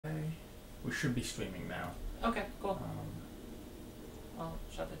We should be streaming now. Okay, cool. I'll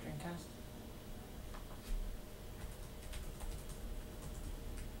shut the Dreamcast.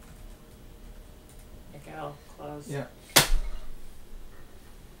 Miguel, close. Yeah.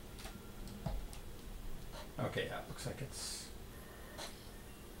 Okay, yeah, looks like it's...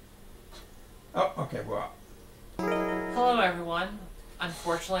 Oh, okay, well... Hello, everyone.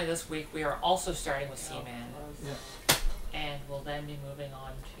 Unfortunately, this week we are also starting with Seaman. Yeah. And we'll then be moving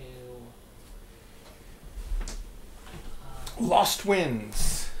on to... Lost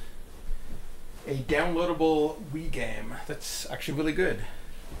Winds. A downloadable Wii game that's actually really good.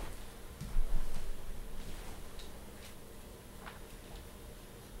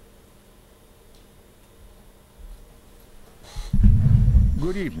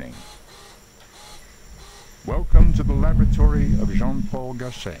 Good evening. Welcome to the laboratory of Jean-Paul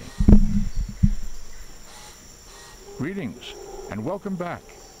Gasset. Greetings, and welcome back.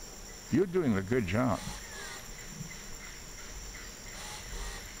 You're doing a good job.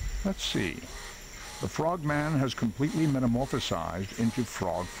 Let's see. The Frogman has completely metamorphosized into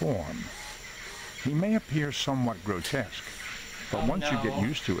frog form. He may appear somewhat grotesque, but once you get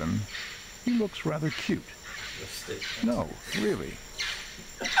used to him, he looks rather cute. No, really.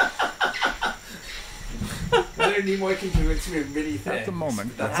 Leonard Nimoy can convince me of many things. At the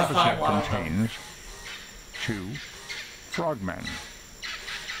moment, the That's habitat contains 2 frogmen.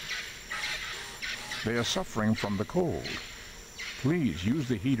 They are suffering from the cold. Please use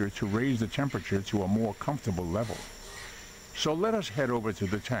the heater to raise the temperature to a more comfortable level. So let us head over to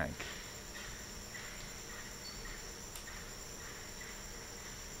the tank.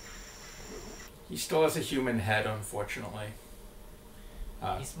 He still has a human head, unfortunately.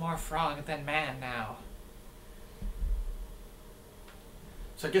 He's more frog than man now.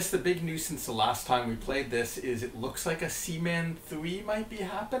 So I guess the big news since the last time we played this is it looks like a Seaman 3 might be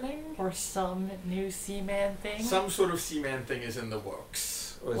happening. Or some new Seaman thing. Some sort of Seaman thing is in the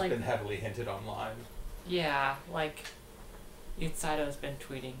works, or has been heavily hinted online. Yeah, like Utsaito's been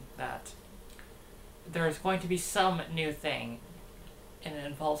tweeting that there's going to be some new thing, and it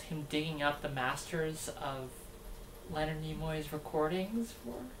involves him digging up the masters of Leonard Nimoy's recordings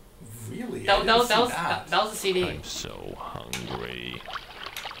for... Really? That was a CD. I'm so hungry.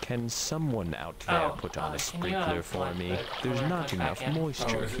 Can someone out there put on a sprinkler for me? There's not enough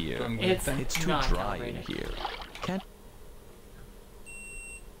moisture here. It's too dry in here. Can't...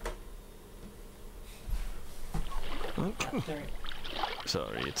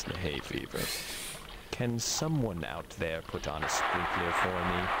 Sorry, it's the hay fever. Can someone out there put on a sprinkler for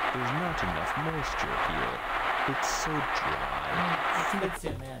me? There's not enough moisture here. It's so dry. I could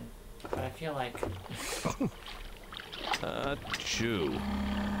zoom in, but I feel like... Achoo.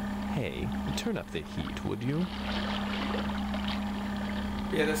 Hey, turn up the heat, would you?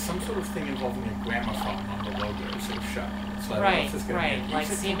 Yeah, there's some sort of thing involving a gramophone on the logo of the show. So right. Like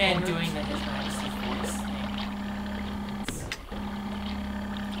Seaman doing the His Majesty's voice thing.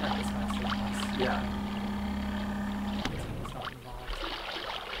 Or His Majesty's voice. Yeah. It's not involved.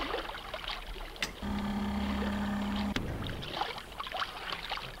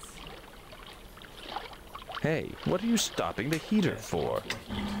 Hey, what are you stopping the heater for?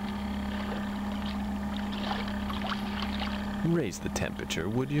 Raise the temperature,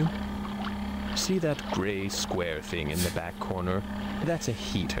 would you? See that gray square thing in the back corner? That's a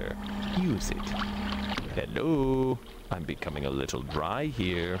heater. Use it. Hello? I'm becoming a little dry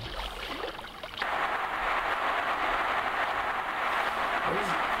here.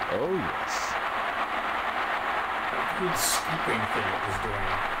 Oh, yes. That weird scooping thing it was doing.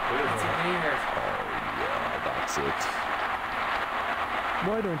 It's weird. Oh, yeah, that's it.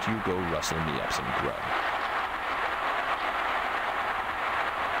 Why don't you go rustle me up some grub?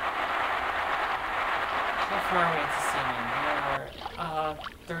 How far are we into Seaman? We are,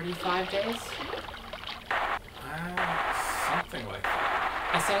 35 days? Something like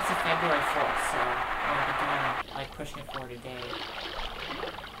that. I said it's a February 4th, so we'll be doing, like, pushing it forward a day.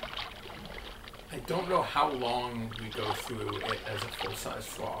 I don't know how long we go through it as a full-size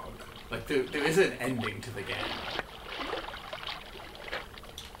frog. Like, there is an ending to the game.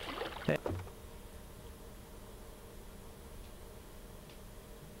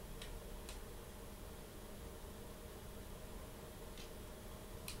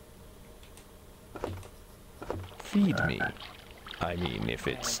 Feed me. I mean, if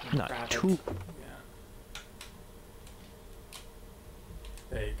it's not too... Yeah.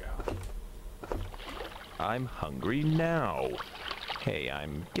 There you go. I'm hungry now. Hey,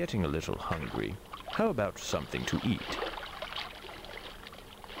 I'm getting a little hungry. How about something to eat?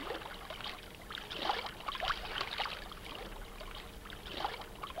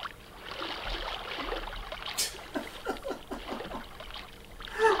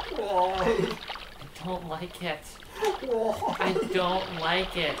 Why? I don't like it. Why? I don't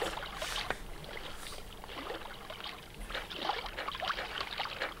like it.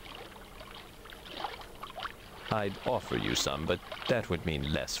 I'd offer you some, but that would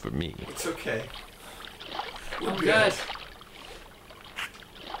mean less for me. It's okay. I'm good.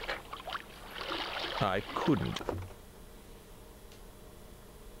 I couldn't.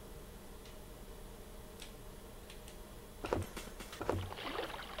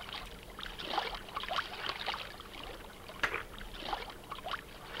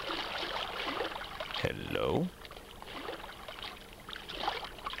 Hello?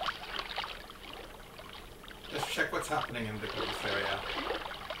 Let's check what's happening in the growth area.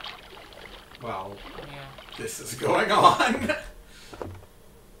 Well, Yeah. this is going on.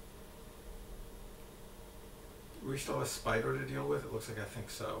 We still have a spider to deal with? It looks like I think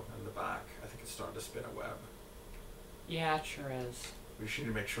so, in the back. I think it's starting to spin a web. Yeah, it sure is. We should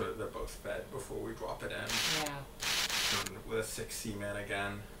make sure that they're both fed before we drop it in. Yeah. And with a 6 Seaman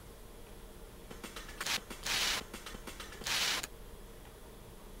again.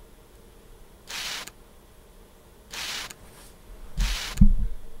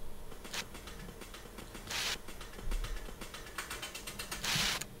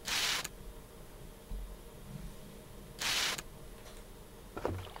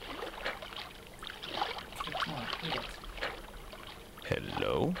 Okay, come on, eat it.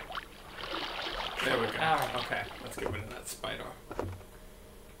 Hello? There we go. Alright. Okay, let's get rid of that spider.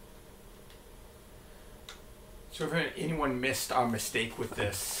 So if anyone missed our mistake with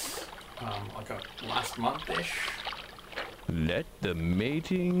this, like last month-ish? Let the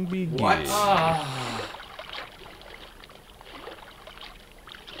mating begin. What? Ah.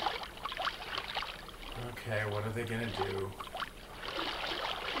 Okay, what are they gonna do?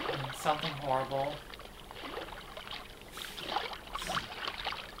 Something horrible.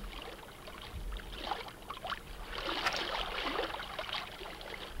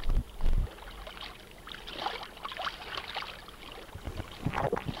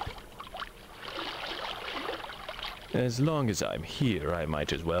 As long as I'm here, I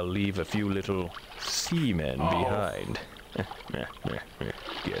might as well leave a few little seamen Oh. behind.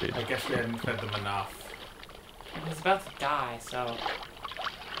 Get it? I guess we hadn't fed them enough. And he's about to die, so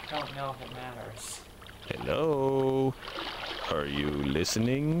I don't know if it matters. Hello? Are you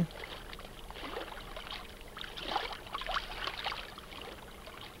listening?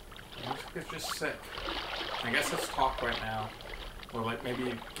 Looks like it's just sick. I guess let's talk right now. Or like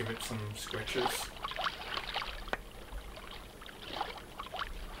maybe give it some scritches.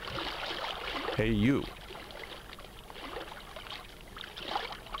 Hey, you.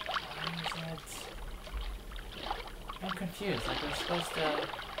 Why is it? I'm confused. Like we're supposed to.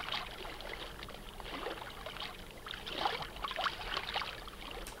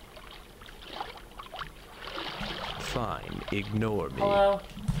 Fine, ignore me. Hello?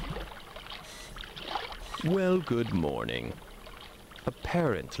 Well, good morning.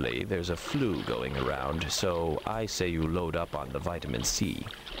 Apparently, there's a flu going around, so I say you load up on the vitamin C.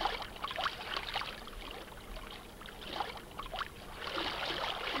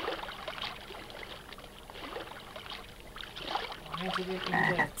 Why did it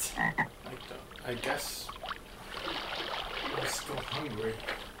eat it? I guess we're still hungry.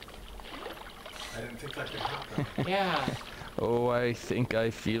 I didn't think that could happen. Yeah. Oh, I think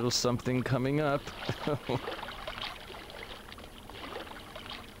I feel something coming up.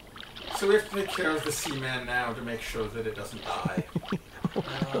 So we have to take care of the Seaman now to make sure that it doesn't die. Even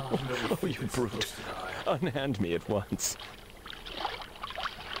though we Oh, think you it's brute. supposed to die. Unhand me at once.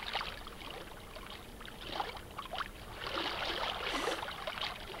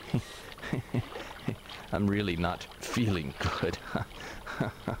 I'm really not feeling good.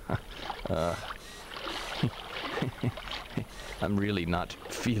 I'm really not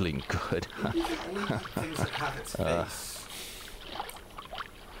feeling good. You can only eat things that have its face.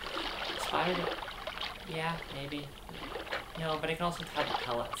 Spider. Yeah, maybe. No, but it can also have the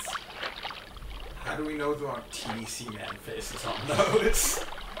pellets. How do we know there aren't teeny Seaman faces on those?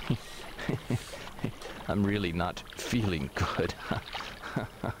 I'm really not feeling good.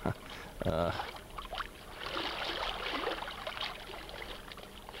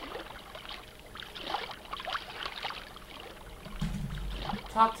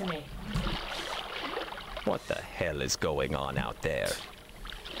 Talk to me. What the hell is going on out there?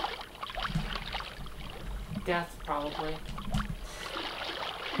 Death, probably.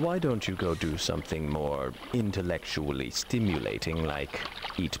 Why don't you go do something more intellectually stimulating, like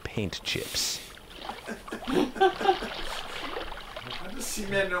eat paint chips? How does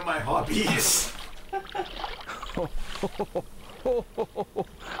Seaman know my hobbies?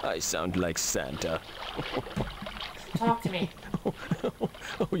 I sound like Santa. Talk to me.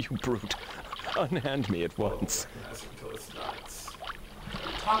 Oh, you brute. Unhand me at once. Recognize it until it's nuts.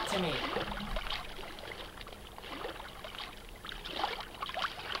 Talk to me.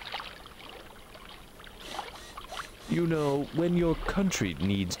 You know, when your country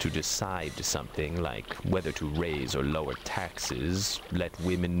needs to decide something like whether to raise or lower taxes, let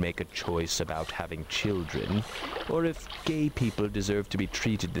women make a choice about having children, or if gay people deserve to be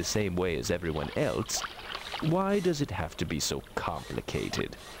treated the same way as everyone else, why does it have to be so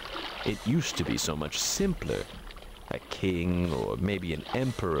complicated? It used to be so much simpler. A king or maybe an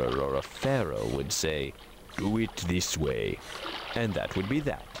emperor or a pharaoh would say, "Do it this way," and that would be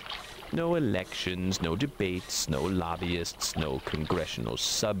that. No elections, no debates, no lobbyists, no congressional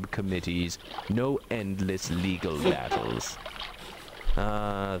subcommittees, no endless legal battles.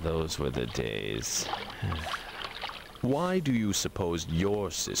 Ah, those were the days. Why do you suppose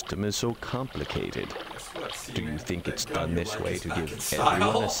your system is so complicated? Guess what, Do Seaman? you think That it's gun done you this like way is to back in give style.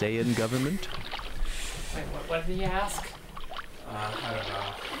 everyone a say in government? Wait, what did he ask? I don't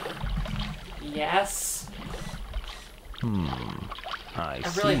know. Yes. I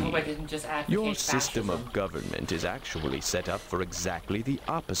I really see. hope I didn't just advocate Your system fascism. of government is actually set up for exactly the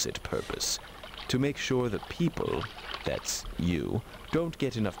opposite purpose. To make sure the people, that's you, don't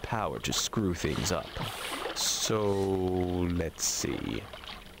get enough power to screw things up. So, let's see.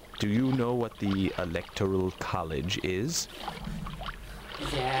 Do you know what the Electoral College is?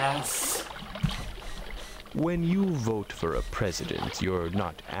 Yes. When you vote for a president, you're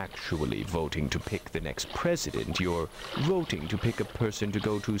not actually voting to pick the next president. You're voting to pick a person to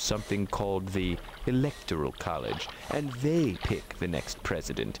go to something called the Electoral College, and they pick the next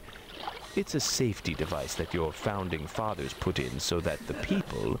president. It's a safety device that your founding fathers put in so that the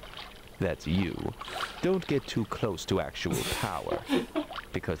people, that's you, don't get too close to actual power.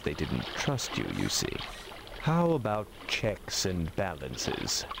 Because they didn't trust you, you see. How about checks and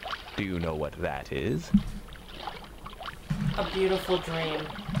balances? Do you know what that is? A beautiful dream.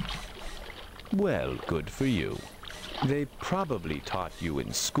 Well, good for you. They probably taught you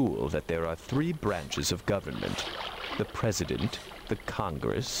in school that there are 3 branches of government: the president, the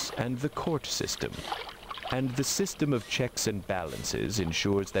Congress, and the court system. And the system of checks and balances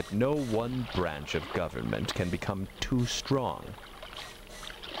ensures that no one branch of government can become too strong.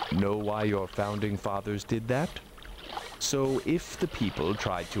 Know why your founding fathers did that? So if the people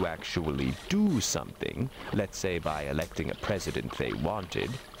tried to actually do something, let's say by electing a president they wanted,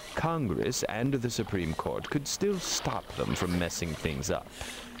 Congress and the Supreme Court could still stop them from messing things up.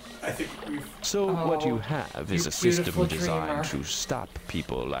 I think we've... So what you Oh, have is you a system beautiful designed dreamer. to stop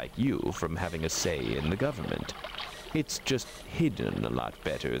people like you from having a say in the government. It's just hidden a lot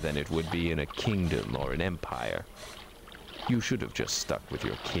better than it would be in a kingdom or an empire. You should have just stuck with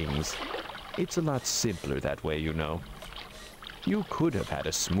your kings. It's a lot simpler that way, you know. You could have had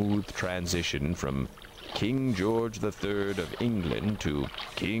a smooth transition from King George III of England to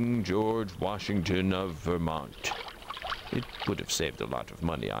King George Washington of Vermont. It would have saved a lot of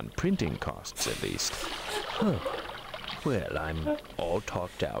money on printing costs, at least. Huh. Well, I'm all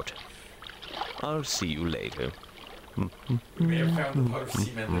talked out. I'll see you later. We may have found the part of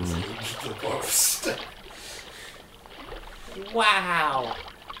Seaman that's aged the most. Wow.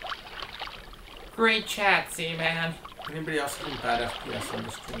 Great chat, Seaman. Anybody else having bad FPS on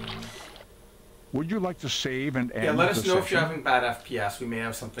the stream? Would you like to save and end Yeah, let us the know if session? you're having bad FPS. We may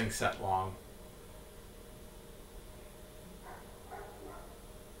have something set wrong.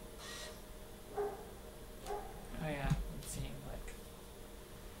 Oh yeah, I'm seeing like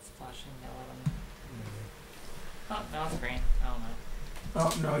it's flashing yellow. Oh, now it's green. I don't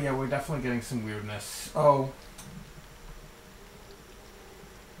know. Oh, no, yeah, we're definitely getting some weirdness. Oh.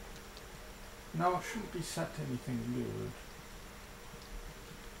 No, it shouldn't be set to anything weird.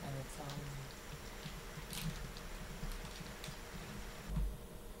 And it's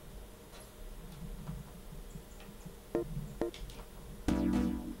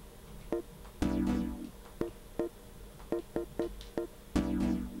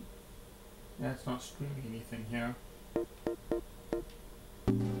Yeah, it's not streaming anything here.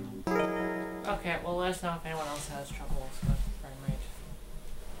 Okay, well let us know if anyone else has troubles with frame rate.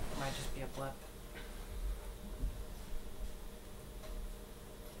 It might just be a blip.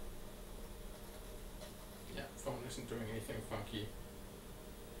 Yeah, phone isn't doing anything funky.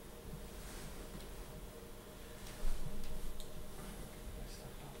 I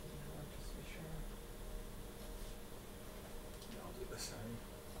stepped off the network just to be sure. Yeah, I'll do the same.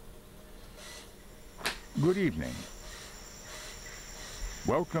 Good evening.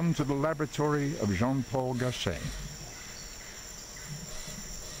 Welcome to the laboratory of Jean-Paul Gasset.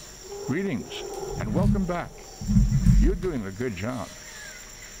 Greetings, and welcome back. You're doing a good job.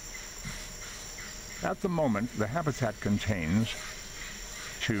 At the moment, the habitat contains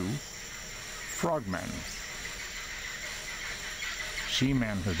 2 frogmen.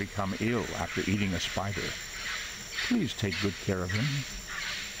 Seaman has become ill after eating a spider. Please take good care of him.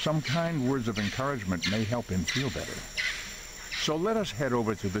 Some kind words of encouragement may help him feel better. So let us head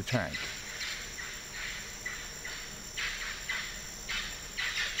over to the tank.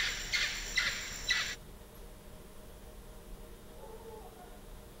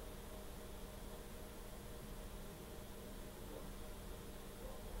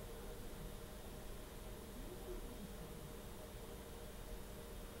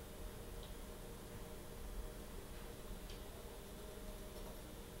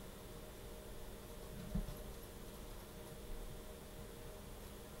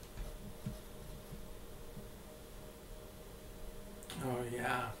 Oh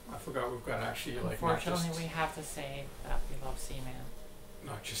yeah, I forgot we've got to actually like not Unfortunately, just, we have to say that we love Seaman.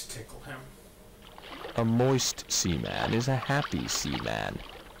 not just tickle him. A moist seaman is a happy seaman.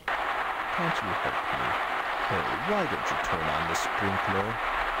 Can't you help me? Hey, why don't you turn on the sprinkler?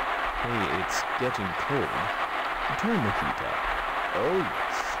 Hey, it's getting cold. Turn the heat up. Oh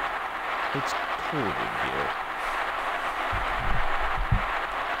yes. It's cold in here.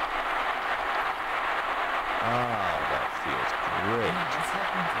 Ah, that feels great. What's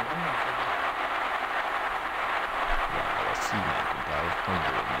happening to him? Wow, a seaman can die of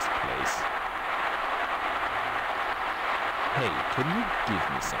hunger in this place. Hey, can you give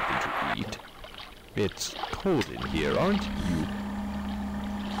me something to eat? It's cold in here, aren't you?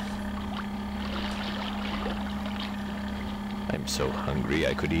 I'm so hungry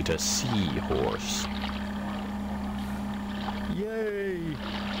I could eat a seahorse. Yay!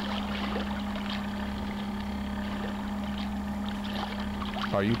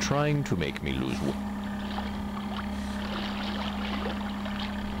 Are you trying to make me lose weight?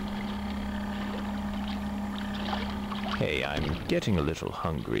 Hey, I'm getting a little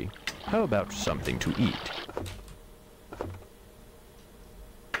hungry. How about something to eat?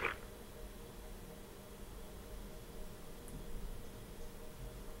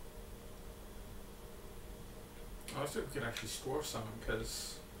 I wish we could actually store some,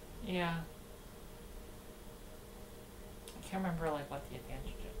 because Yeah. I can't remember like what the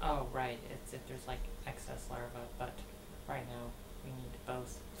advantage is. Oh, right. It's if there's like excess larvae, but right now we need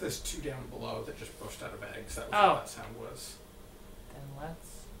both. there's 2 down below that just pushed out of eggs. That was Oh. what that sound was. Then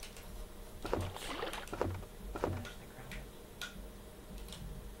let's finish the ground.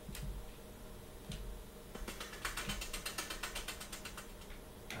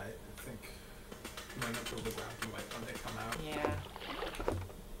 I think you might not be able to grab them like when they come out. Yeah.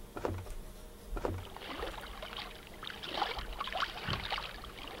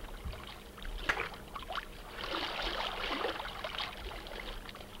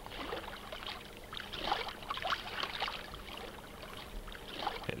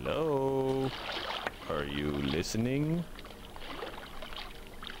 Hello? Are you listening?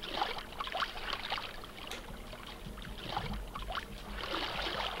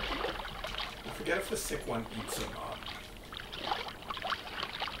 I forget if the sick one eats or not.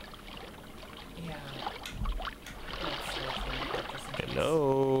 Yeah. Let's see if we can get this in case.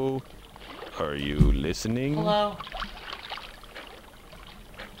 Hello? Are you listening? Hello?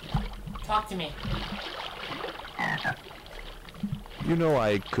 Talk to me. You know,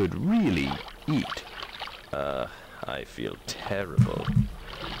 I could really eat. I feel terrible.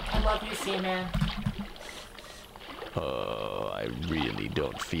 I love you, Seaman. Oh, I really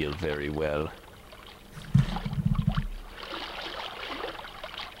don't feel very well.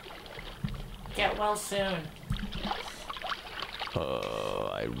 Get well soon. Oh,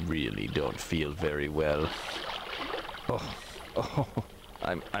 I really don't feel very well. Oh,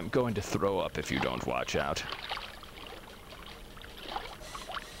 I'm going to throw up if you don't watch out.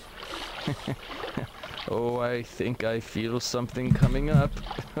 Oh, I think I feel something coming up.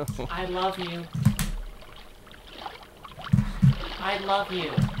 I love you. I love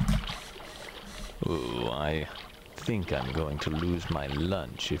you. Oh, I think I'm going to lose my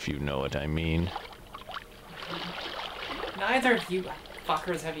lunch, if you know what I mean. Neither of you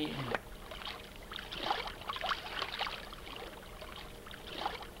fuckers have eaten.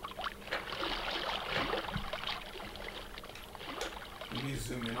 Maybe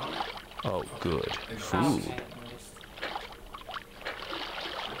zoom in on it. Oh, good. Oh, Food. Okay, I noticed.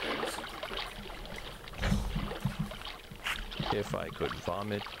 Okay, let's see. If I could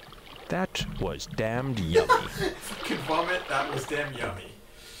vomit, that was damned yummy. If I could vomit, that was damn yummy.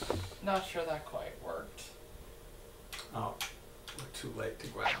 Not sure that quite worked. Oh. We're too late to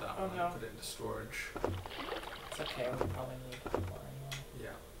grab that Oh, one no. and put it into storage. It's okay, we'll probably need more anyway.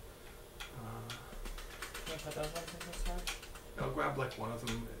 Yeah. Can you put those ones in the storage? I'll grab like one of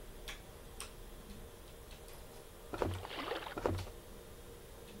them.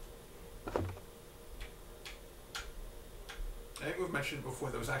 I think we've mentioned before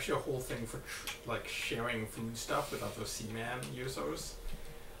there was actually a whole thing for like sharing food stuff with other Seaman users.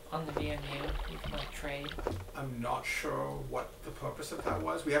 On the VMU, you can like trade. I'm not sure what the purpose of that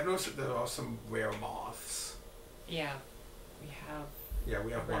was. We have noticed that there are some rare moths. Yeah, we have. Yeah,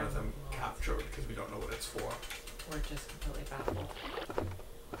 we have one of them Rare moths. captured because we don't know what it's for. We're just completely baffled.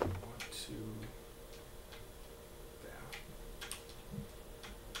 1, 2, there.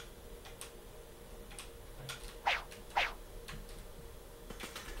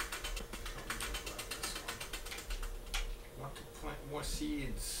 Want to plant more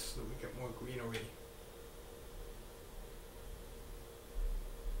seeds so we get more greenery.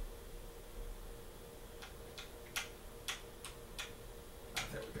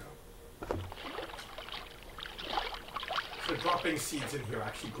 There we go. So dropping seeds in here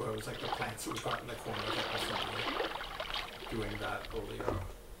actually grows like the plants that we've got in the corner that was doing that earlier.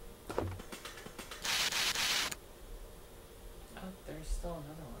 Oh, there's still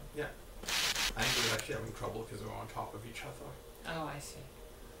another one. Yeah. I think we're actually having trouble because they're on top of each other. Oh, I see.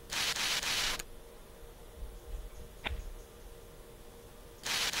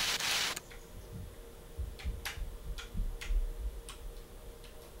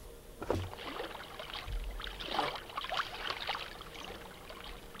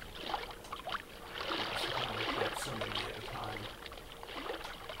 So many at a time.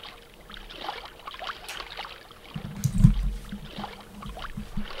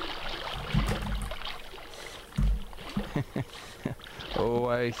 Oh,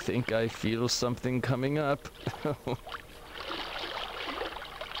 I think I feel something coming up.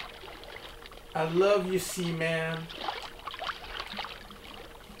 I love you, Seaman.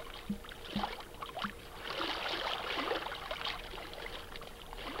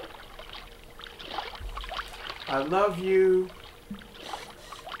 I love you.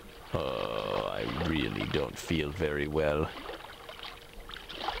 Oh, I really don't feel very well.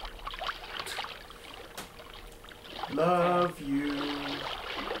 Love you.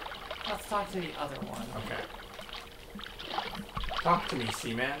 Let's talk to the other one. Okay. Talk to me,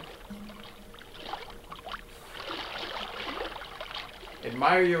 Seaman.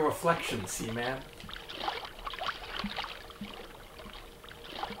 Admire your reflection, Seaman.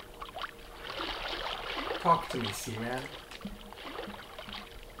 Talk to me, Seaman.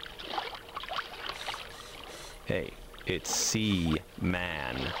 Hey, it's Seaman,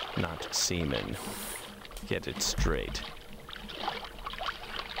 not Seaman. Get it straight.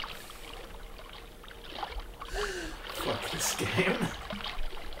 Fuck this game.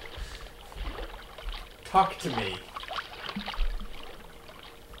 Talk to me.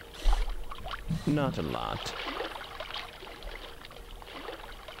 Not a lot.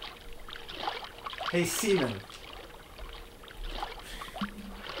 Hey, Seaman.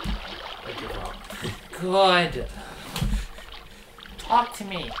 I give up. Good. Talk to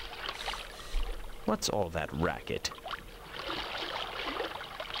me. What's all that racket?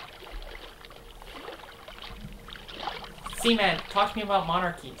 Seaman, talk to me about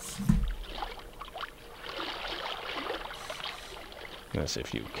monarchies. As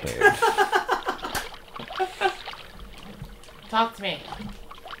if you cared. Talk to me.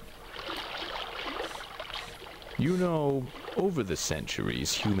 You know, over the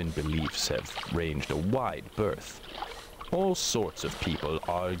centuries, human beliefs have ranged a wide berth. All sorts of people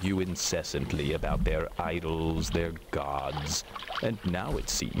argue incessantly about their idols, their gods, and now it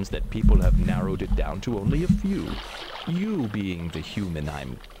seems that people have narrowed it down to only a few. You being the human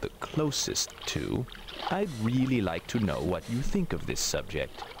I'm the closest to, I'd really like to know what you think of this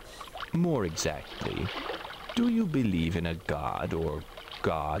subject. More exactly, do you believe in a god or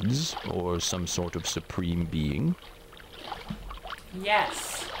gods or some sort of supreme being?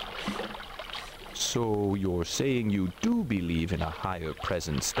 Yes. So you're saying you do believe in a higher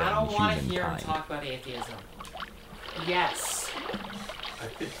presence I than don't want to hear him humankind? talk about atheism. Yes. I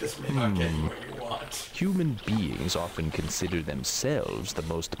think this may not get you what you want. Human beings often consider themselves the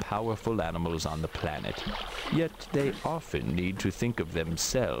most powerful animals on the planet, yet they often need to think of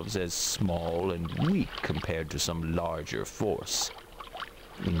themselves as small and weak compared to some larger force.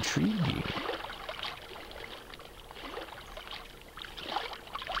 Intriguing.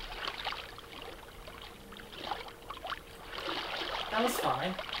 That was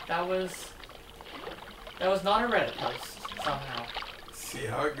fine. That was not a Reddit post, somehow. See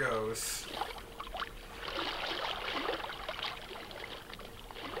how it goes.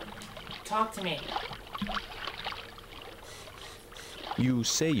 Talk to me. You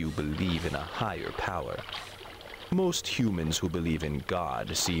say you believe in a higher power. Most humans who believe in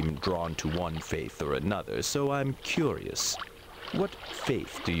God seem drawn to one faith or another, so I'm curious. What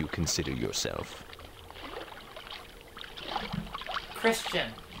faith do you consider yourself?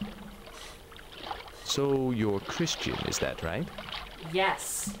 Christian. So you're Christian, is that right?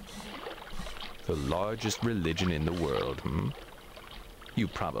 Yes. The largest religion in the world, hmm? You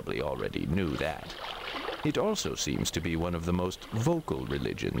probably already knew that. It also seems to be one of the most vocal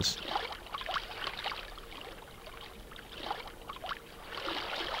religions.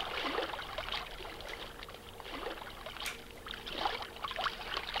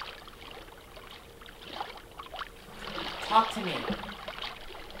 Talk to me.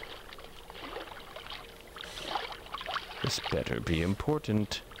 This better be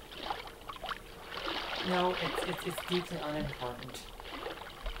important. No, it's deeply unimportant.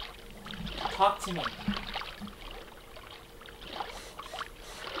 Talk to me.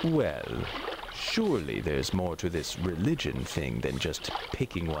 Well, surely there's more to this religion thing than just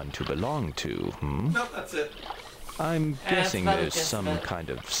picking one to belong to, hmm? Nope, that's it. I'm guessing about there's just some that. kind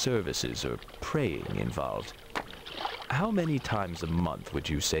of services or praying involved. How many times a month would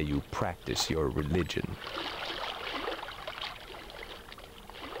you say you practice your religion?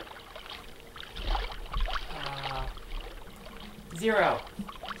 Uh, 0.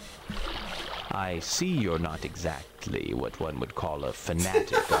 I see you're not exactly what one would call a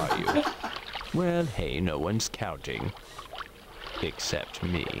fanatic, are you? Well, hey, no one's counting. Except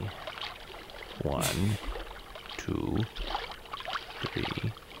me. 1, 2, 3.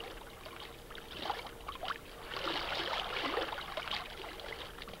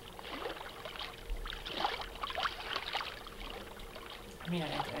 I mean,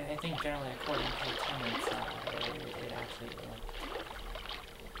 I think generally according to attendance, it actually,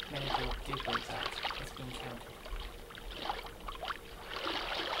 many people do believe that it's being counted.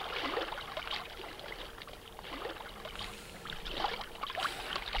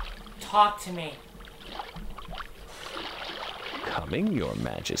 Talk to me. Coming, Your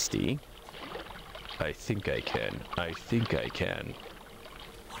Majesty. I think I can. I think I can.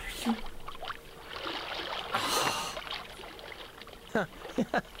 What are you?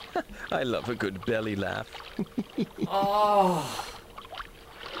 I love a good belly laugh. Oh.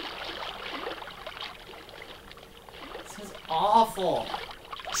 This is awful.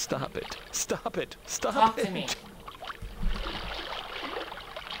 Stop it. Stop it. Stop Talk it. to me.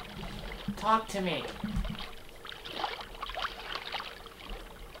 Talk to me.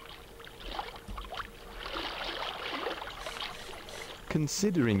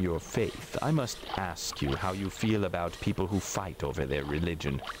 Considering your faith, I must ask you how you feel about people who fight over their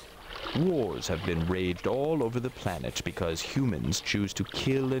religion. Wars have been waged all over the planet because humans choose to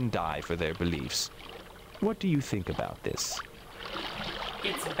kill and die for their beliefs. What do you think about this?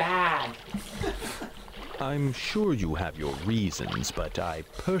 It's bad. I'm sure you have your reasons, but I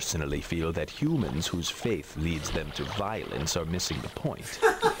personally feel that humans whose faith leads them to violence are missing the point.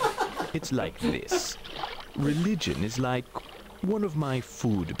 It's like this. Religion is like one of my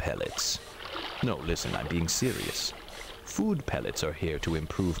food pellets. No, listen, I'm being serious. Food pellets are here to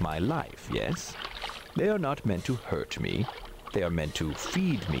improve my life, yes? They are not meant to hurt me. They are meant to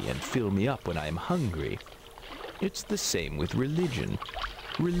feed me and fill me up when I am hungry. It's the same with religion.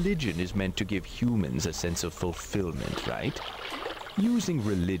 Religion is meant to give humans a sense of fulfillment, right? Using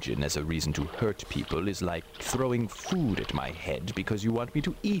religion as a reason to hurt people is like throwing food at my head because you want me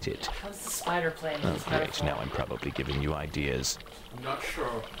to eat it. How's the spider playing Oh, this great. metaphor? Now I'm probably giving you ideas. I'm not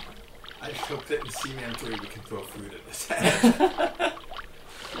sure. I just hope that in Seaman 3 we can throw food at his head.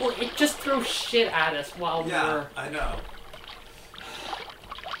 Well, it just throws shit at us while Yeah, we're... I know.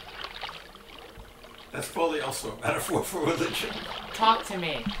 That's probably also a metaphor for religion. Talk to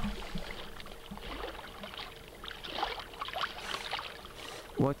me.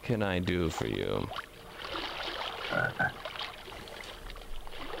 What can I do for you?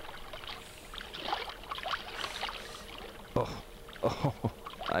 Oh,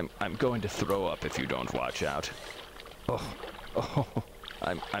 I'm going to throw up if you don't watch out. Oh,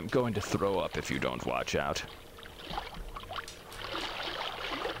 I'm going to throw up if you don't watch out.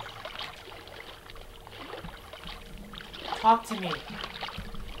 Talk to me.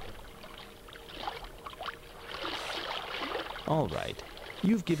 All right.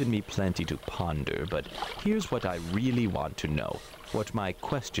 You've given me plenty to ponder, but here's what I really want to know. What my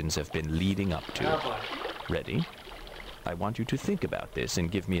questions have been leading up to. Oh boy. Ready? I want you to think about this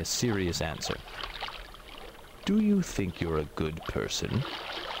and give me a serious answer. Do you think you're a good person?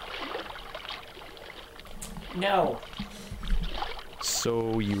 No.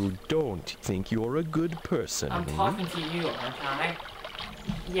 So you don't think you're a good person? I'm talking to you, aren't I?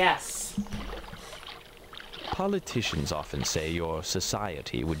 Yes. Politicians often say your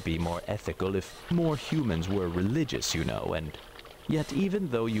society would be more ethical if more humans were religious, you know, and yet even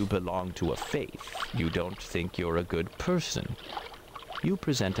though you belong to a faith, you don't think you're a good person. You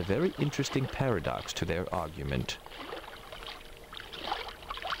present a very interesting paradox to their argument.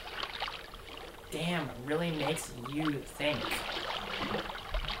 Damn, it really makes you think.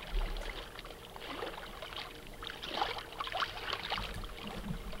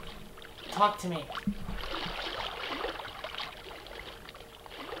 Talk to me.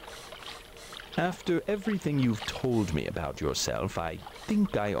 After everything you've told me about yourself, I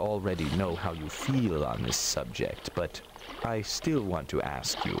think I already know how you feel on this subject, but I still want to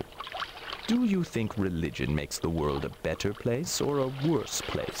ask you. Do you think religion makes the world a better place or a worse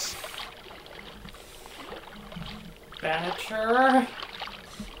place? Better?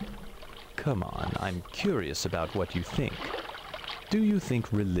 Come on, I'm curious about what you think. Do you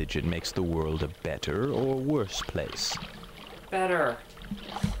think religion makes the world a better or worse place? Better.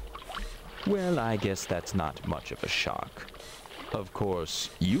 Well, I guess that's not much of a shock. Of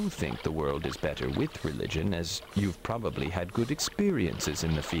course, you think the world is better with religion, as you've probably had good experiences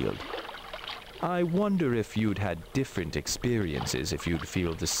in the field. I wonder if you'd had different experiences if you'd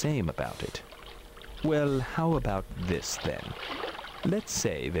feel the same about it. Well, how about this then? Let's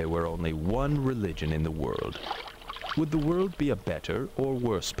say there were only one religion in the world. Would the world be a better or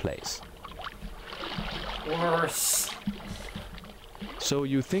worse place? Worse. So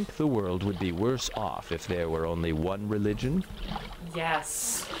you think the world would be worse off if there were only one religion?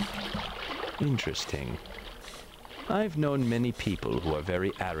 Yes. Interesting. I've known many people who are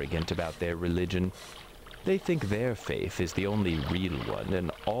very arrogant about their religion. They think their faith is the only real one and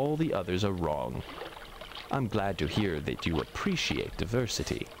all the others are wrong. I'm glad to hear that you appreciate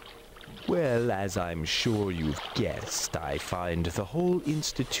diversity. Well, as I'm sure you've guessed, I find the whole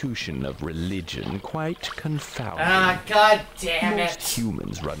institution of religion quite confounding. Ah, god damn it! Most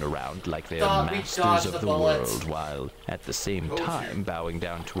humans run around like they're Thought we masters dodged of the the bullets. world, while at the same Told you. time bowing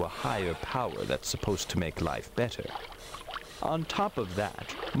down to a higher power that's supposed to make life better. On top of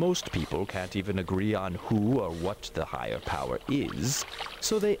that, most people can't even agree on who or what the higher power is,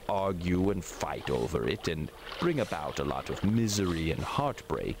 so they argue and fight over it and bring about a lot of misery and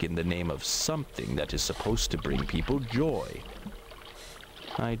heartbreak in the name of something that is supposed to bring people joy.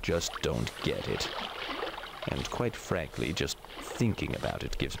 I just don't get it. And quite frankly, just thinking about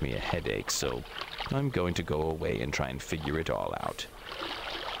it gives me a headache, so I'm going to go away and try and figure it all out.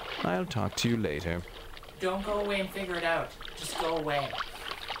 I'll talk to you later. Don't go away and figure it out. Just go away.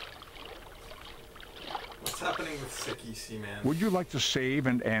 What's happening with Sicky, Seaman? Would you like to save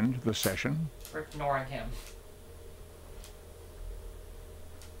and end the session? We're ignoring him.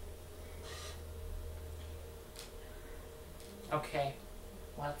 Okay.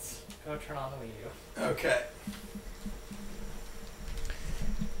 Let's go turn on the Wii U. Okay.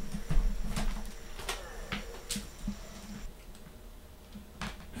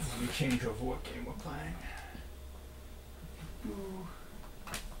 Let me change over what game we're playing. Ooh.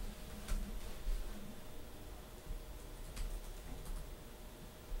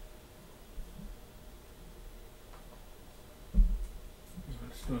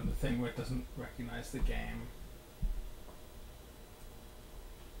 It's doing the thing where it doesn't recognize the game.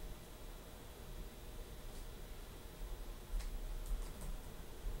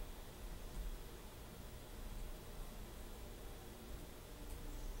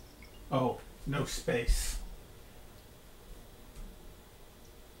 Oh, no space.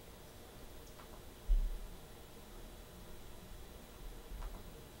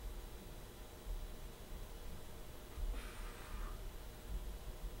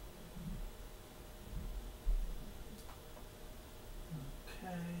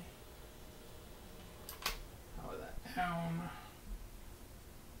 Okay. Power that down.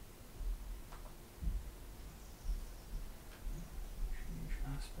 Change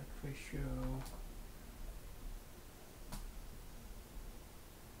aspect ratio.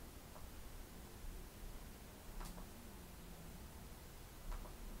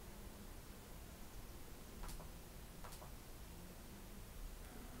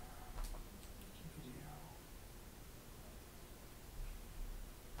 Video.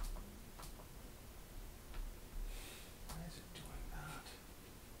 Why is it doing that?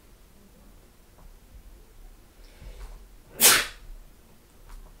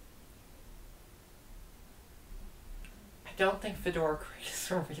 I don't think Fedora Crate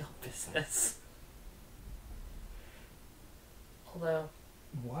is a real business. Although,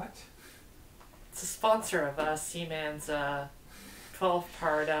 What? it's a sponsor of Seaman's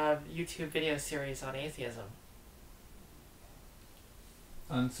 12-part YouTube video series on atheism.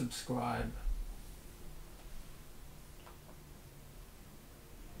 Unsubscribe.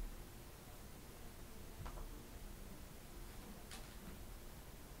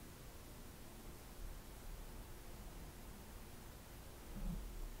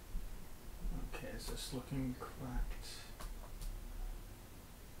 Okay, is this looking correct?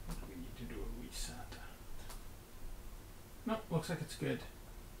 Or do we need to do a reset? Nope, looks like it's good.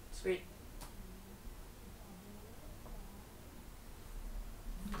 Sweet.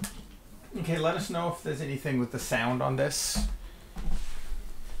 Okay, let us know if there's anything with the sound on this.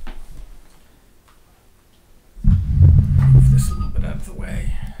 Move this a little bit out of the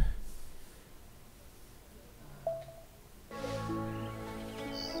way.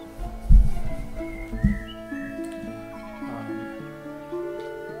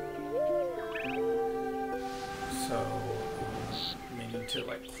 We need to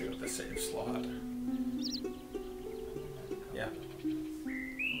like clear the save slot. Yeah.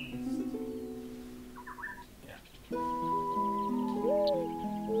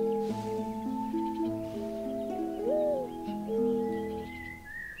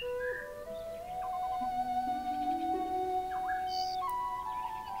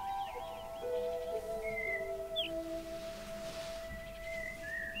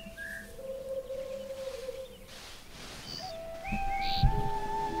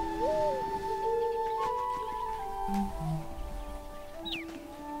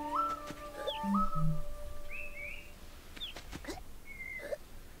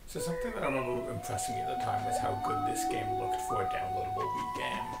 So something that I remember impressing me at the time was how good this game looked for a downloadable Wii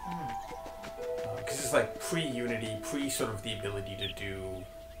game. Because it's like pre-Unity, pre-sort of the ability to do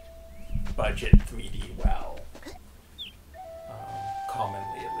budget 3D well.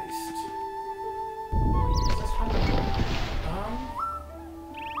 Commonly, at least.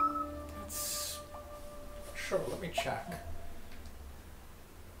 It's... Sure, let me check.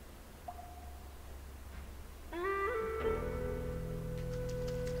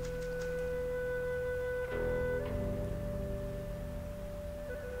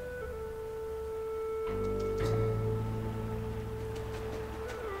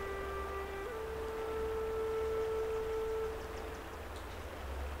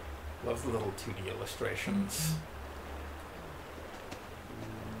 Love the little 2D illustrations.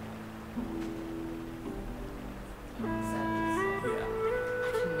 Yeah.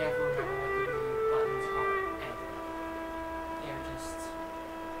 I can never remember what the Wii buttons are ever. They are just...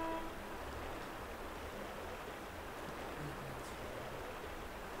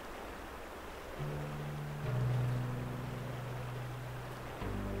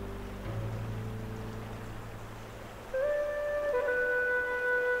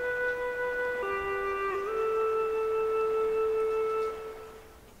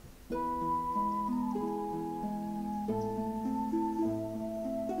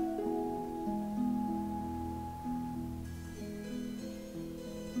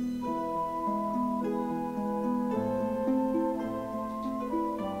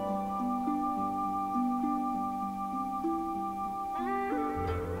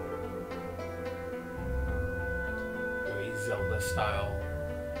 Zelda style.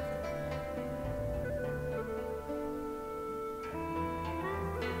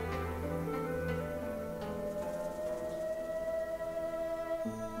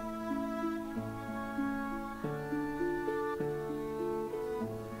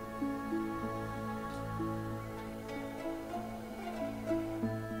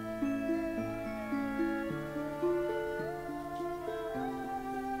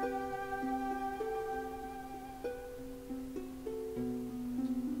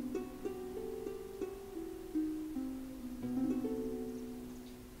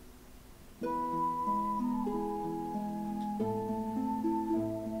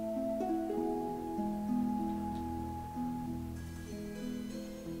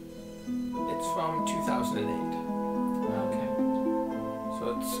 From 2008. Okay. So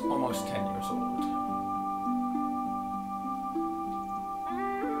it's almost 10 years old.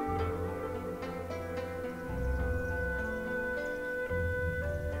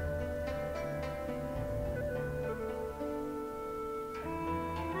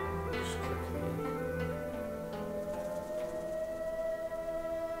 Just quickly.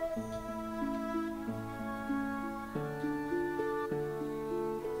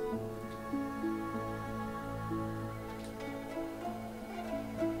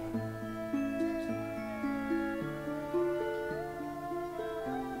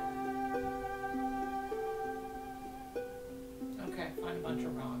 Okay, find a bunch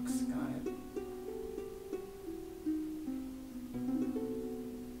of rocks. Got it.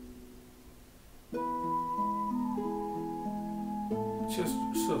 just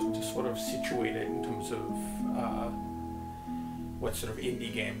to sort of situate it in terms of what sort of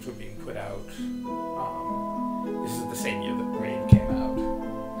indie games were being put out. This is the same year that Braid came out.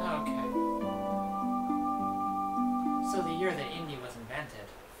 Okay. So the year that indie was invented.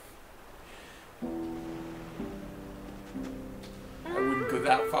 I wouldn't go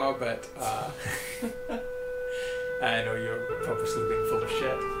that far, but I know you're purposely being full of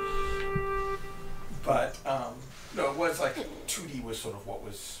shit. But no, it was like 2D was sort of what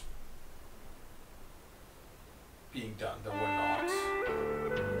was being done. There were not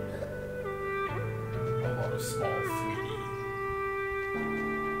a lot of small 3D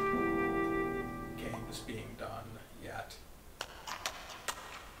games being done yet.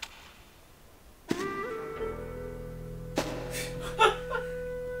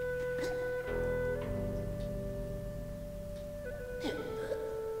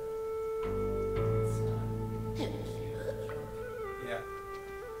 Yeah.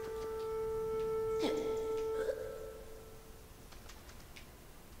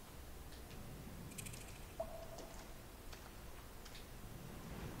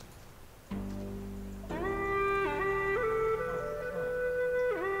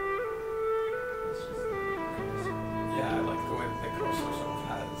 Yeah, I like the way that the cursor sort of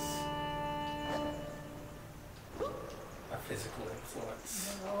has a physical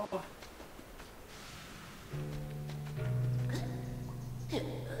influence. No.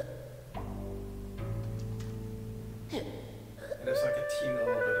 And there's like a teeny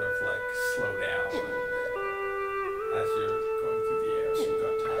little bit of like slow down as you're going through the air, so you've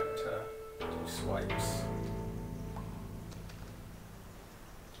got time to do swipes.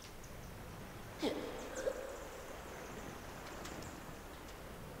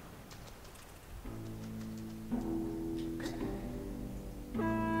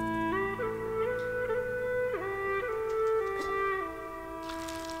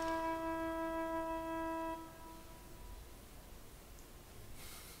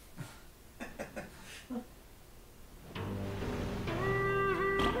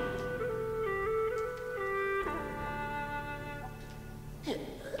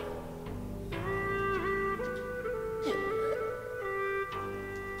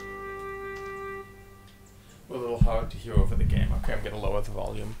 A little hard to hear over the game. Okay, I'm gonna lower the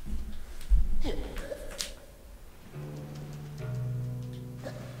volume.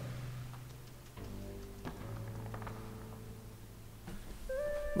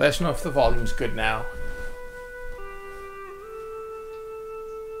 Let us know if the volume's good now.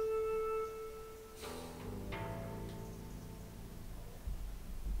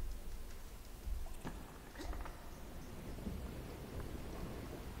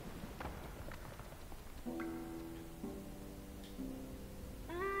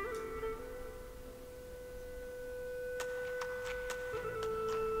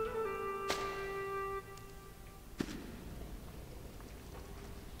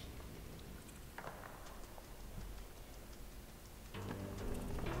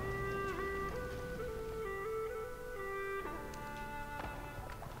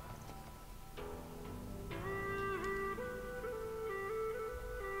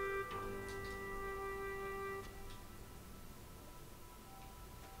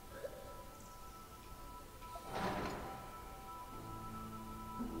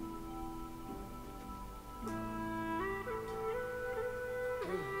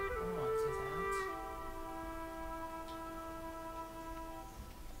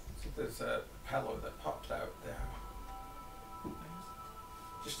 There's a propeller that popped out there.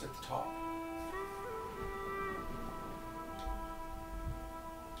 Just at the top.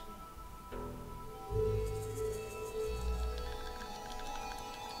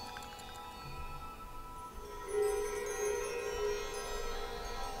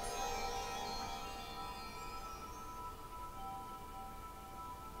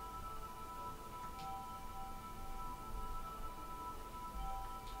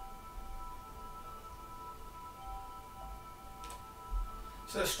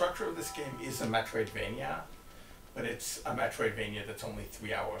 So the structure of this game is a Metroidvania, but it's a Metroidvania that's only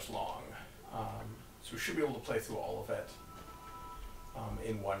 3 hours long. So we should be able to play through all of it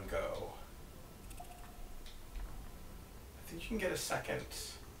in one go. I think you can get a second.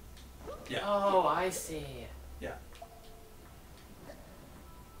 Yeah. Oh, I see. Yeah.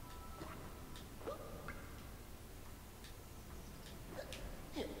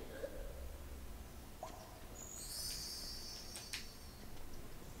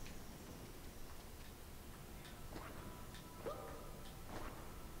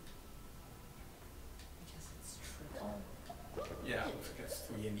 Yeah, it looks like it's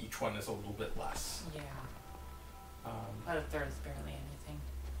 3 and each one is a little bit less. Yeah. But if there's barely anything.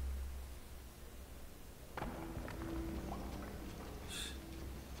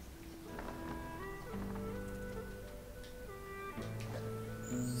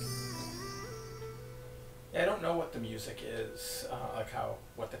 Yeah, I don't know what the music is, like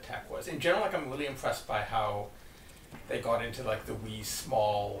what the tech was. In general, like I'm really impressed by how they got into like the wee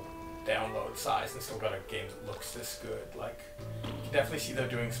small download size and still got a game that looks this good. Like you can definitely see they're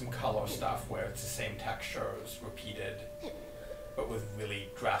doing some color stuff where it's the same textures repeated, but with really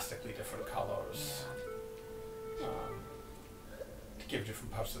drastically different colors. To give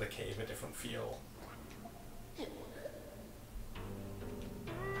different parts of the cave a different feel. I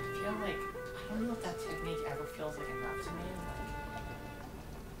feel like I don't know if that technique ever feels like enough to me.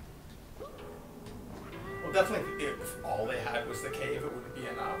 Well, definitely, if all they had was the cave, it wouldn't be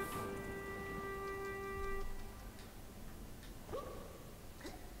enough.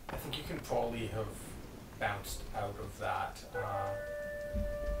 I think you can probably have bounced out of that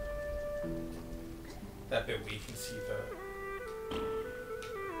that bit where you can see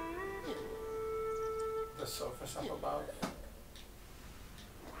the surface up above.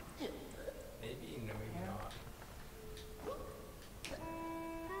 Maybe, no, maybe not.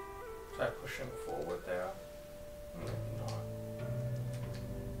 Try pushing forward there. Maybe not.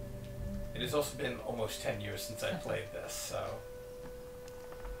 It has also been almost 10 years since I played this, so.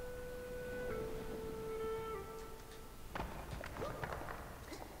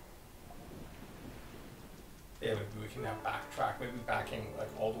 Yeah, maybe we can now backtrack, maybe backing like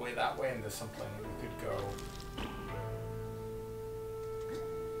all the way that way, and there's something we could go.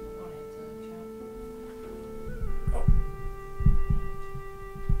 Oh.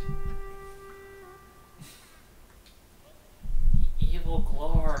 Evil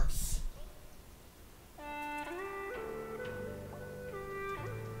glorps.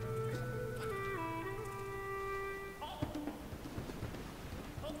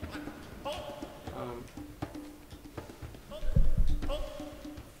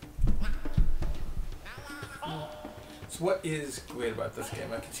 So what is great about this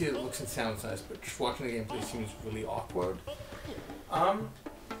game? I can see that it looks and sounds nice, but just watching the gameplay seems really awkward.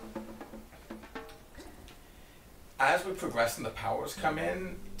 As we progress and the powers come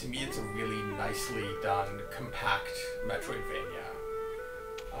in, to me it's a really nicely done, compact Metroidvania,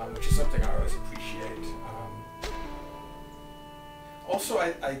 which is something I always appreciate. Also,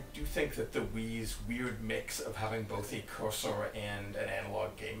 I do think that the Wii's weird mix of having both a cursor and an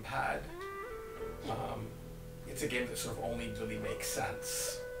analog gamepad, it's a game that sort of only really makes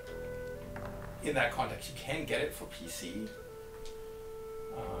sense in that context. You can get it for PC.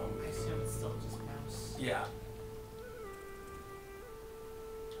 I assume it's still just mouse. Yeah.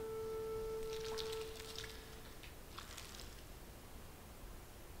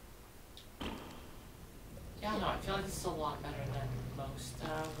 Yeah, no, I feel like this is a lot better than most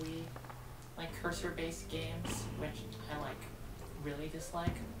Wii, like cursor-based games, which I like really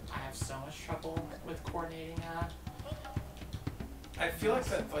dislike. I have so much trouble with coordinating that. I feel like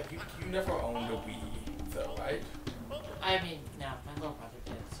that, like, you never owned a Wii, though, right? I mean, no, my little brother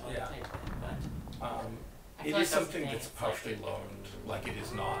did, so Yeah. I played with it, but I It feel like is that's the something thing, that's it's like- partially loaned, like it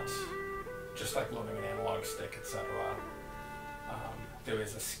is not just like loaning an analog stick, etc. There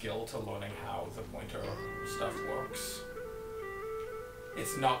is a skill to learning how the pointer stuff works.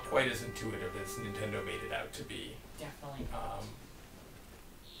 It's not quite as intuitive as Nintendo made it out to be. definitely.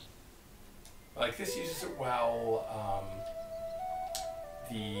 Like this uses it well.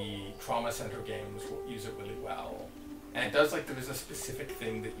 The Trauma Center games will use it really well. And it does, like, there is a specific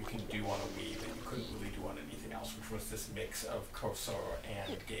thing that you can do on a Wii that you couldn't really do on anything else, which was this mix of cursor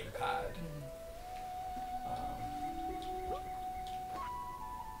and gamepad.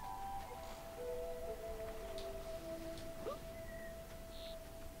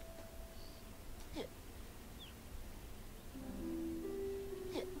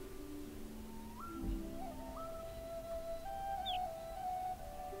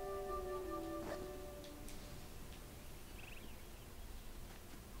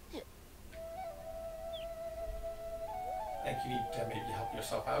 I think you need to maybe help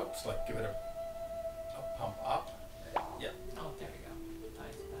yourself out, so like give it a pump up. Yeah. Oh, there we go.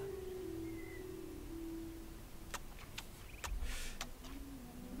 Nice,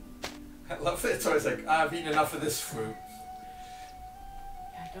 I love that it's always like, I've eaten enough of this fruit.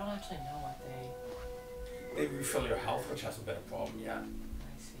 Yeah, I don't actually know what they... Maybe refill your health, which hasn't been a problem yet.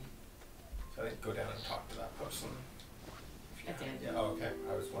 I see. So I think go down and talk to that person. I did. Yeah, oh, okay.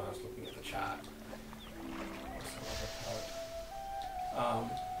 When I was looking at the chat.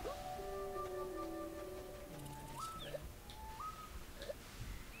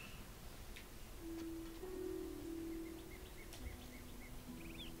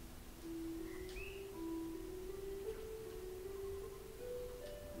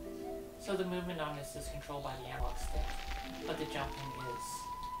 So the movement on this is controlled by the analog stick, but the jumping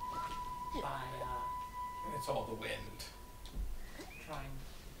is by It's all the wind. trying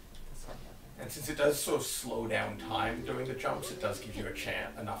this or the other. And since it does sort of slow down time during the jumps, it does give you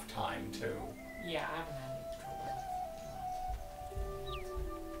enough time to... Yeah, I haven't had any trouble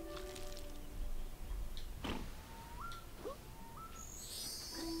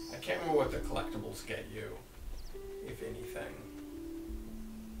with I can't remember what the collectibles get you, if anything.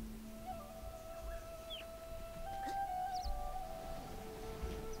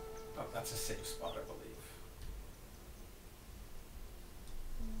 Oh, that's a safe spot, I believe.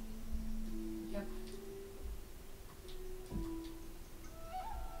 Yep.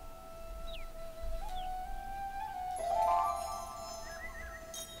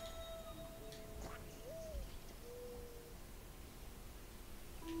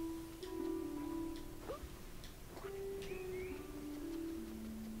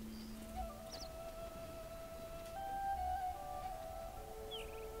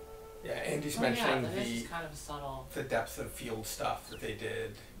 Yeah, Andy's Oh, mentioning yeah, this is kind of subtle. the depth of field stuff that they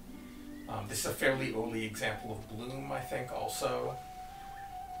did. This is a fairly early example of Bloom, I think, also.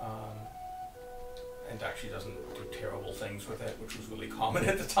 And actually doesn't do terrible things with it, which was really common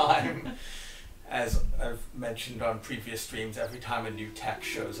at the time. As I've mentioned on previous streams, every time a new tech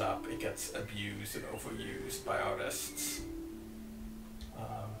shows up, it gets abused and overused by artists.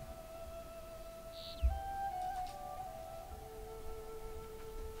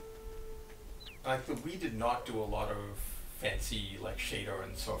 Like, we did not do a lot of fancy, like, shader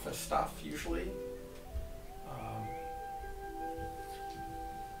and surface stuff, usually.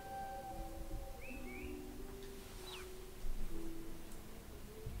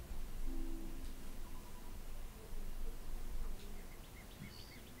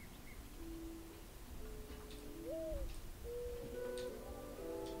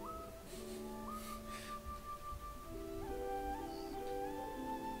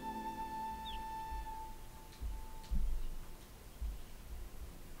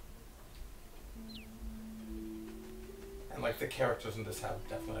 Like, the characters in this have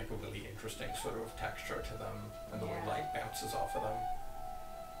definitely like a really interesting sort of texture to them, and the way light bounces off of them.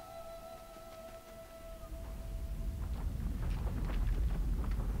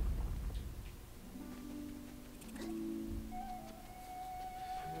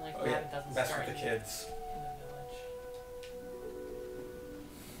 I'm like, Oh glad yeah, it doesn't mess start with the kids. in the village.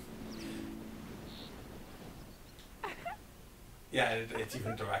 Yeah, it's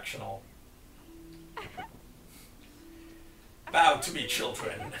even directional. Bow to me,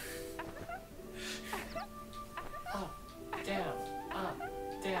 children. Up, down,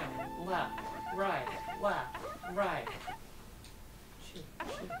 left, right, right.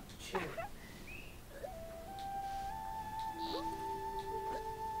 Shoot.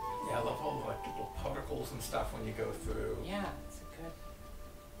 Yeah, I love all the like little particles and stuff when you go through. Yeah, it's a good.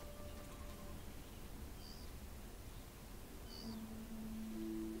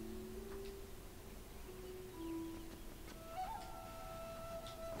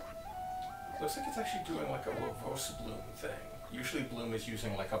 Looks like it's actually doing like a reverse bloom thing. Usually bloom is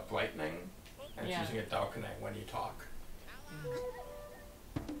using like a brightening, and it's using a darkening when you talk.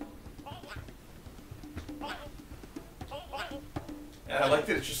 And I like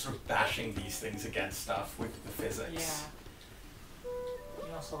that it's just sort of bashing these things against stuff with the physics. Yeah.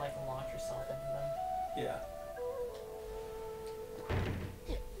 You also like launch yourself into them. Yeah.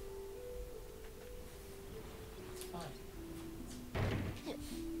 It's fun.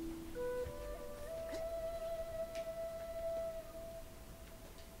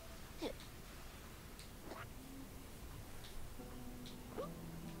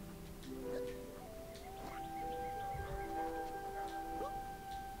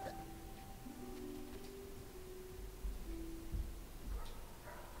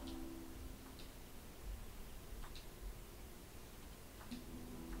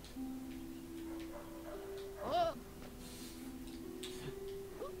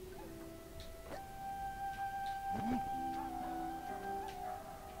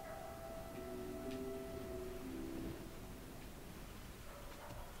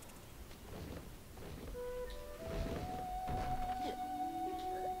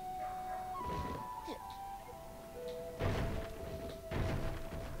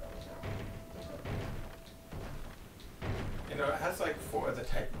 It has like for a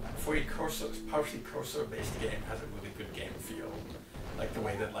partially cursor-based game, has a really good game feel. Like the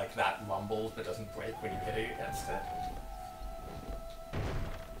way that like that rumbles but doesn't break when you hit it against it.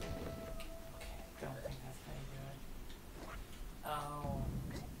 Don't think that's how you do it. Oh.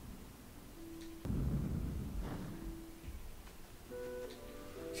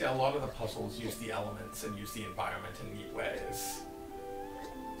 See, a lot of the puzzles use the elements and use the environment in neat ways.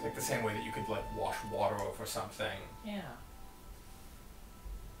 It's like the same way that you could like wash water over something. Yeah.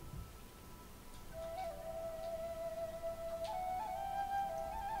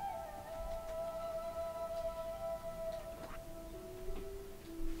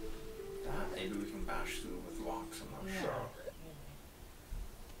 Maybe we can bash through with rocks, I'm not Yeah. sure.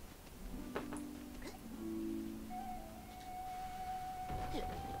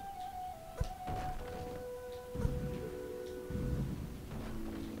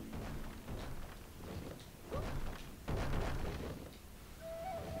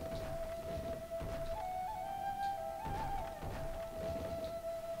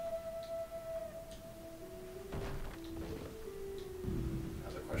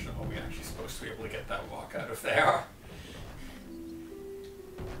 Another question, are we actually supposed to be able to get that rock out of there?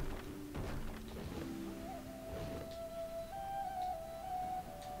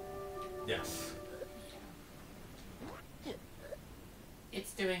 Yes.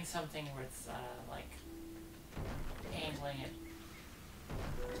 It's doing something where it's like angling it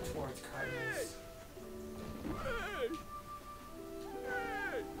towards Cardinals.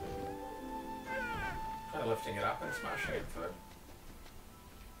 Try lifting it up and smashing it through.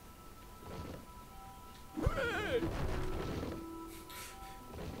 That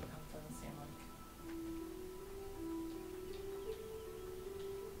doesn't seem like.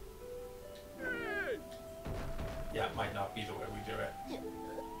 Yeah, it might not be the way we do it.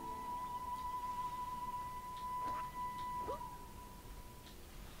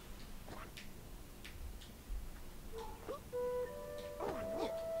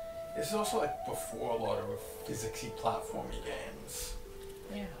 This is also like before a lot of physicsy platformy games.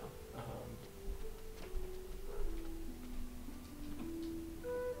 Yeah.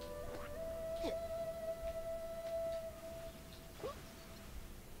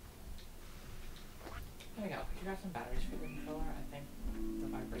 There we go. Could you grab some batteries for the controller? I think the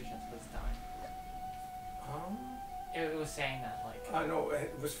vibrations was done. It was saying that, like. I know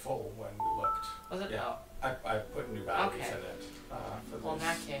it was full when we looked. Was it? Yeah. Oh. I put new batteries Okay. in it. For Well, in this.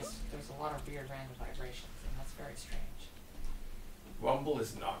 that case, there's a lot of weird random vibrations, and that's very strange. Rumble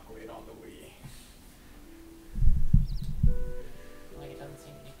is not great on the Wii. Like, it doesn't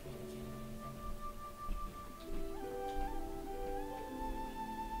seem to be communicating anything.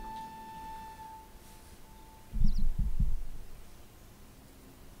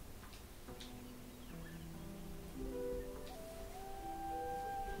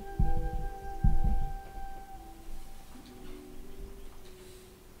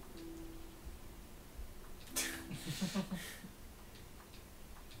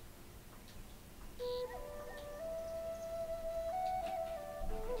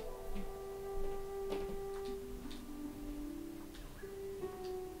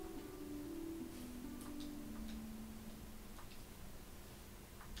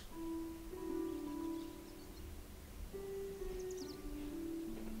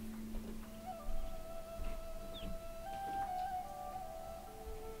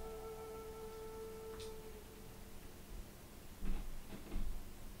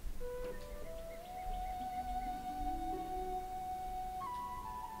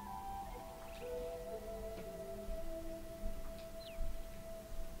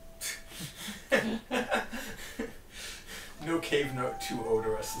 No cave note too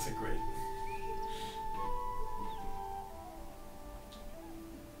odorous is a great.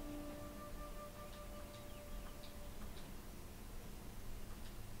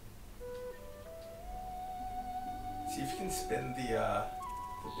 See if you can spin the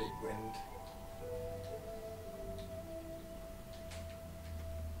big wind.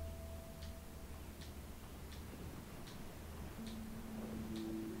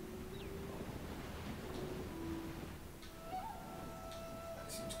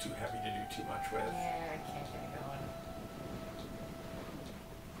 That seems too heavy to do too much with. Yeah, I can't get it going.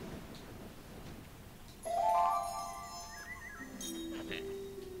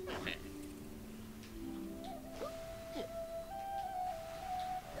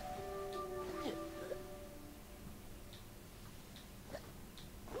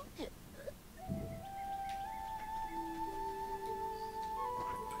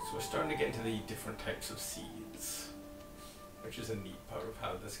 So we're starting to get into the different types of seeds, which is a neat part of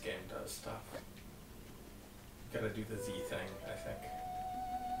how this game does stuff. Gotta do the Z thing, I think.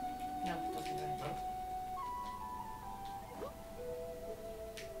 No, it doesn't do anything.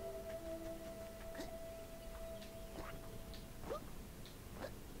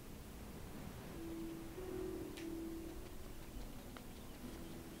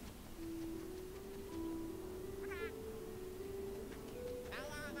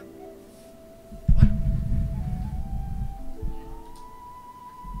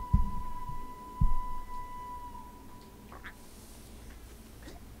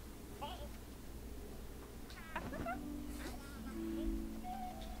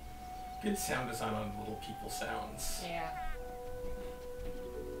 Good sound design on little people sounds. Yeah.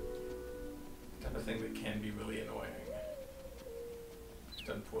 Type of thing that can be really annoying. It's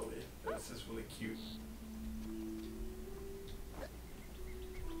done poorly. But this is really cute.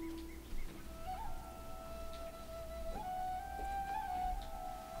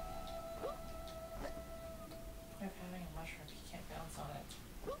 If having a mushroom, you can't bounce on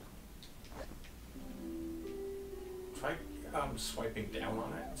it. Try swiping down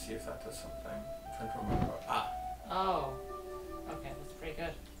on it and see if that does something. I'm trying to remember. Ah. Oh. Okay, that's pretty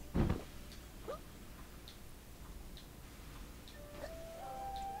good.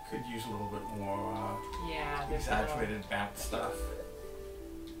 Could use a little bit more Yeah, there's exaggerated bounce stuff.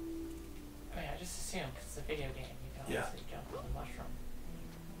 I mean, I just assume because it's a video game, you can Yeah. obviously jump on the mushroom.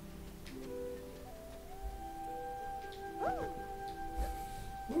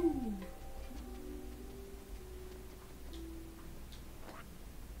 Woo!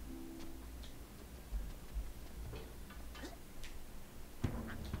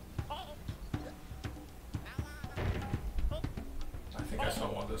 I think I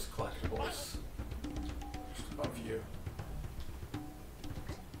saw one of those collectibles just above you.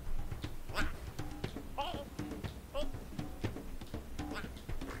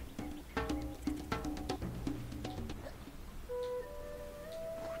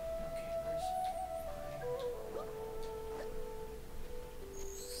 Okay, where's fire?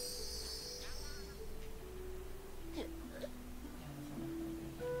 Yeah, there's one over there.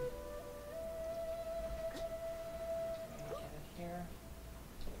 Get it here.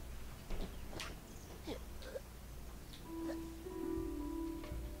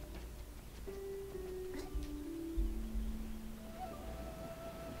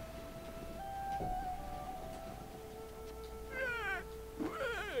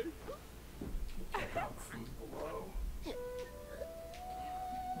 Get out from below.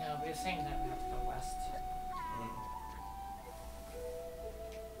 No, but you're saying that we have to go west.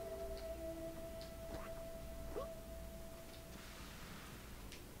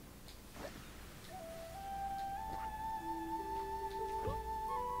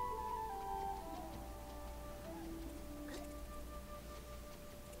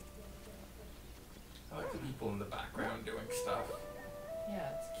 I like the people in the background doing stuff.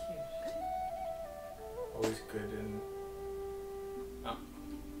 Yeah, it's cute. Always good in... Oh,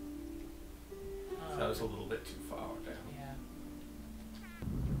 that was a little bit too far down. Yeah.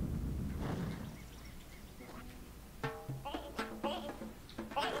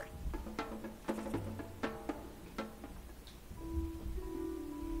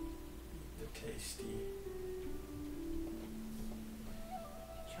 The tasty.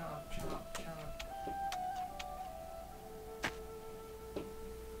 Chomp, chomp, chomp.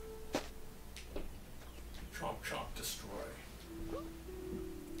 Chomp chomp destroy.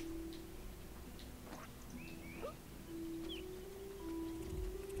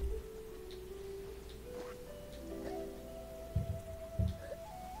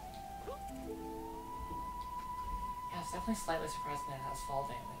 Yeah, it's definitely slightly surprising that it has fall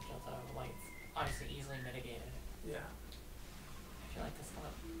damage, although, like, obviously easily mitigated. Yeah. I feel like this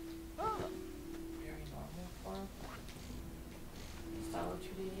look very normal for a style of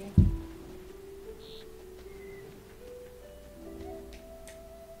 2D game.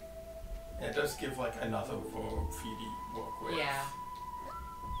 Yeah, it does give like another for Phoebe work with. Yeah.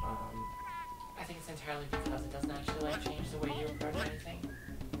 Um, I think it's entirely because it doesn't actually, like, change the way you approach anything.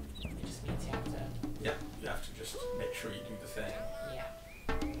 It just means you have to, yeah, you have to just make sure you do the thing. yeah.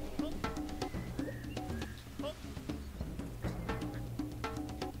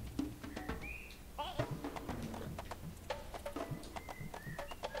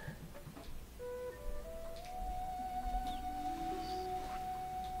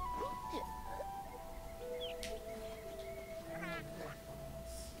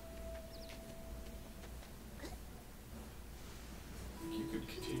 You could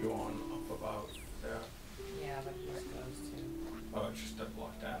continue on up about there. Yeah, but it just goes to, Oh, it's just a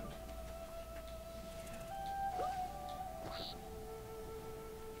blocked end.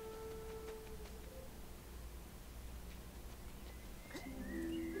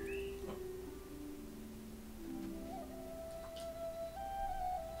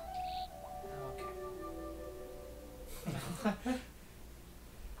 okay.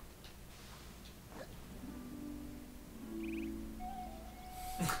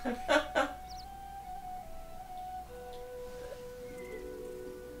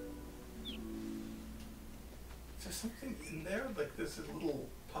 Is there something in there? Like there's little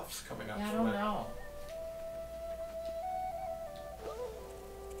puffs coming up Yeah, I from don't it. know.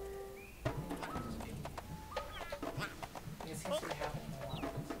 It seems to be happening in a lot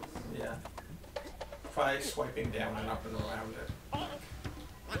of places. Yeah. try swiping down and up and around it.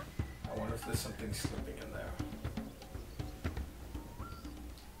 I wonder if there's something slipping in there.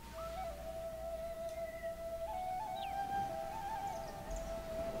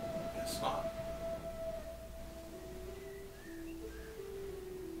 Guess not.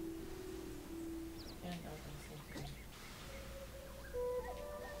 Yeah, nothing seems to be.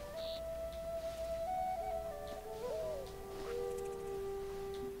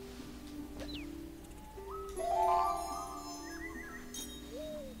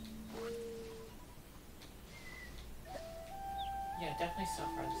 Yeah, definitely so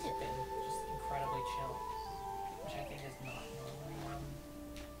far this has been just incredibly chill, which I think is not normal.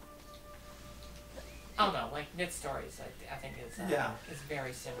 I don't know, like Knit Stories, I think is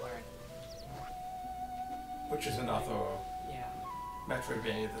very similar. Which is another Yeah.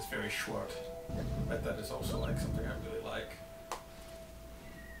 Metroidvania that's very short, but that is also like something I really like.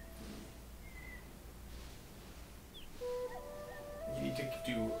 You need to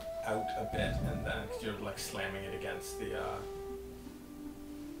do out a bit, and then cause you're like slamming it against the.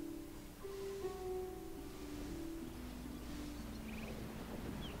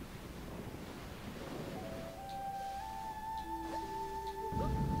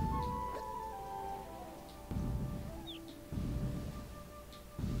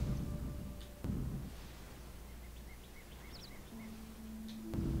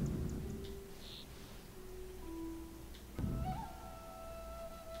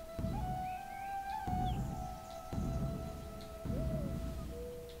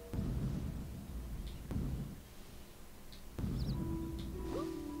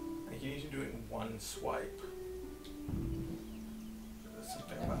 You need to do it in one swipe. There's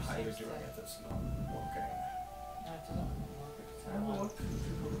something about how you're doing it that's not working. No, it doesn't work if it's I not will one. look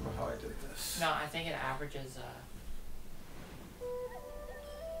for how I did this. No, I think it averages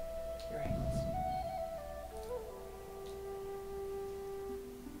your angles.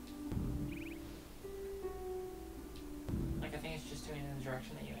 Like I think it's just doing it in the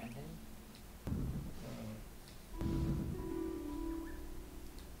direction that you end in.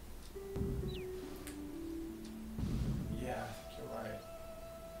 Yeah, I think you're right.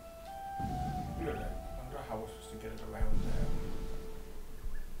 Weird. I wonder how we're supposed to get it around there.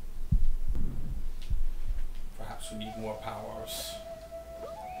 Perhaps we need more powers.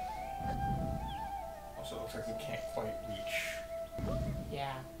 Also, it looks like we can't quite reach.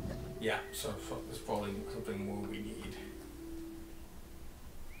 Yeah. Yeah, so there's probably something more we need.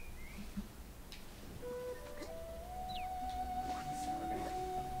 So we're gonna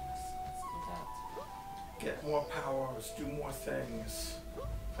let's do that. Get more powers, do more things,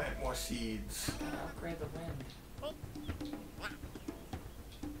 plant more seeds. Gotta upgrade the wind.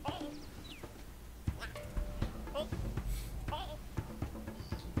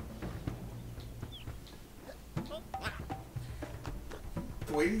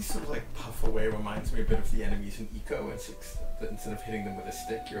 The way these sort of like puff away reminds me a bit of the enemies in Eco, and instead of hitting them with a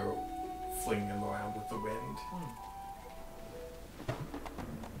stick, you're flinging them around with the wind.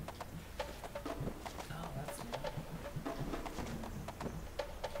 Oh, that's new.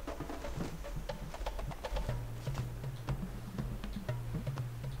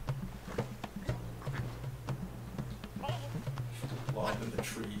 Lob in the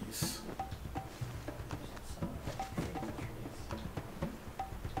trees. So, trees.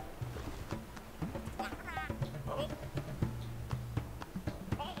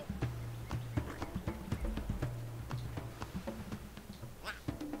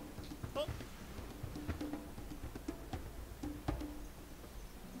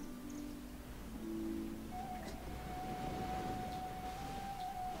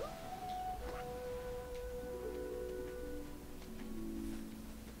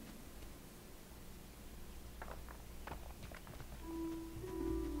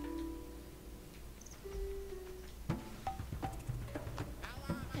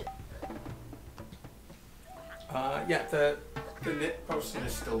 Oh. Yeah, the knit person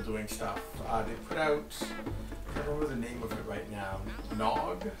is still doing stuff. They put out, I don't remember the name of it right now,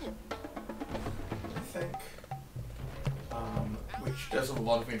 Nog, I think, which does a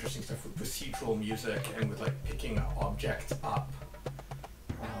lot of interesting stuff with procedural music and with like picking objects up.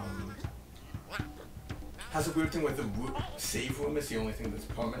 Has a weird thing where the save room is the only thing that's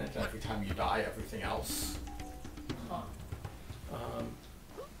permanent, and every time you die, everything else. Huh.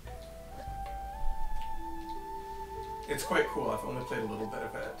 It's quite cool. I've only played a little bit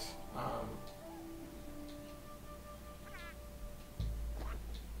of it.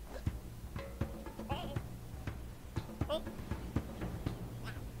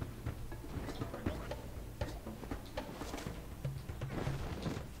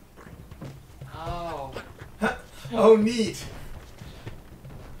 Oh. Oh, neat.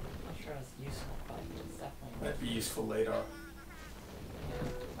 Not sure it's useful, but it's definitely. Might be useful later.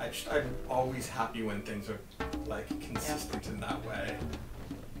 I'm always happy when things are like consistent in that way.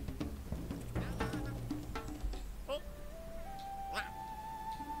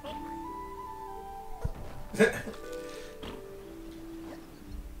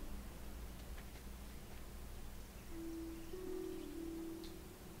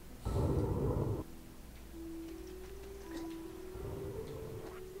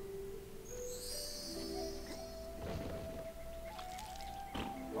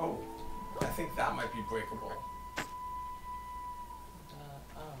 Oh, I think that might be breakable.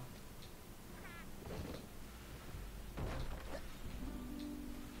 Oh.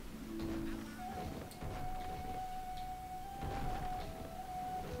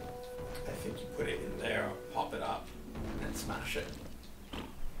 I think you put it in there, pop it up, and smash it.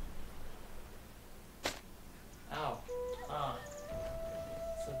 Oh. Huh.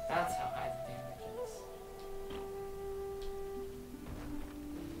 So that's how high the damage is.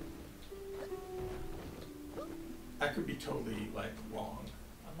 I could be totally like wrong.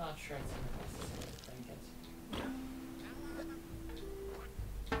 I'm not sure it's even necessary to break it.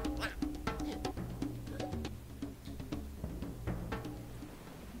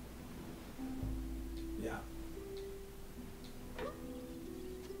 Yeah.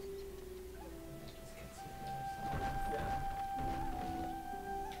 Just gets you the other side. Yeah.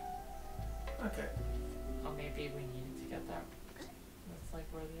 Okay. Oh, maybe we needed to get that. That's like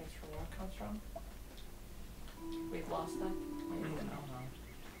where the extra rock comes from. We've lost that? Maybe? I don't know.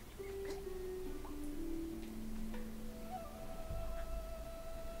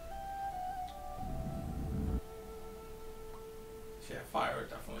 So yeah, fire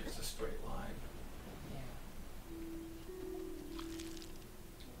definitely is a straight line.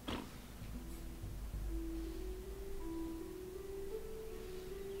 Yeah.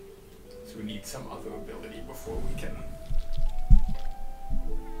 So we need some other ability before we can.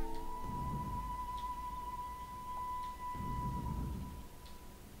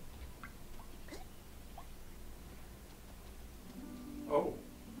 Oh.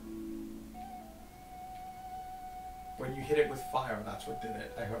 When you hit it with fire, that's what did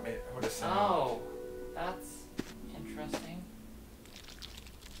it. I heard a sound. Oh, that's interesting.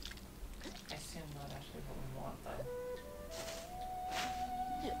 I assume not actually what we want, though.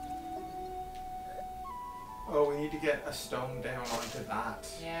 Oh, we need to get a stone down onto that.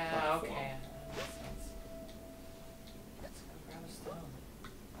 Yeah, platform. okay. That makes sense. Let's go grab a stone.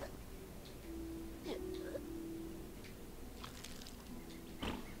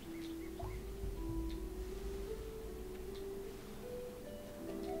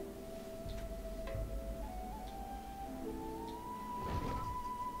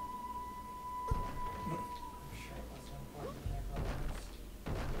 I'm sure it wasn't important to everyone else.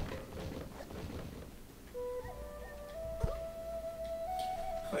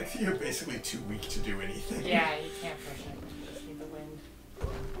 Like you're basically too weak to do anything. Yeah, you can't push it. You just need the wind.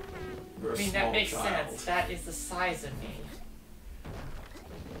 You're a I mean, small that makes child. sense. That is the size of me.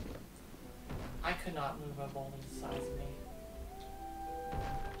 I could not move a boulder the size of me.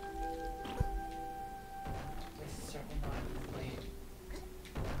 This is certainly not easily.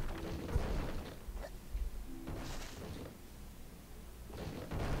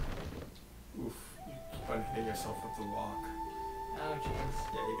 Oof, you keep on hitting yourself with the rock. Oh, jeez.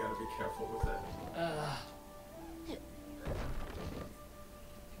 Yeah, you gotta be careful with it. Ugh. Can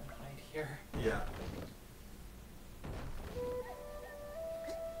hide here. Yeah.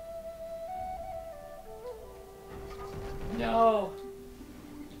 No!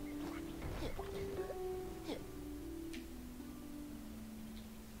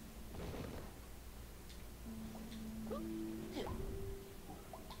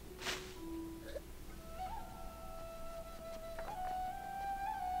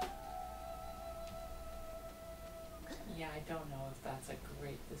 Yeah, I don't know if that's a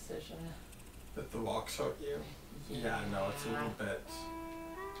great decision. That the rocks hurt you? Yeah, no, it's a little bit.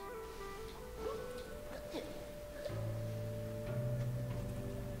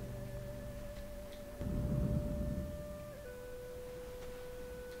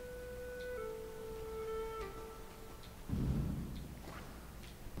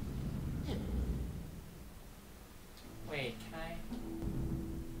 Wait, can I?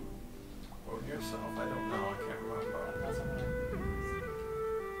 Hold yourself. I don't know. I can't remember. That wasn't what I.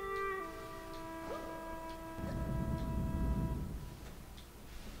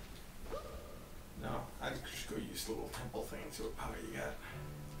 No, I'd just go use the little temple thing and see what power you get.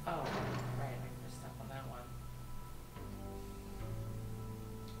 Oh, right. I can just step on that one.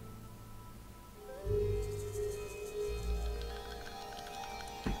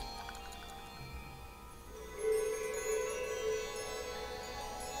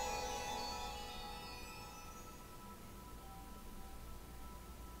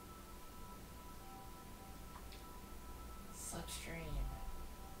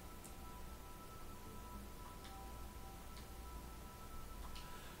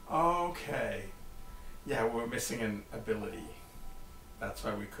 Yeah, we're missing an ability. That's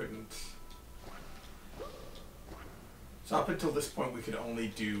why we couldn't. So up until this point, we could only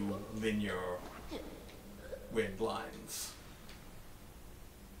do linear wind lines.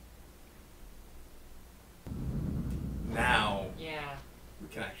 Now, Yeah. we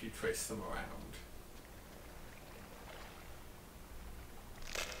can actually trace them around.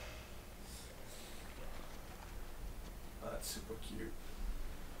 Oh, that's super cute.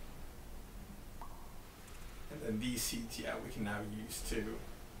 And then these seeds, yeah, we can now use too.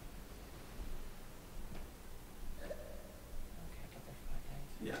 Okay, get there 5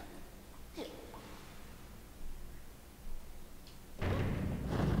 days. Yeah.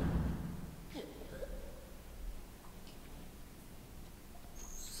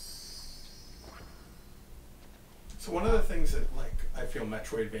 So one of the things that, like, I feel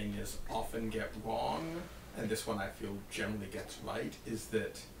Metroidvanias often get wrong, and this one I feel generally gets right, is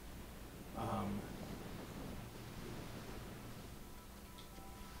that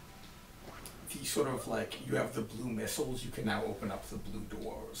the sort of, like, you have the blue missiles, you can now open up the blue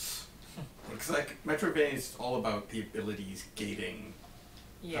doors. Because, like, Metroidvania is all about the abilities gating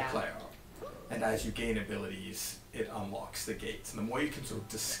Yeah. the player. And as you gain abilities, it unlocks the gates. And the more you can sort of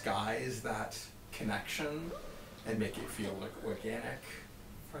disguise that connection and make it feel, like, organic.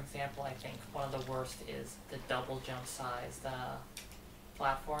 For example, I think one of the worst is the double jump sized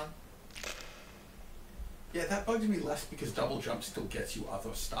platform. Yeah, that bugs me less because double jump still gets you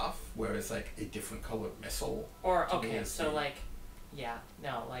other stuff, whereas, like, a different colored missile. Or, to me okay, is so the- like, yeah,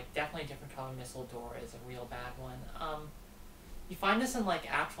 no, like definitely different color missile door is a real bad one. You find this in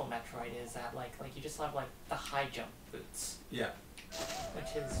like actual Metroid is that like you just have like the high jump boots, Yeah.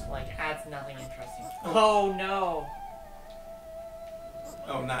 which is like adds nothing interesting. Oh no!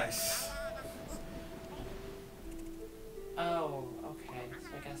 Oh, nice. Oh, okay, so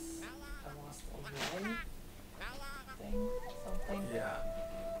I guess I lost a way thing, something. Yeah.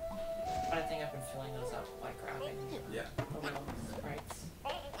 But I think I've been filling those up by grabbing Yeah. the little sprites.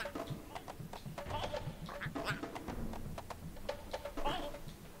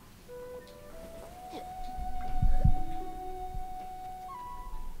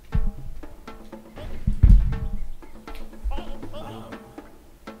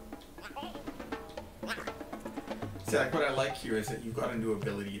 See, like, what I like here is that you've got a new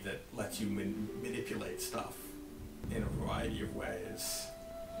ability that lets you manipulate stuff in a variety of ways.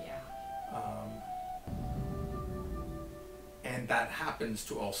 Yeah. And that happens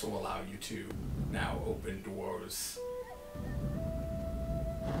to also allow you to now open doors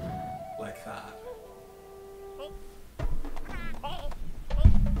like that.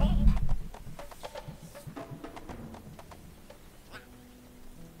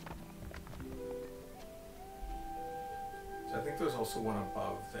 So I think there's also one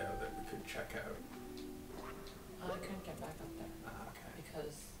above there that we could check out. I couldn't get back up there Ah, okay.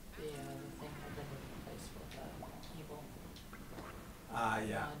 because the thing had been replaced with evil Ah,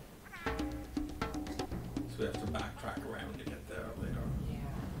 yeah. blood. So we have to backtrack around to get there later. Yeah.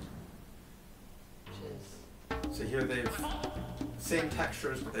 Which is So here they've same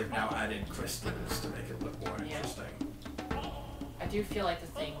textures, but they've now added crystals to make it look more Yeah. interesting. I do feel like the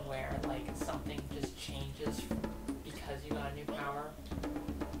thing where like something just changes because you got a new power,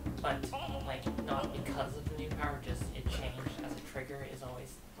 but like not because of the new power, just it changed as a trigger is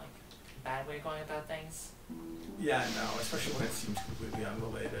always like a bad way of going about things. Yeah, no, especially when it seems completely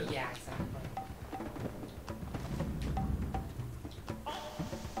unrelated. Yeah, exactly.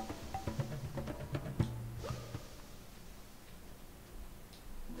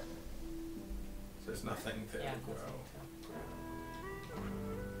 So there's nothing there Yeah, to grow. nothing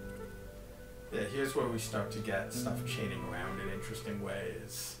Yeah, here's where we start to get stuff chaining around in interesting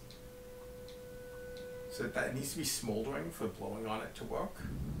ways. So that needs to be smoldering for blowing on it to work.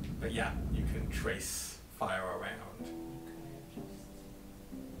 But yeah, you can trace fire around.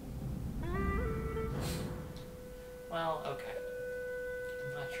 Well, okay.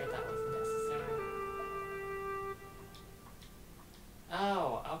 I'm not sure that was necessary.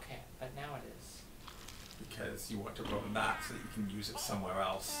 Oh, okay, but now it is. Because you want to run that so that you can use it somewhere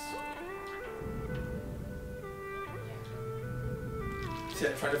else. Yeah. See,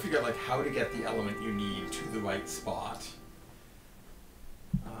 I'm trying to figure out like how to get the element you need to the right spot.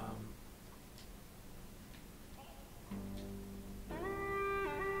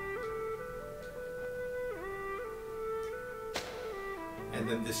 And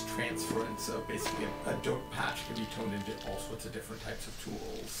then this transference of basically a dope patch can be turned into all sorts of different types of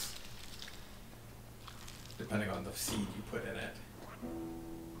tools, depending on the seed you put in it.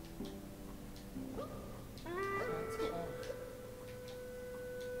 That's cool.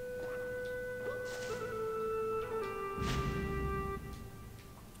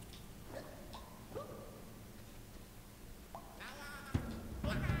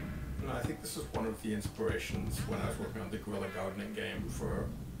 think this was one of the inspirations when I was working on the guerrilla gardening game for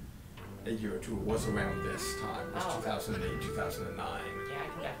a year or two. It was around this time. It was 2008, 2009. Yeah, I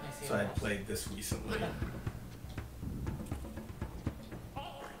can definitely see So I that. had played this recently.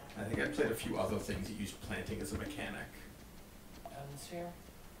 I think I played a few other things that used planting as a mechanic. Atmosphere?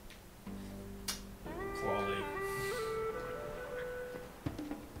 Probably.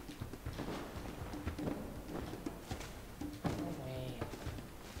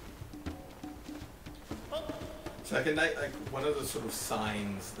 So like one of the sort of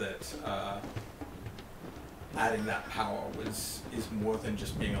signs that adding that power is more than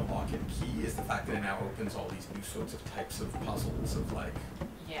just being a lock and key is the fact that it now opens all these new sorts of types of puzzles of like.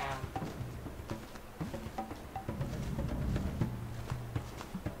 Yeah.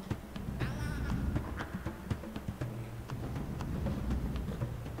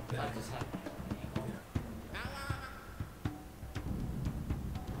 I just have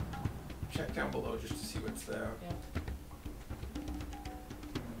Check down below just to see what's there. yeah.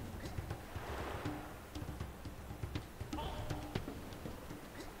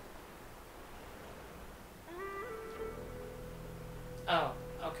 Oh,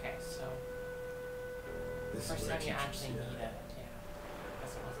 okay, so This first is where time it you teaches actually you. need it, yeah. I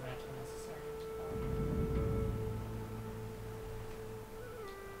guess it wasn't actually necessary.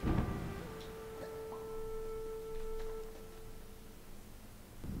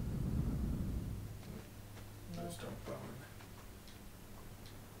 Those don't burn.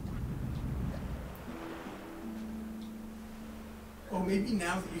 Oh, maybe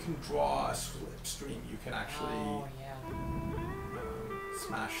now that you can draw a slipstream, you can actually Oh, yeah.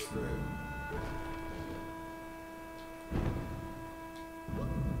 smash through.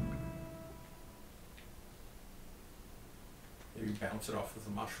 Maybe bounce it off with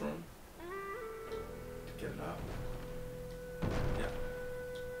the mushroom to get it up. Yeah.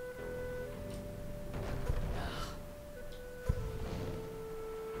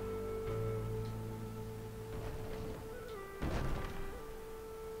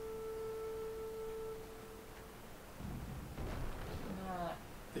 Not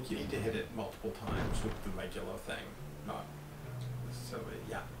I think you need to hit it multiple times with the regular thing, not necessarily,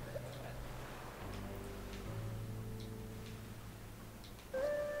 yeah. Yeah,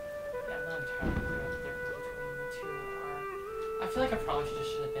 I'm not entirely clear what the difference between the two are. I feel like I probably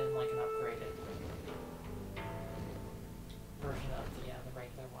should have been like an upgraded version of the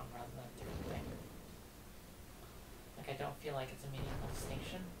regular one rather than a different thing. Like I don't feel like it's a meaningful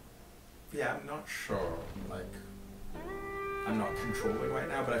distinction. Yeah, I'm not sure, like, I'm not controlling right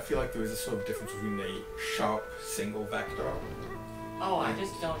now, but I feel like there is a sort of difference between a sharp single vector. Oh, I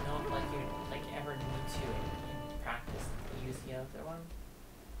just don't know if like you like ever need to in practice use the other one.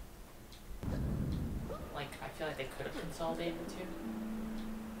 Like I feel like they could have consolidated the two and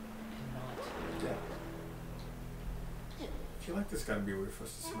not. Yeah. I feel like there's gotta be a way for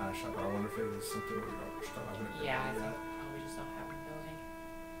us to smash that, but I wonder if it is something we don't just don't have an ability Yeah, I think yet. we just don't have an ability.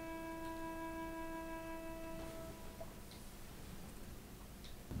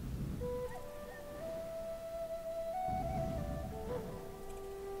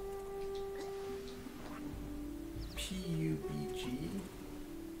 PUBG?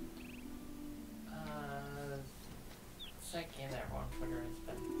 It's that game that everyone on Twitter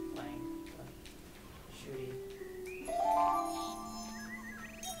has been playing. The shooty.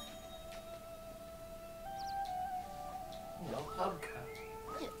 No hubcap.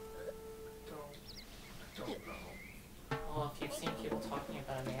 Don't know. Well, if you've seen people talking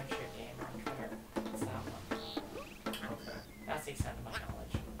about a man shoot game on Twitter, it's that one. Okay. That's the extent of my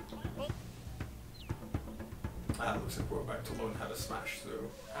knowledge. It looks like we're about to learn how to smash through.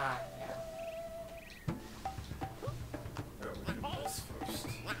 Ah, yeah. We do this first.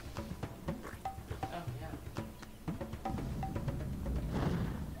 Oh, yeah.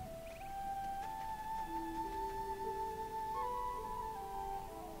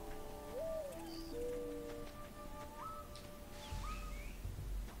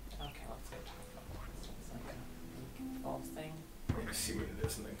 Okay, let's go talk about this. It's like a false thing. Maybe see what it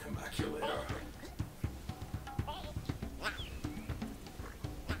is and then come back here later.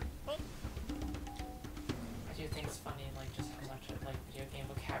 I do think it's funny, like, just how much of, like, video game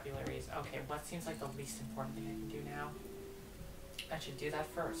vocabulary is, okay, what seems like the least important thing I can do now? I should do that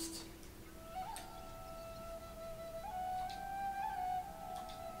first.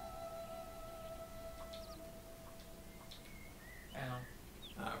 Ow.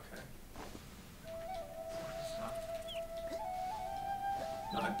 Okay. Just not.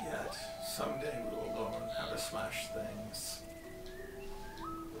 Not yet. Someday we will learn how to smash things.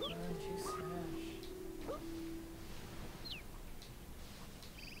 Learn to smash.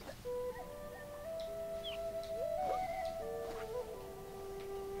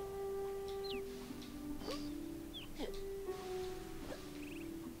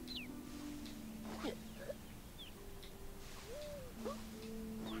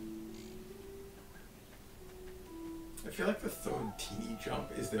 feel like the third teeny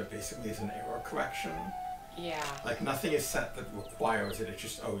jump is there basically as an error correction. Yeah. Like nothing is set that requires it. It's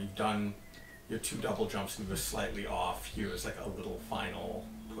just, oh, you've done your 2 double jumps and you were slightly off. Here's like a little final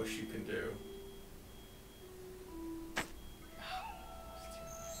push you can do.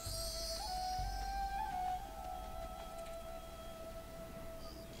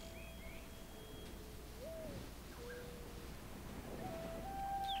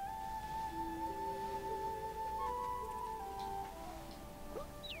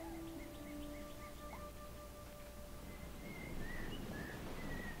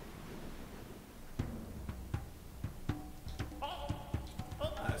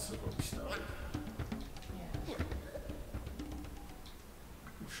 That's where we started. Yeah.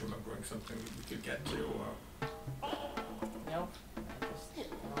 I'm just remembering something that you could get to, or... Nope. I just...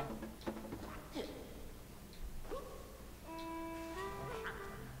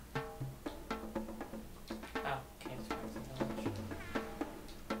 Oh, Caves Village.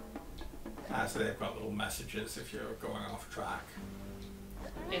 So they've got little messages if you're going off track.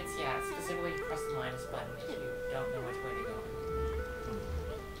 It's, yeah, specifically you press the minus button if you don't know which way to go.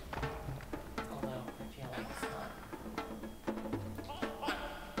 Although, I feel like it's not.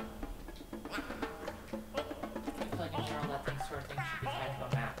 I feel like in general that sort of thing should be tied to a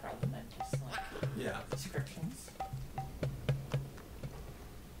map rather than just like Yeah. descriptions.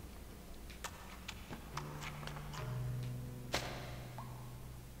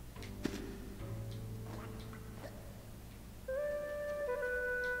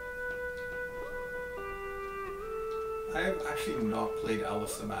 I have actually not played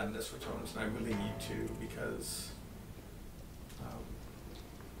Alice the Madness Returns, and I really need to because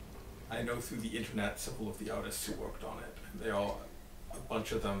I know through the internet several of the artists who worked on it. A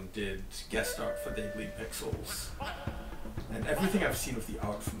bunch of them did guest art for They Bleed Pixels, and everything I've seen of the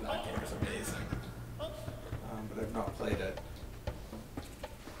art from that game is amazing. But I've not played it.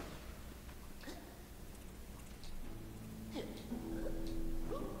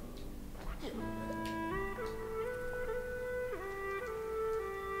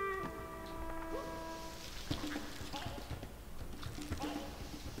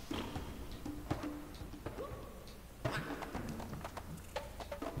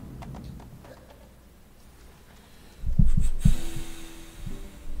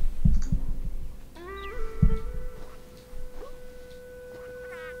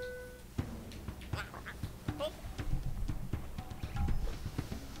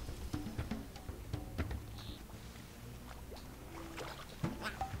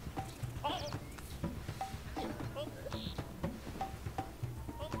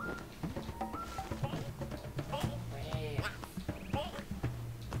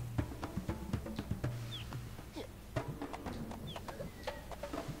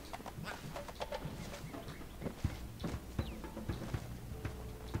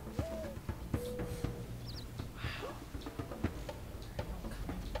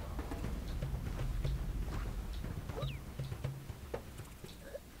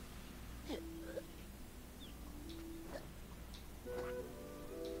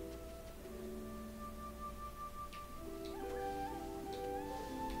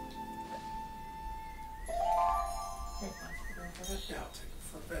 Yeah, I'll take it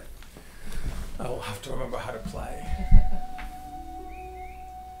for a bit. I will have to remember how to play.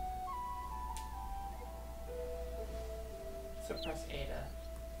 So press A to...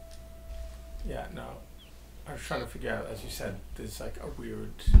 Yeah, no. I was trying to figure out, as you said, there's like a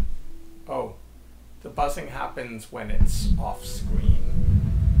weird... Oh, the buzzing happens when it's off screen.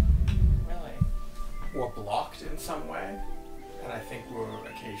 Really? Or blocked in some way. And I think we're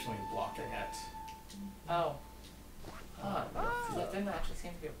occasionally blocking it. Oh. Huh. So that didn't actually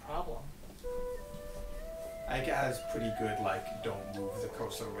seem to be a problem. I think it has pretty good, like, don't move the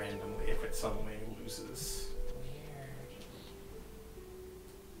cursor randomly if it suddenly loses. Weird.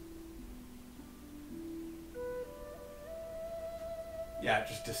 Yeah, it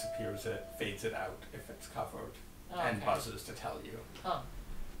just disappears it, fades it out if it's covered, Oh, and okay. buzzes to tell you. Huh.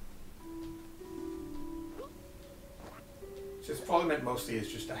 So it's probably meant mostly as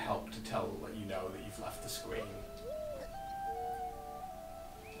just a help to let you know that you've left the screen.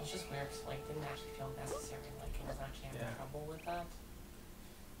 It was just weird because like didn't actually feel necessary, like it was actually having Yeah. trouble with that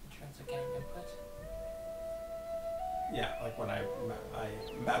in terms of getting input. Yeah, like when I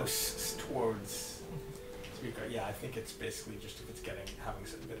mouse towards speaker, yeah, I think it's basically just if it's having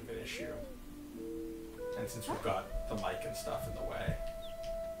a bit of an issue. And since we've got the mic and stuff in the way.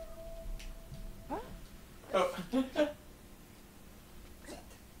 Oh,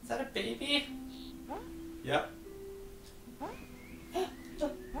 Is that a baby? yep.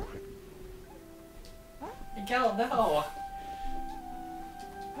 Miguel, no!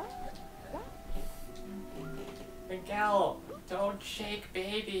 Miguel, don't shake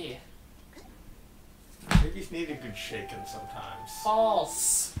baby. Babies need a good shaking sometimes.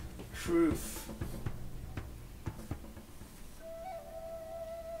 False. Truth.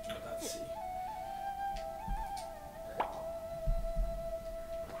 Oh, let's see.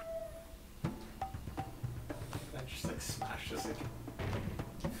 I just like smash this again.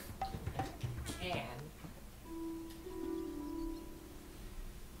 Can.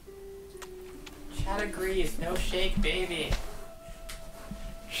 Chad agrees, no shake baby.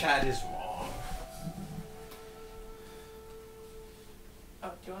 Chad is wrong. Oh,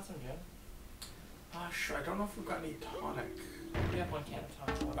 do you want some gin? Sure. I don't know if we've got any tonic. We have one can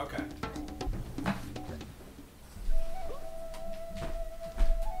of tonic. Okay.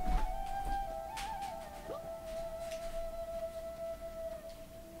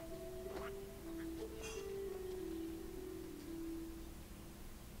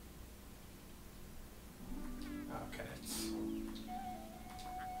 Okay, it's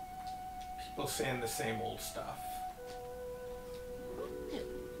people saying the same old stuff.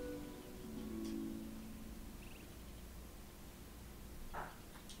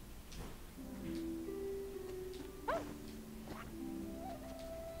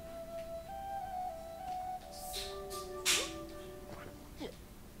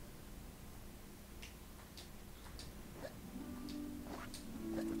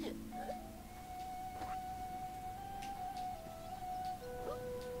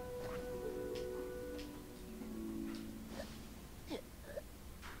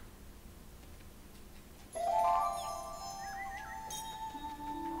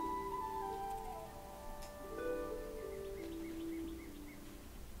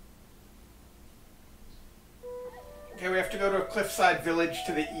 Okay, we have to go to a cliffside village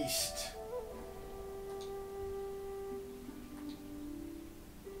to the east.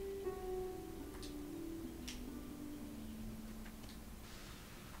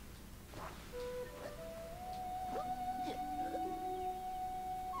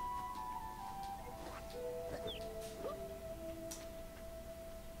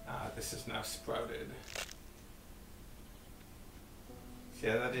 This is now sprouted. So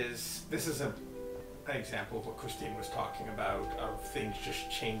yeah, this is an example of what Christine was talking about, of things just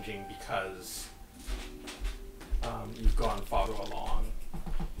changing because you've gone farther along.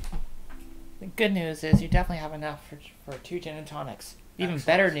 The good news is you definitely have enough for 2 gin and tonics. Even Excellent.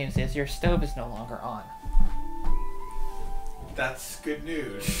 better news is your stove is no longer on. That's good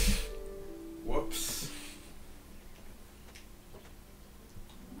news. Whoops.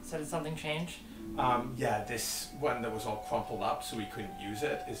 So did something change? Yeah, this one that was all crumpled up so we couldn't use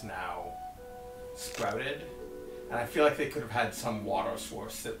it is now sprouted. And I feel like they could have had some water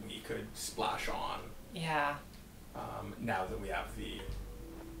source that we could splash on. Yeah. Now that we have the...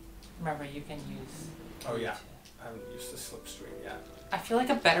 Remember, you can use... Oh yeah, I haven't used the slipstream yet. I feel like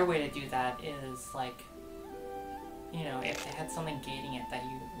a better way to do that is, like, you know, if they had something gating it that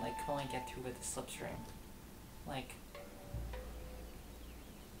you, like, can only get through with the slipstream. Like,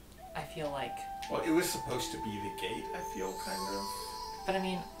 I feel like... Well, it was supposed to be the gate, I feel, kind of. But, I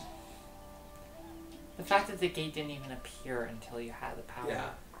mean, the fact that the gate didn't even appear until you had the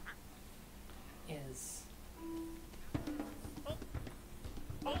power is...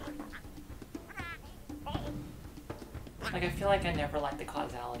 Like, I feel like I never liked the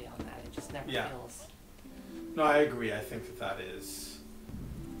causality on that. It just never feels... No, I agree. I think that is...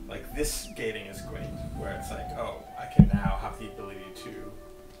 Like, this gating is great, where it's like, oh, I can now have the ability to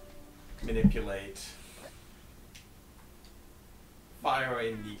manipulate fire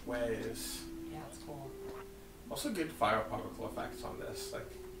in neat ways. Yeah, it's cool. Also good fire particle effects on this, like,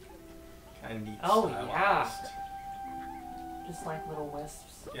 kind of neat yeah. stylized. Just like little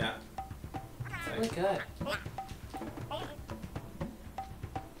wisps. Yeah. It's really good.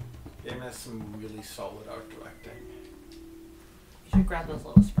 Game has some really solid art directing. You should grab those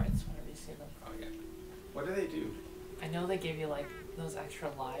little sprites whenever you see them. Oh yeah. What do they do? I know they give you like those extra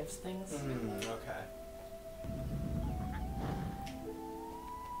lives things. Okay.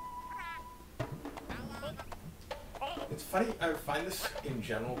 It's funny, I find this in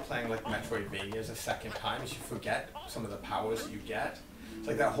general playing like Metroidvanias a second time, is you forget some of the powers that you get. It's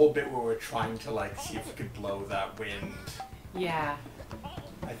like that whole bit where we're trying to like see if we could blow that wind. Yeah.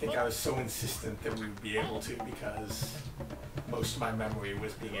 I think I was so insistent that we would be able to because most of my memory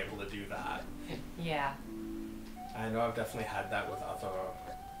was being able to do that. Yeah. I know I've definitely had that with other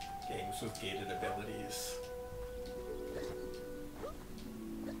games with gated abilities.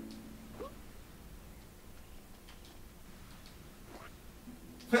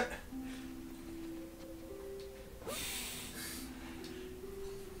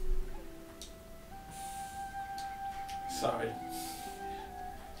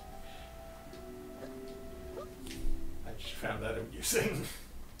 found that amusing.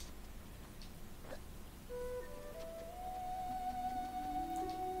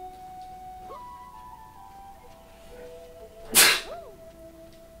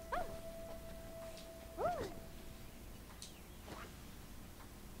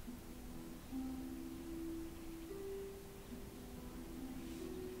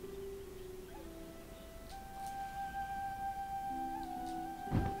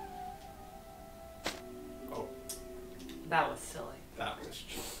 That was silly. That was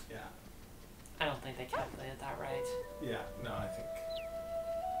just, yeah. I don't think they calculated that right. Yeah, no, I think.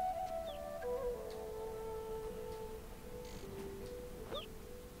 Okay,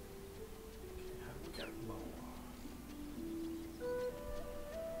 how do we get lower?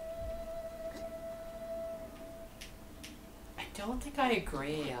 I don't think I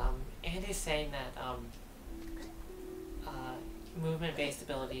agree. Andy's saying that movement-based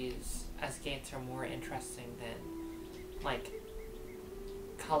abilities as gates are more interesting than like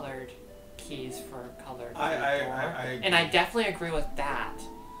colored keys for colored door. I and I definitely agree with that.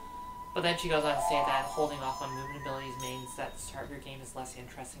 But then she goes on to say that holding off on movement abilities means that the start of your game is less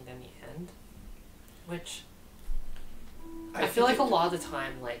interesting than the end. Which I feel like a lot of the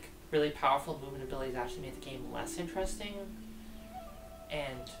time, like, really powerful movement abilities actually make the game less interesting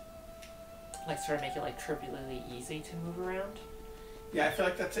and like sort of make it like trivially easy to move around. Yeah, I feel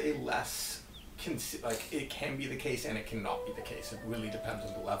like that's a less like it can be the case and it cannot be the case. It really depends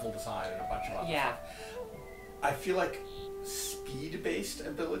on the level design and a bunch of other stuff. I feel like speed-based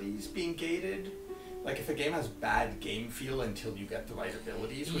abilities being gated, like if a game has bad game feel until you get the right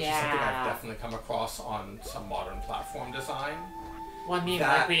abilities, which is something I've definitely come across on some modern platform design. Well, I mean,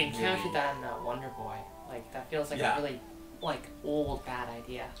 like we encountered really, that in Wonder Boy. Like that feels like a really like old bad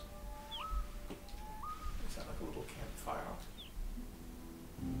idea. Is that like a little campfire?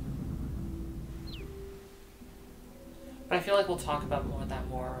 But I feel like we'll talk about more of that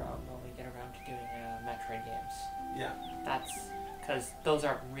when we get around to doing Metroid games. Yeah. That's because those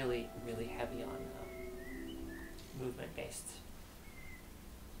are really, really heavy on movement-based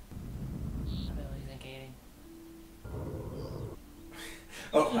abilities and gating.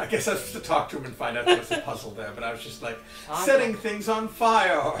 Oh, I guess I was supposed to talk to him and find out there was a puzzle there, but I was just like, setting things on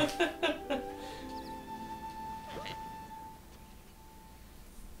fire!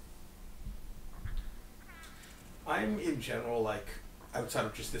 I'm, in general, like, outside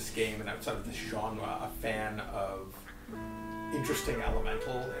of just this game and outside of this genre, a fan of interesting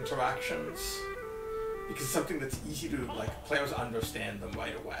elemental interactions. Because it's something that's easy to, like, players understand them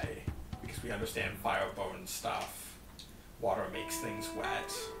right away. Because we understand fire burns stuff, water makes things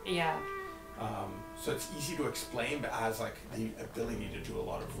wet. Yeah. So it's easy to explain, but has, like, the ability to do a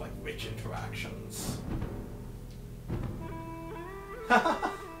lot of, like, rich interactions.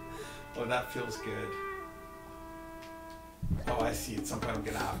 Oh, that feels good. Oh, I see. At some point I'm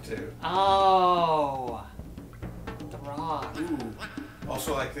gonna have to. Oh, the rock. Ooh.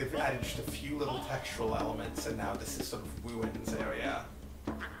 Also, like, they've added just a few little textural elements, and now this is sort of ruins area.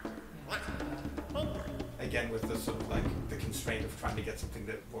 Again, with the sort of, like, the constraint of trying to get something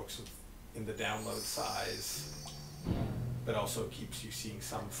that works with, in the download size, but also keeps you seeing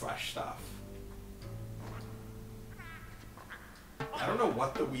some fresh stuff. I don't know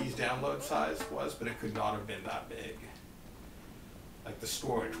what the Wii's download size was, but it could not have been that big. Like, the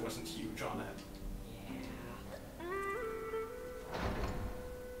storage wasn't huge on it.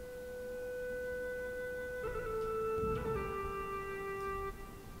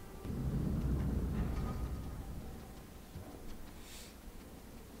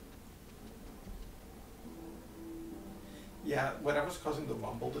 Yeah, whatever's causing the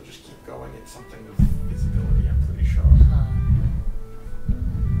rumble to just keep going, it's something with visibility, I'm pretty sure.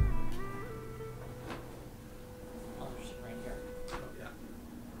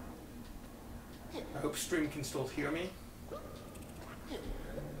 I hope stream can still hear me.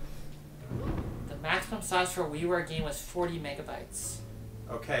 The maximum size for a WiiWare game was 40 megabytes.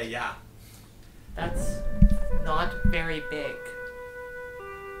 Okay, yeah. That's not very big.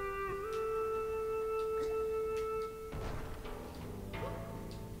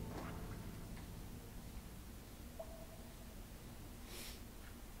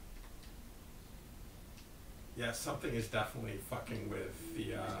 Yeah, something is definitely fucking with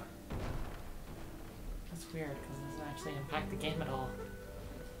the, That's weird, because it doesn't actually impact the game at all.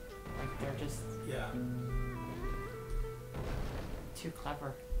 Like, they're just... Yeah. Too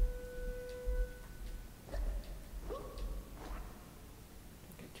clever. Don't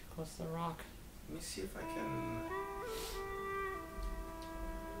get too close to the rock. Let me see if I can...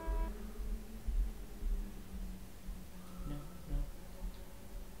 No.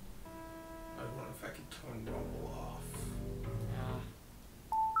 I wonder if I could turn rumble off.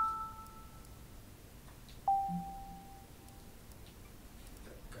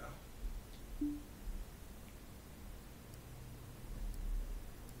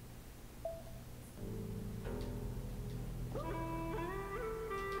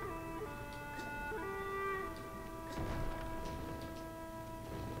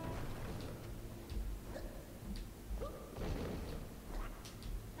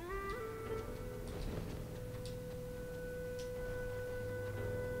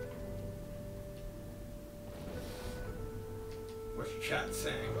 chat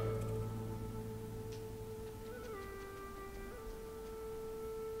saying? Ooh.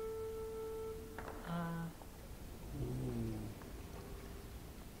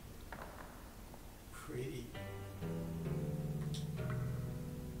 Pretty.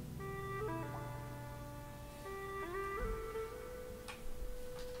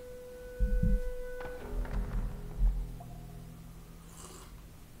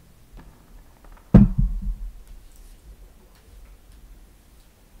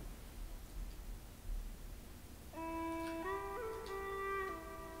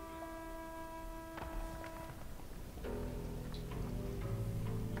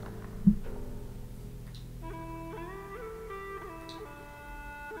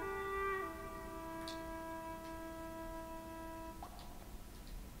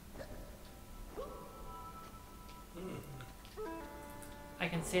 I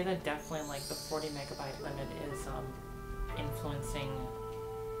can say that definitely, like, the 40 megabyte limit is influencing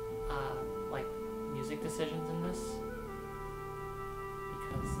like music decisions in this,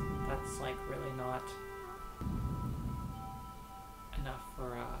 because that's like really not enough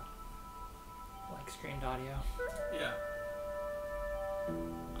for like streamed audio. Yeah.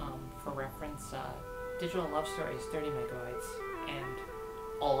 For reference, Digital Love Story is 30 megabytes, and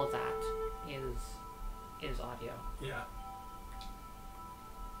all of that is audio. Yeah.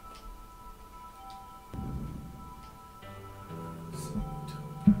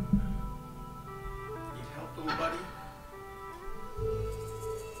 Need help, little buddy?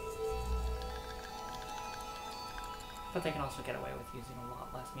 But they can also get away with using a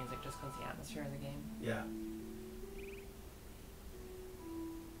lot less music just because of the atmosphere of the game. Yeah.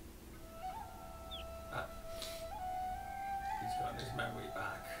 He's got his memory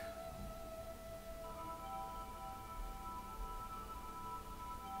back.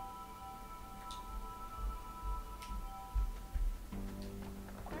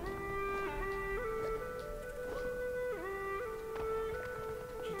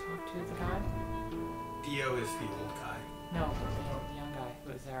 Did you talk to the guy? Dio is the old guy. No, the young guy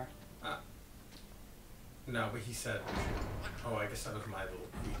who was there. No, but he said, oh, I guess that was my little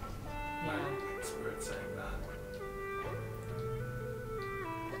creep. My Yeah. spirit saying that.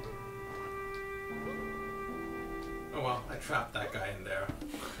 Oh well, I trapped that guy in there.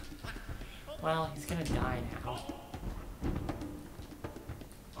 Well, he's gonna die now.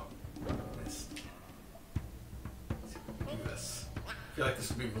 Oh, missed. Let's see if we can do this. I feel like this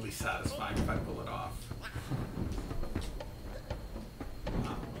would be really satisfying if I pull it off.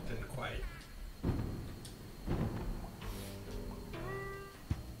 Oh, didn't quite.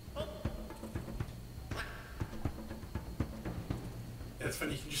 It's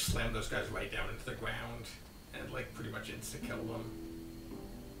funny, you can just slam those guys right down into the ground and like pretty much insta-kill them.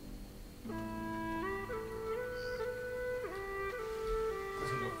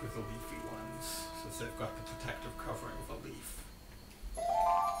 Doesn't work with the leafy ones, since they've got the protective covering of a leaf.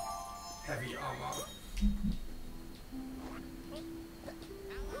 Heavy armor.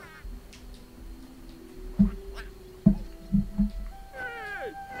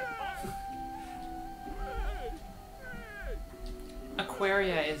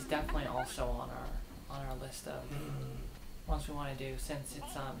 Aquaria is definitely also on our list of ones we want to do, since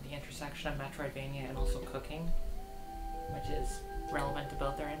it's the intersection of Metroidvania and also cooking, which is relevant to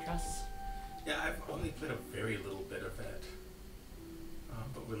both their interests. Yeah, I've only played a very little bit of it,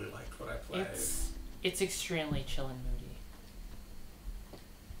 but really liked what I played. It's extremely chill and moody.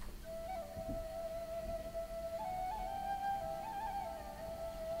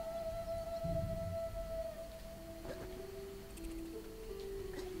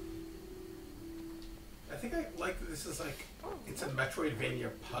 I think I like that this is like, it's a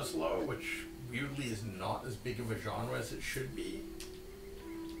Metroidvania puzzler, which weirdly is not as big of a genre as it should be.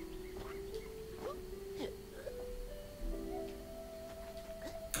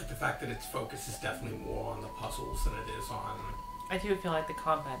 Like the fact that its focus is definitely more on the puzzles than it is on... I do feel like the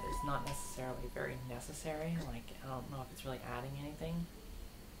combat is not necessarily very necessary. Like, I don't know if it's really adding anything.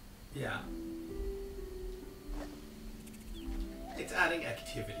 Yeah. It's adding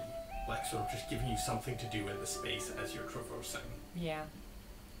activity. Like, sort of just giving you something to do in the space as you're traversing. Yeah.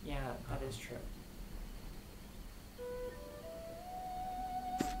 Yeah, that is true. Oh,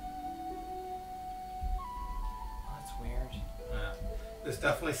 that's weird. There's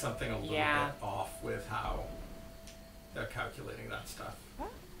definitely something a little Yeah. bit off with how they're calculating that stuff.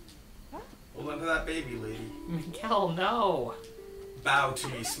 Hold on to that baby, lady. Miguel, no! Bow to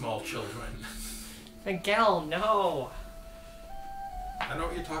me, small children. Miguel, no! I know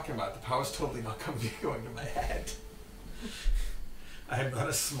what you're talking about. The power's totally not going to my head. I am not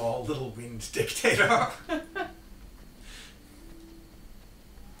a small little winged dictator.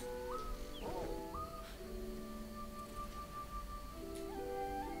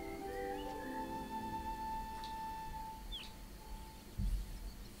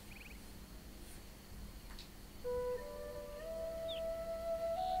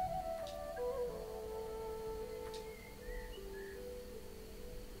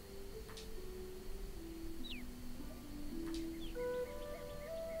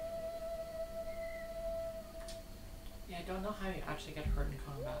 I don't know how you actually get hurt in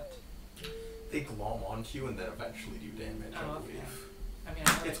combat. They glom onto you and then eventually do damage, I believe. Okay. I mean,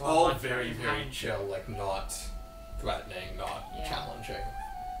 I know It's they all glom onto very, you very and- chill, like not threatening, not Yeah. challenging.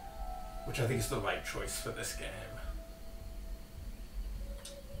 Which I think is the right choice for this game.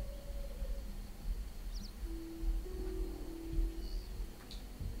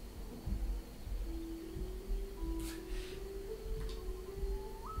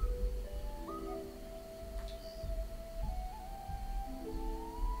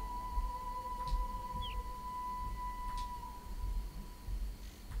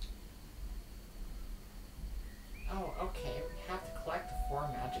 Oh, okay. We have to collect the 4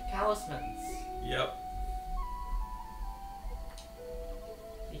 magic talismans. Yep.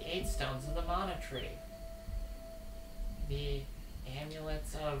 The 8 stones of the mana tree. The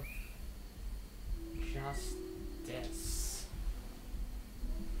amulets of justice.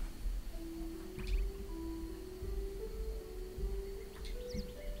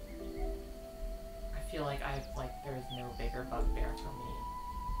 I feel like there's no bigger bugbear for me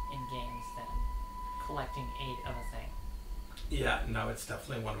in games than collecting 8 of a thing. Yeah, no, it's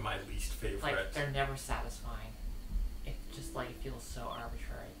definitely one of my least favorite. Like, they're never satisfying. It just, like, feels so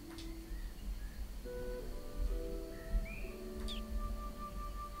arbitrary.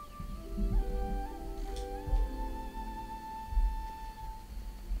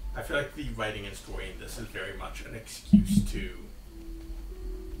 I feel like the writing and story in this is very much an excuse to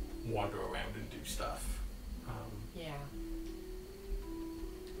wander around and do stuff. Yeah.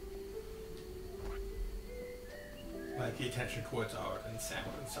 Like the attention towards art and sound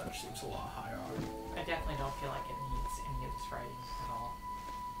and such seems a lot higher. I definitely don't feel like it needs any of this writing at all.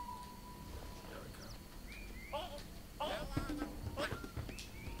 There we go.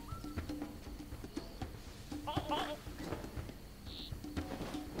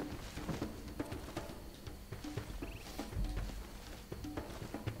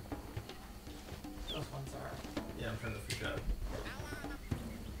 Those ones are... Yeah, I'm trying to figure out.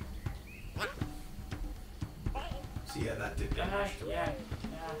 So yeah, that did damage to yeah, it.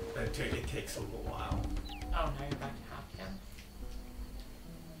 yeah. But it takes a little while. Oh, now you're back to half again?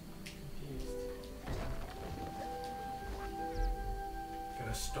 Confused.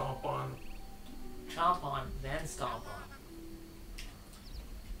 Gonna stomp on. Chomp on, then stomp on.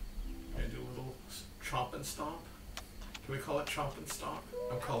 Gonna do a little chomp and stomp. Can we call it chomp and stomp?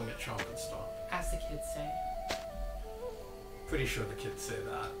 I'm calling it chomp and stomp. As the kids say. Pretty sure the kids say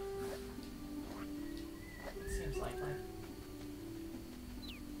that. Seems likely.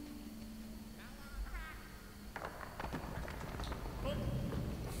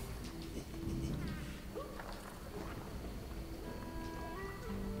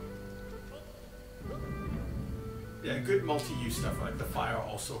 Yeah, good multi-use stuff like the fire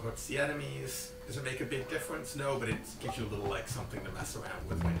also hurts the enemies. Does it make a big difference? No, but it gives you a little like something to mess around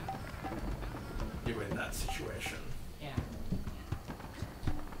with when you're in that situation. Yeah.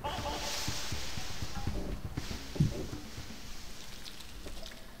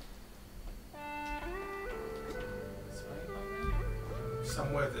 So where are you going now?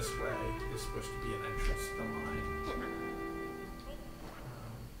 Somewhere this way is supposed to be an entrance to the mine.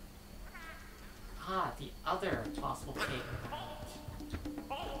 Ah, the other possible cave environment.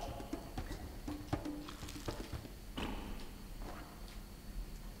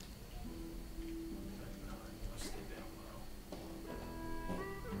 No, I must stay down low.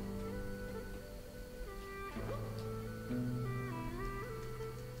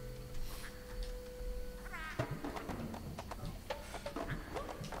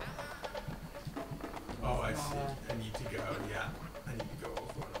 Oh, I see. I need to go, yeah. I need to go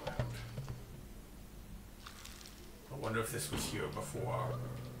over and around. I wonder if this was here before.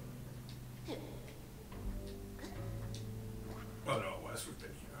 Oh no, it was. We've been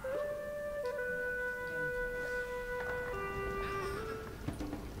here.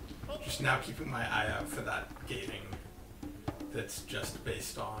 Just now keeping my eye out for that gating that's just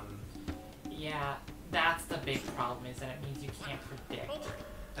based on... Yeah, that's the big problem, is that it means you can't predict.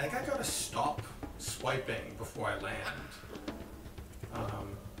 I think I gotta stop swiping before I land.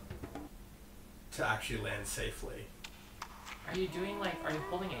 To actually land safely. Are you doing are you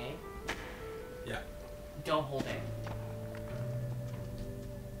holding A? Yeah. Don't hold A.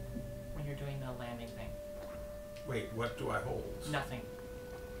 When you're doing the landing thing. Wait, what do I hold? Nothing.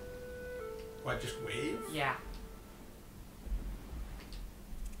 What, just wave? Yeah,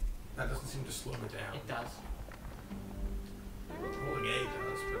 That doesn't seem to slow me down. it does. Holding A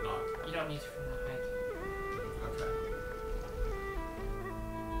does, but not... You don't need to from that height. Okay.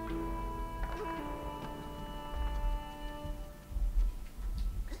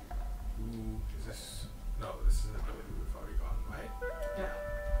 Ooh, is this... No, this is an ability move.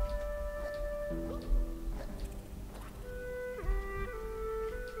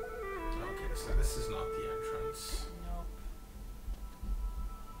 So this is not the entrance.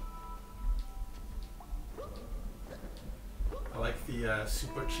 Nope. I like the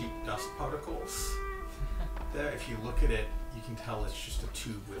super cheap dust particles. There, if you look at it, you can tell it's just a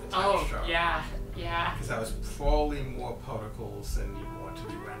tube with a texture. Oh, yeah, yeah. Because that was probably more particles than you want to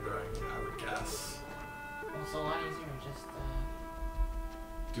be rendering, I would guess. Well, it's a lot easier to just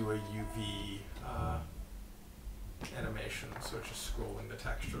do a UV animation, so it's just scrolling the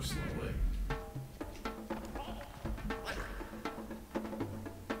texture slowly.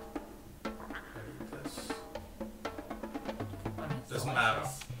 I need this. I mean, it's Doesn't delicious. matter.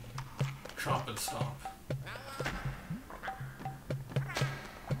 Chomp and stomp.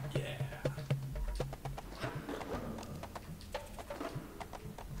 Yeah.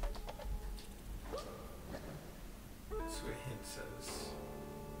 That's what a hint says.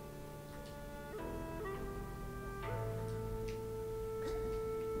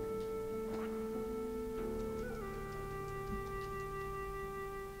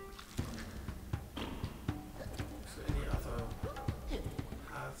 So any other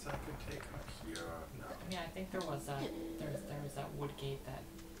paths I could take up here? No. Yeah, I think there was that. There was that wood gate that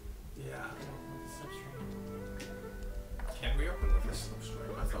Yeah. with the slipstream. Can we open with a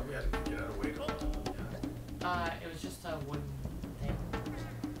slipstream? I thought we had to figure out a way to open them. Yeah. It was just a wooden thing.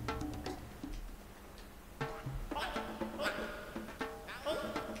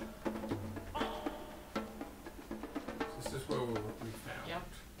 This is where we found. Yep.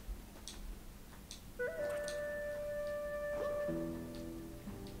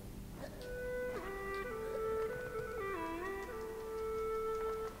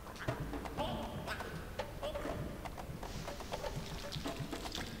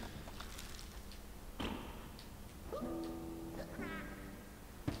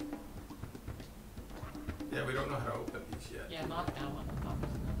 Yeah, we don't know how to open these yet. Yeah, not that one. I thought it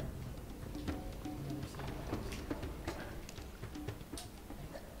was another side.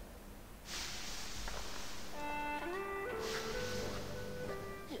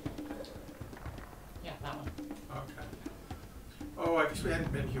 Yeah, that one. Okay. Oh, I guess we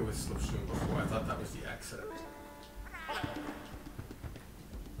hadn't been here with slipstream before. I thought that was the exit.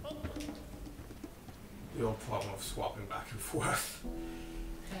 The old problem of swapping back and forth.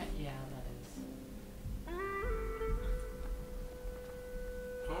 Yeah, that is.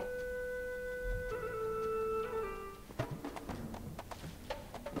 Oh.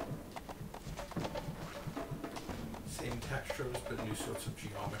 Same textures, but new sorts of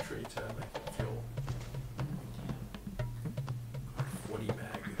geometry to make it feel 40 meg.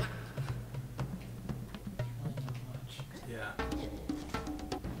 Really not much. Yeah.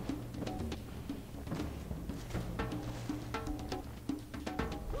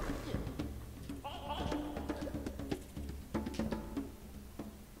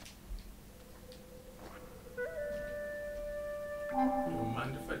 You don't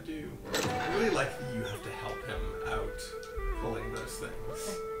mind if I do? I really like that you have to help him out pulling those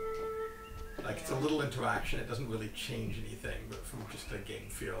things. Like, it's a little interaction, it doesn't really change anything, but from just a game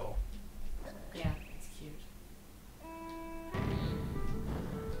feel. Yeah, it's cute.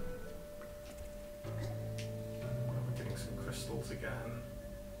 We're getting some crystals again.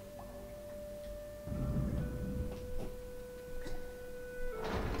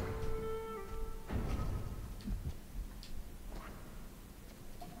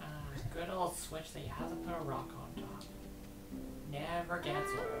 Good old switch that you have to put a rock on top. Never gets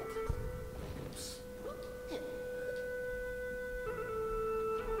old. Oops.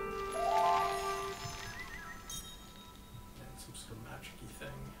 And some sort of magic-y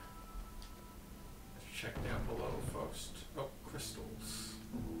thing. Let's check down below first. Oh, crystals.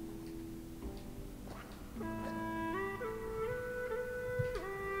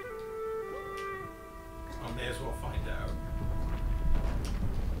 I may as well find out.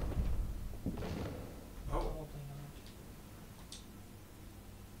 Oh, Probably not.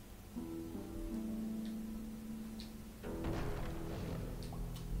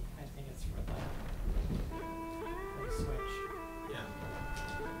 I think it's for the switch. yeah.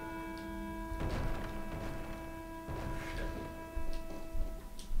 Shit.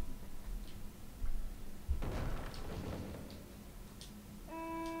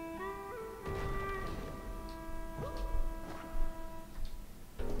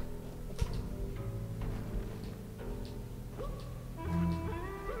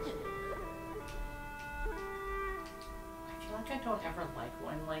 I feel like I don't ever like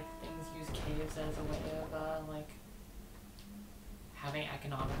when like things use caves as a way of like having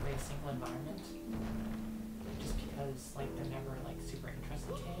economically a single environment. Just because like they're never like super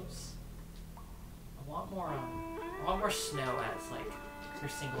interesting caves. I want more snow as like your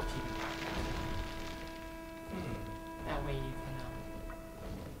single TV background. That way you can,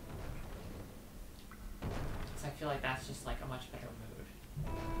 because I feel like that's just like a much better mood.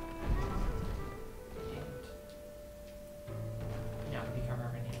 And, you know, if you come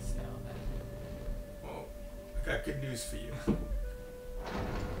over and need snow, then... Well, I got good news for you.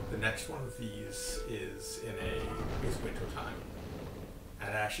 The next one of these is winter time. And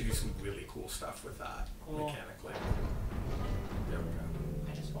I actually do some really cool stuff with that mechanically. There we go.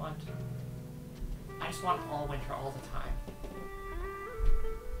 I just want all winter all the time.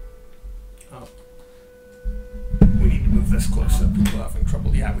 Oh. We need to move this closer. People are having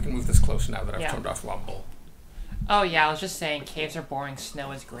trouble. Yeah, we can move this closer now that I've turned off Rumble. Oh yeah, I was just saying, caves are boring,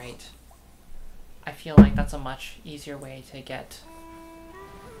 snow is great. I feel like that's a much easier way to get,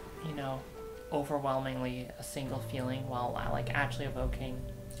 you know, overwhelmingly a single feeling while like actually evoking.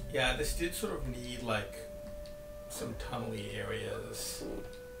 Yeah, this did sort of need like some tunnely areas.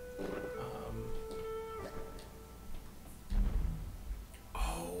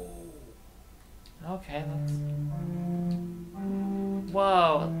 Okay, that's...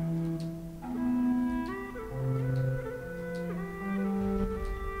 Whoa.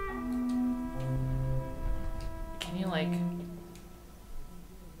 Can you like...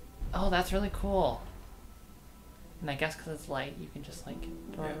 Oh, that's really cool. And I guess because it's light, you can just like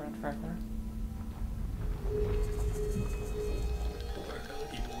throw it around forever. What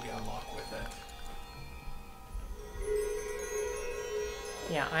ability will we unlock with it?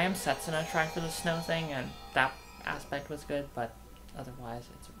 Yeah, I am Setsuna tried for the snow thing, and that aspect was good, but otherwise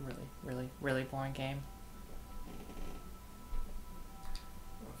it's a really, really, really boring game.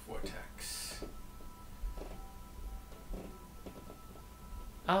 Vortex.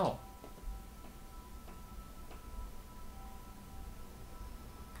 Oh.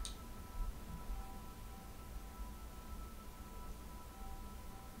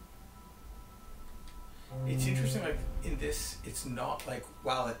 It's interesting, like, in this, it's not like,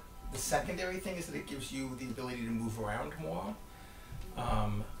 while the secondary thing is that it gives you the ability to move around more.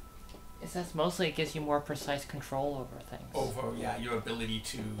 It says mostly it gives you more precise control over things. Over, yeah, your ability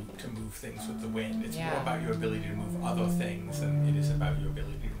to move things with the wind. It's more about your ability to move other things than it is about your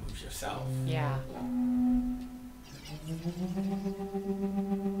ability to move yourself. Yeah.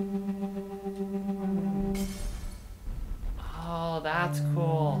 Oh, that's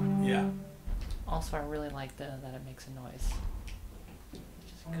cool. Yeah. Also, I really like that it makes a noise, which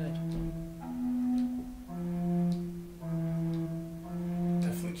is good.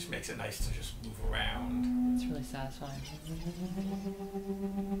 Definitely just makes it nice to just move around. It's really satisfying.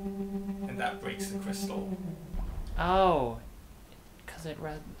 And that breaks the crystal. Oh, because it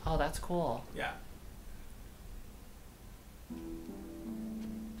read. Oh, that's cool. Yeah.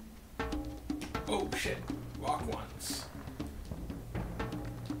 Oh shit! Rock ones.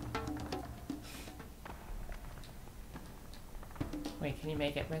 Wait, can you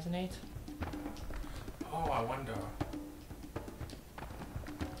make it resonate? Oh, I wonder.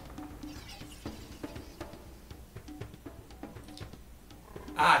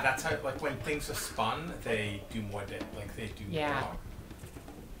 Ah, that's how, like, when things are spun, they do more, like, they do more.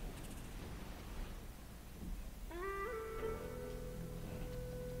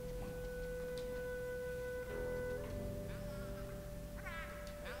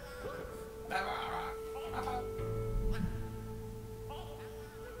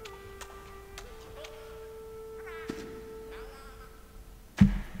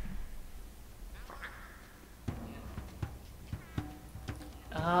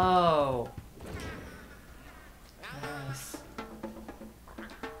 Oh. Nice.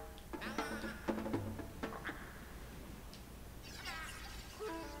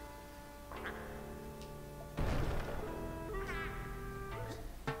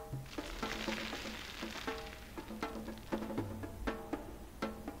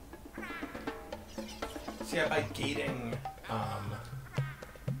 So yeah, by gating,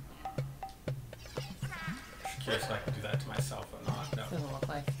 just curious if I can do that to myself or not. No. Doesn't look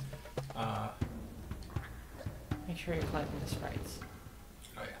like. Make sure you're collecting the sprites.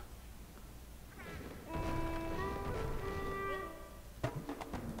 Oh yeah.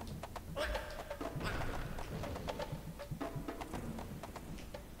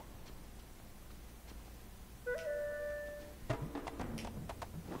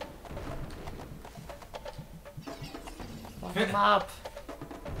 Lock them up.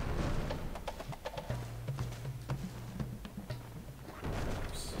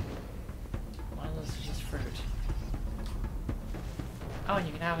 One of those is just fruit. Oh, and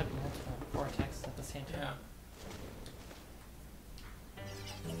you can have it in multiple vortexes at the same time. Yeah.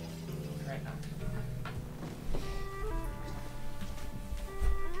 Right now.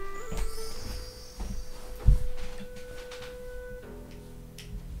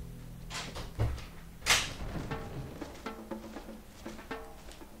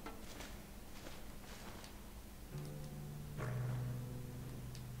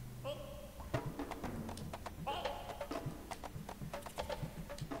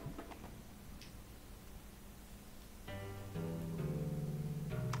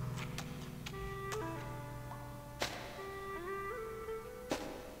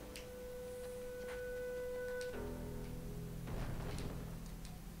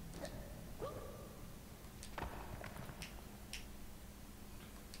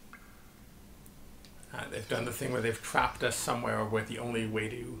 done the thing where they've trapped us somewhere where the only way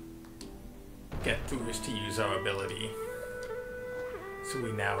to get through is to use our ability. So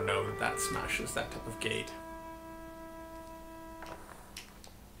we now know that that smashes that type of gate.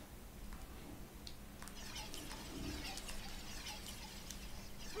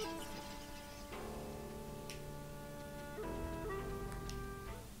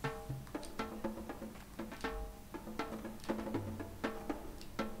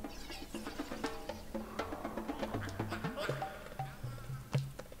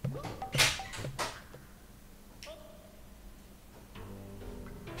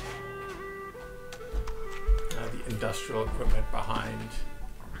 Industrial equipment behind.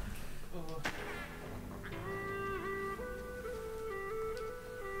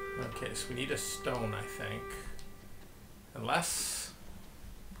 Okay, so we need a stone, I think. Unless...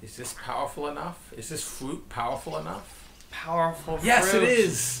 Is this powerful enough? Is this fruit powerful enough? Powerful fruit. Yes, it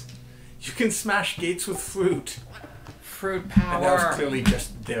is! You can smash gates with fruit. Fruit power. And that was clearly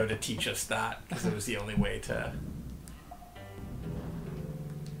just there to teach us that, because it was the only way to...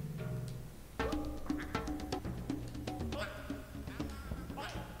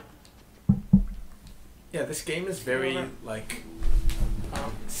 Yeah, this game is very, like,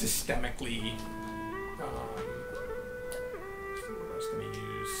 systemically, what I was going to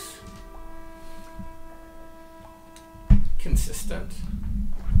use, consistent.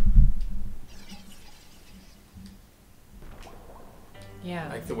 Yeah.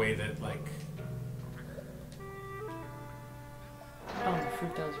 Like the way that, like... Oh, the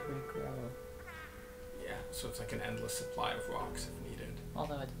fruit does regrow. Yeah, so it's like an endless supply of rocks if needed.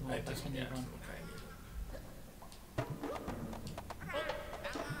 Although it doesn't look like I need one.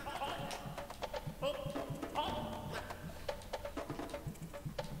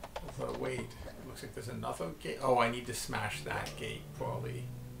 Wait, it looks like there's another gate. Oh, I need to smash that gate probably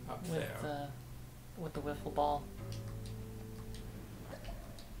up with there. With the wiffle ball.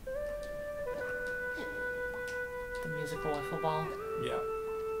 The musical wiffle ball. Yeah.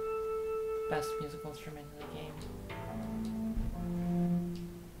 Best musical instrument in the game.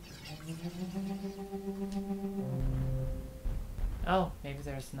 Oh, maybe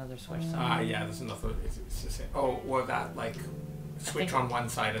there's another switch somewhere. Ah, yeah, there's another. It's the same. Oh, or that like switch on one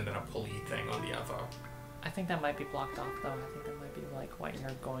side and then a pulley thing on the other. I think that might be blocked off though. I think that might be like what you're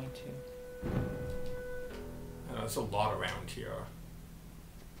going to. I know there's a lot around here.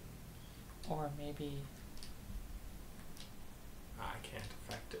 Or maybe. I can't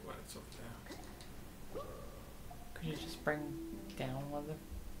affect it when it's over there. Could you just bring down one of the?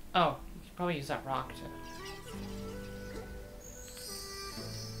 Oh, you could probably use that rock to.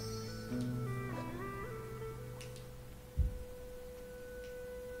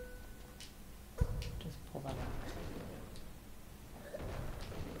 Just pull that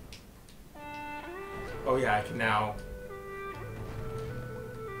out. Oh yeah, I can now.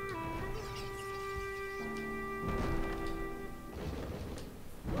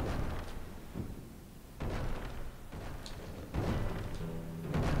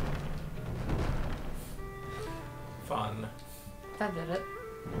 Fun. That did it.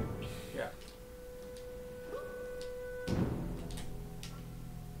 Yeah.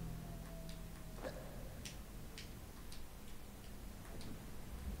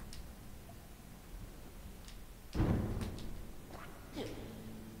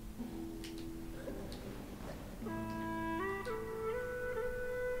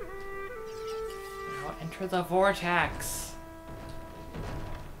 Now enter the vortex.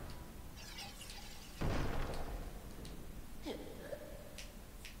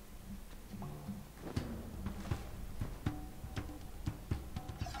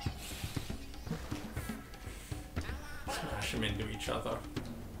 Smash them into each other.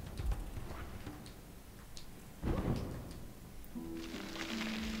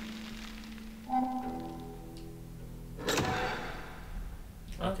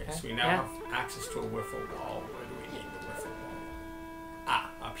 Okay, so we now have access to a wiffle ball. Where do we need the wiffle ball? Ah,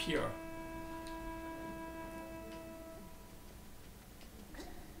 up here.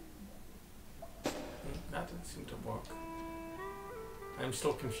 That didn't seem to work. I'm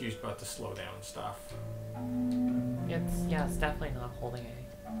still confused about the slowdown stuff. It's definitely not holding A.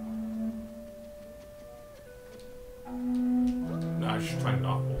 No, I was just trying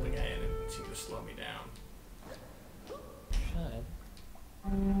not holding A and it didn't seem to slow me down. Should.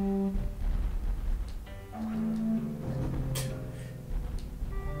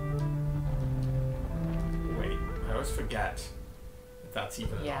 Wait, I always forget if that's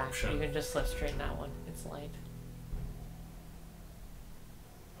even an Yeah, option. you can just slip straight in that one. It's light.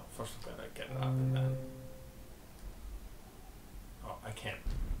 First I've got to get it up and then... Oh, I can't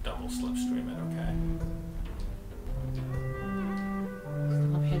double slipstream it, okay.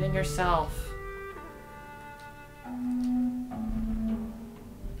 Stop hitting yourself.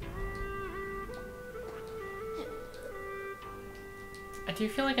 I do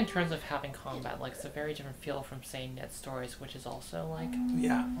feel like in terms of having combat, like it's a very different feel from say Net Stories, which is also like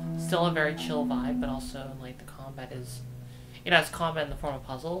Yeah. still a very chill vibe, but also like the combat is, it has combat in the form of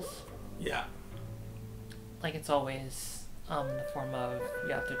puzzles. Yeah. Like it's always in the form of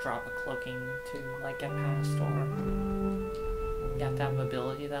you have to drop a cloaking to like get past, or you have to have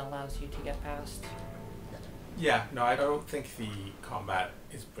ability that allows you to get past. Yeah, no, I don't think the combat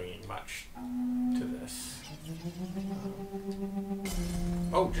is bringing much to this.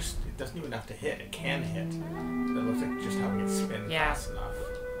 Oh, just, it doesn't even have to hit, it can hit. It looks like just having it spin fast enough.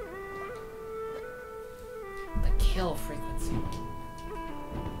 The kill frequency.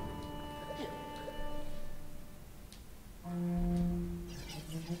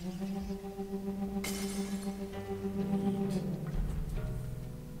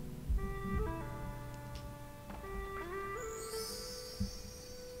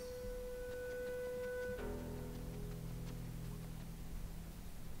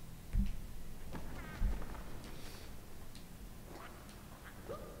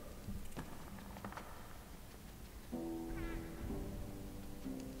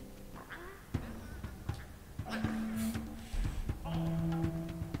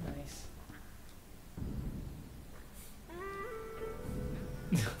 Nice.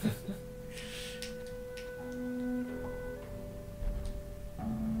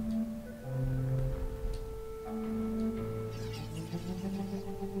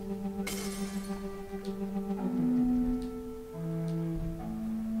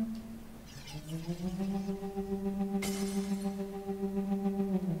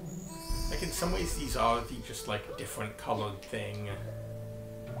 Like in some ways these are the just like different colored thing.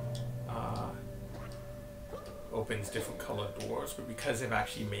 Opens different colored doors, but because they've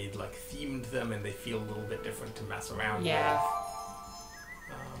actually made like themed them and they feel a little bit different to mess around Yeah.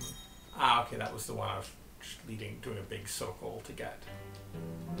 with. Okay, that was the one I was just doing a big circle to get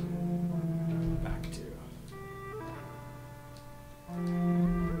back to.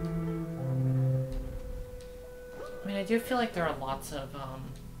 I mean, I do feel like there are lots of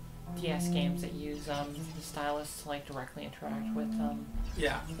DS games that use the stylus to like directly interact with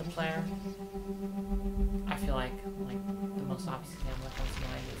Yeah. the player. I feel like the most obvious example that comes to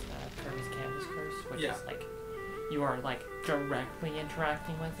mind is Kirby's Canvas Curse, which Yeah. is like you are like directly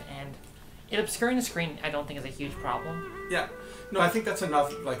interacting with, and it obscuring the screen I don't think is a huge problem. Yeah. No, I think that's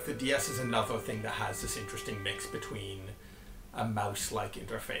another, like the DS is another thing that has this interesting mix between a mouse-like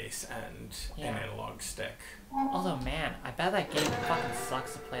interface and an analog stick. Although, man, I bet that game fucking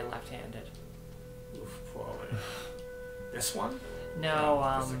sucks to play left-handed. Oof, probably. This one?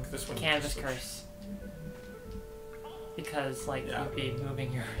 No, this one Canvas just Curse. Because, like, Yeah. you'd be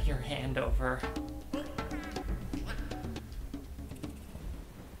moving your hand over.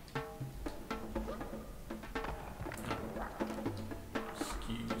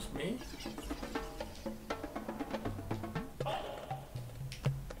 Excuse me.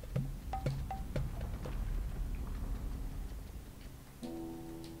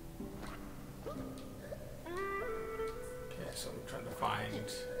 Okay, so I'm trying to find.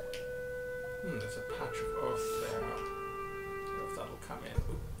 There's a patch of earth there. I don't know if that'll come in.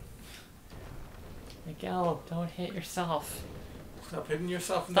 Oop. Miguel, don't hit yourself. Stop hitting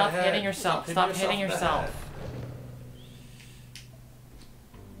yourself in Stop the head. hitting yourself. Stop hitting in the yourself. head.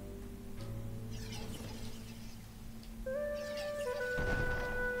 So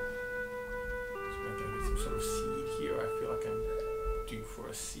I'm gonna get some sort of seed here. I feel like I'm due for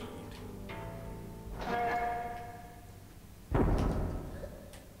a seed.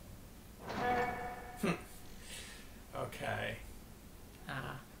 Okay.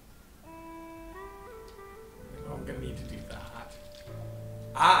 Well, I'm gonna need to do that.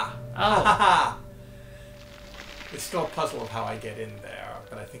 Oh. It's still a puzzle of how I get in there,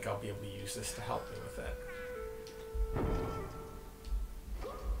 but I think I'll be able to use this to help me with it.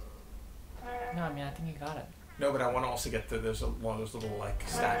 No, I mean, I think you got it. No, but I want to also get there's one of those little like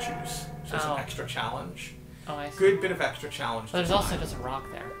statues. So it's an extra challenge. Oh, I see. Good bit of extra challenge. But there's design. also just a rock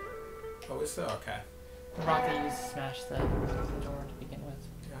there. Oh, is there? Okay. The rock that you use to smash the door to begin with.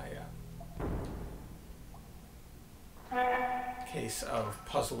 Yeah. Case of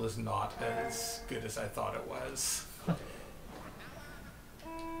puzzle is not as good as I thought it was.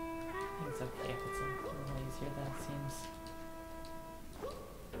 It's okay if it's a little easier than it seems.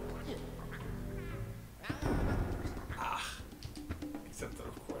 Except that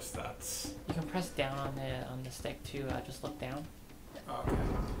of course that's. You can press down on the stick to just look down. Okay.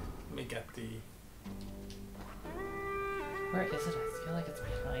 Let me get the. Where is it? I feel like it's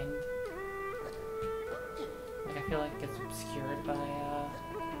behind. Like, I feel like it's obscured by,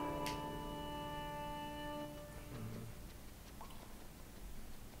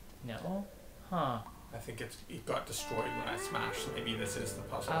 No? Huh. I think it got destroyed when I smashed. So maybe this is the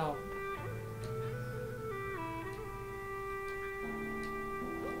puzzle. Oh.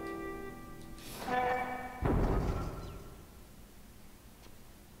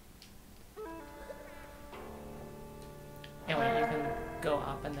 Anyway, you can go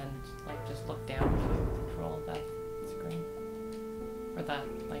up and then, like, just look down to control that screen. Or that,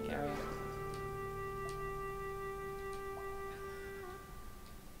 like, area.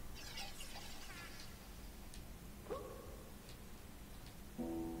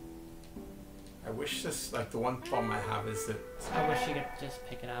 I wish this, like, the one problem I have is that... I wish you could just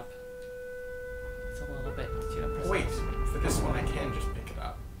pick it up. It's a little bit too imprecise. Wait, for this one I can just pick it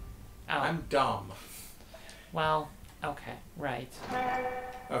up. Oh. I'm dumb. Well, okay, right.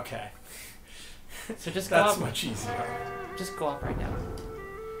 Okay. So just go That's up. much easier. Just go up right now.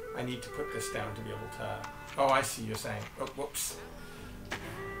 I need to put this down to be able to... Oh, I see you're saying. Oh, whoops.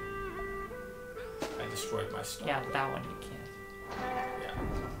 I destroyed my stuff. Yeah, that one you can't. Yeah.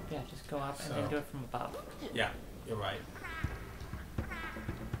 Yeah, just go up and then do it from above. Yeah, you're right.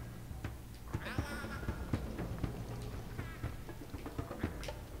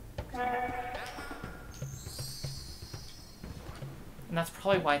 And that's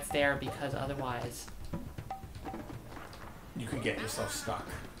probably why it's there, because otherwise... You could get yourself stuck.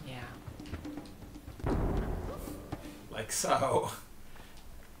 Yeah. Like so.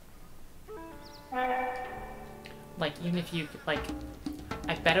 Like, even if you, like...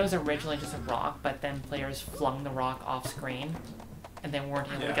 I bet it was originally just a rock, but then players flung the rock off screen, and then weren't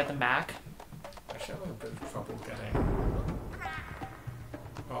able to get them back. Actually, I'm having a bit of trouble getting...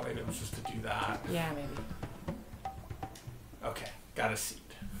 Oh, maybe it was just to do that. Yeah, maybe. Okay, got a seat.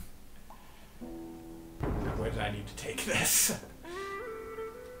 Now, where did I need to take this? Is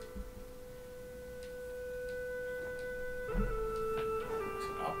it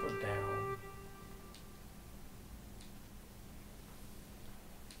up or down?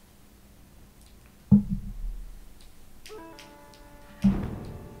 I feel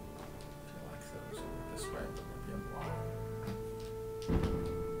like those are this way, but maybe I'm wrong.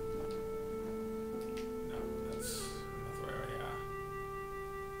 No, that's another area.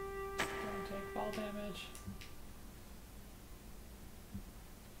 Don't take fall damage.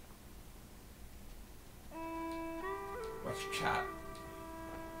 What's chat?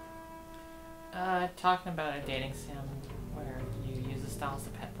 Talking about a dating sim where you use the styles to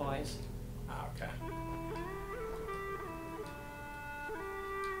pet boys. Ah, okay.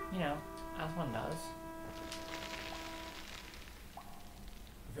 You know, as one does. I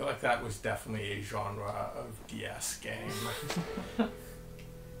feel like that was definitely a genre of DS game.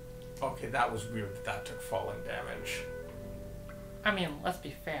 Okay, that was weird that took falling damage. I mean, let's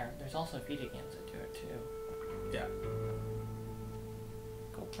be fair. There's also video games that do it too. Yeah.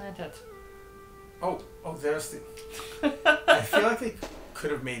 Go plant it. Oh, there's the... I feel like they could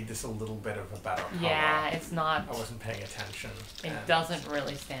have made this a little bit of a better color. Yeah, it's not... I wasn't paying attention. It doesn't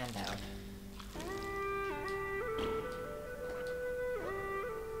really stand out.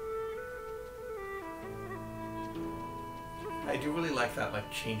 I do really like that,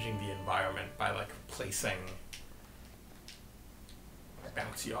 like, changing the environment by, like, placing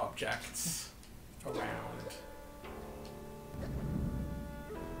bouncy objects around. I'm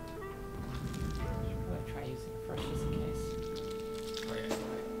going to try using it first just in case. Oh, yeah,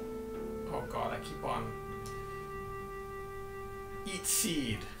 oh god, I keep on... Eat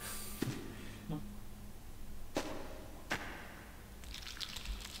seed!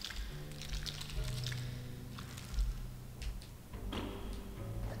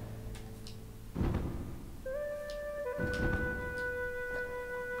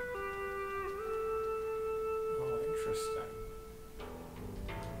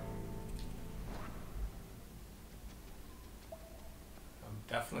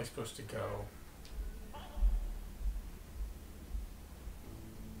 Definitely supposed to go.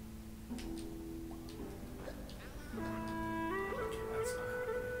 Okay, that's not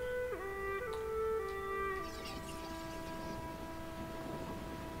happening.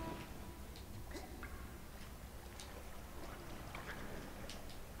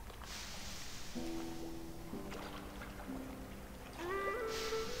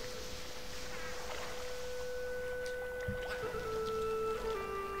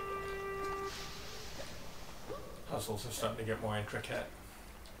 Puzzles are starting to get more intricate.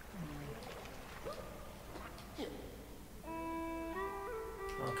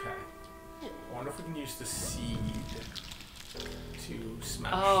 Okay. I wonder if we can use the seed to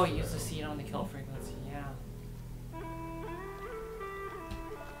smash. Oh, through. use the seed on the kill frequency, yeah.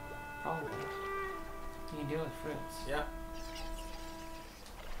 Probably. You can do it with fruits. Yeah.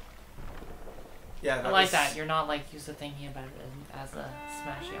 Yeah, I like that. You're not like used to thinking about it as a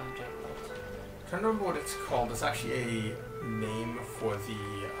smashy object. But... I'm trying to remember what it's called. There's actually a name for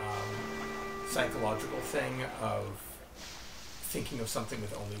the psychological thing of thinking of something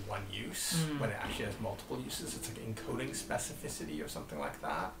with only one use when it actually has multiple uses. It's like encoding specificity or something like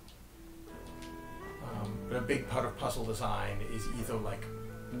that. But a big part of puzzle design is either like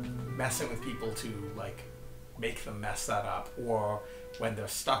messing with people to like make them mess that up, or when they're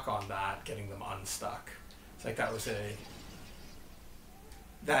stuck on that, getting them unstuck. It's like that was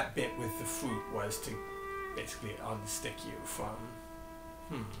that bit with the fruit was to basically unstick you from,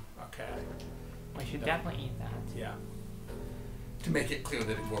 okay. We should definitely eat that. Yeah. To make it clear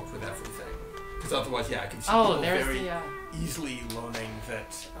that it worked with everything. Because otherwise, yeah, I can see Oh, people there's very the, easily learning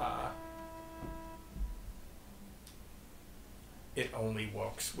that it only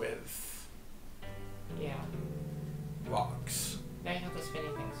works with yeah. rocks. Now you have the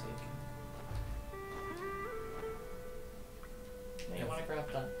spinning thing so you can... Now you want to grab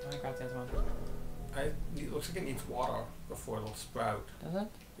the other one. It looks like it needs water before it'll sprout. Does it?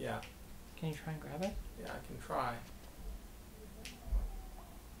 Yeah. Can you try and grab it? Yeah, I can try.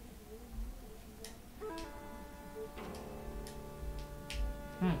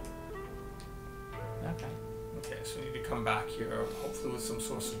 Okay. Okay, so we need to come back here, hopefully with some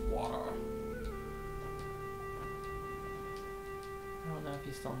source of water. I don't know if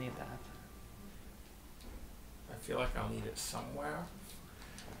you still need that. I feel like I'll need it somewhere.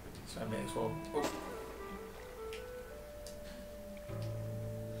 So I may as well... Oh.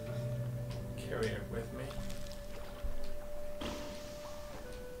 Carry it with me.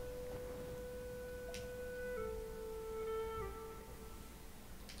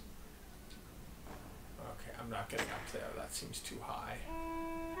 Okay, I'm not getting up there. That seems too high.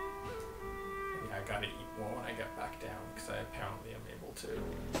 Yeah, I gotta eat more when I get back down, because I apparently am able to.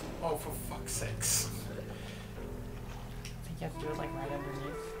 Oh, for fuck's sakes. I think you have to do it like right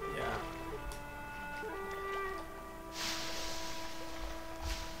underneath. Yeah.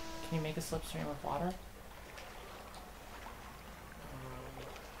 Can you make a slipstream with water?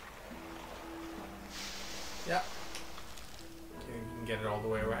 Yeah. You can get it all the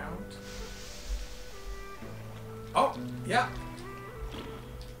way around. Oh, yeah.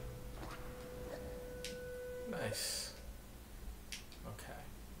 Nice. Okay.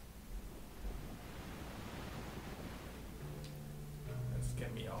 Let's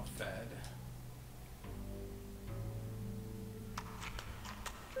get me all fed.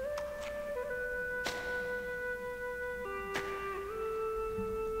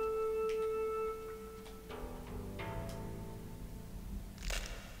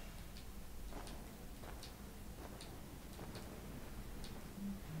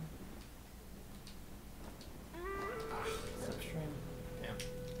 Slipstream. Damn.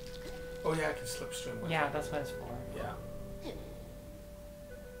 Oh yeah, I can slipstream with Yeah, it. that's what it's for. Yeah.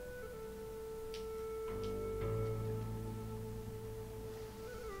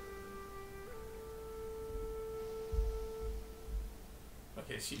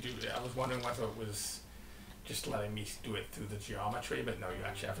 Okay, so you do. I was wondering whether it was just letting me do it through the geometry, but no, you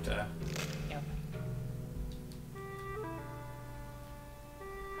actually have to. Yep.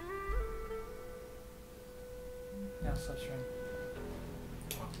 Now slipstream.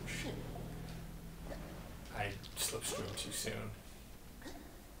 Oh, shit. I slipstreamed too soon.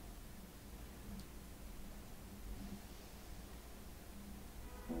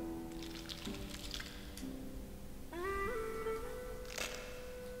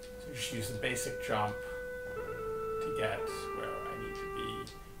 So just use the basic jump to get where I need to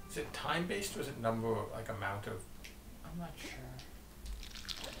be. Is it time based or is it number, like amount of? I'm not sure.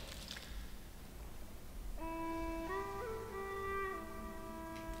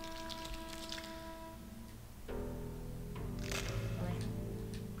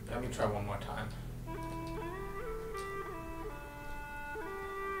 Let me try one more time.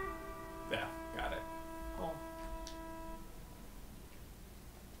 There, got it. Cool.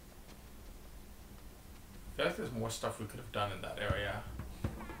 I feel like there's more stuff we could have done in that area.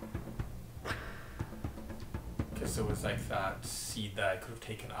 Because there was like that seed that I could have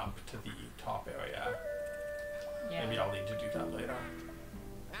taken up to the top area. Yeah. Maybe I'll need to do that later.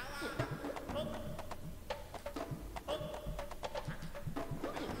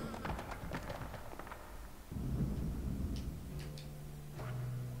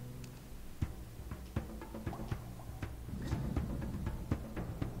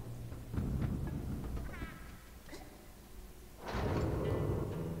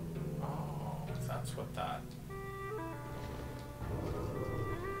 with that.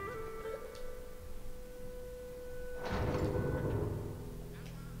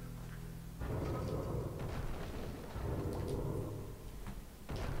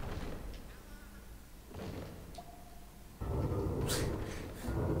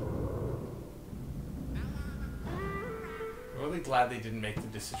 I'm really glad they didn't make the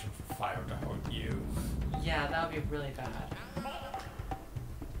decision for fire to hurt you. Yeah, that would be really bad.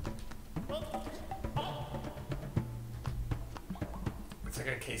 It's like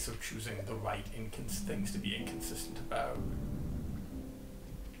a case of choosing the right things to be inconsistent about.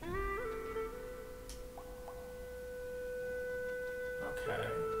 Okay.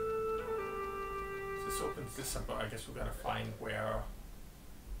 So this opens this up, but I guess we've got to find where...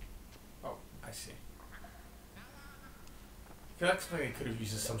 Oh, I see. I feel like something they could have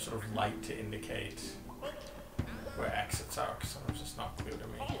used as some sort of light to indicate where exits are, because sometimes it's not clear to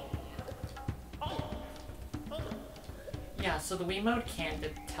me. Yeah, so the Wiimote can't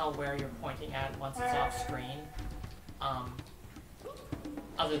tell where you're pointing at once it's off screen,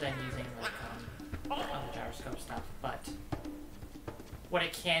 other than using like other gyroscope stuff. But what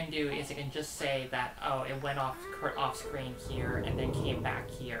it can do is it can just say that, oh, it went off screen here and then came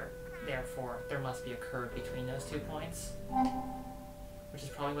back here. Therefore, there must be a curve between those 2 points, which is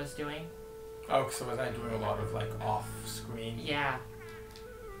probably what it's doing. Oh, so was I doing a lot of like off screen? Yeah.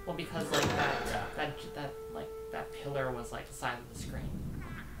 Well, because like that pillar was like the side of the screen.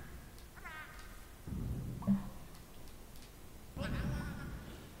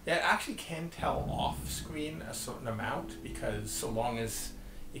 Yeah, it actually can tell off screen a certain amount, because so long as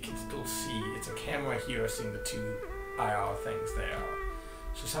it can still see, it's a camera here seeing the 2 IR things there.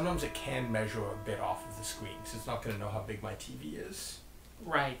 So sometimes it can measure a bit off of the screen, so it's not going to know how big my TV is.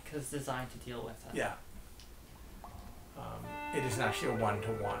 Right, because it's designed to deal with it. Yeah. It isn't actually a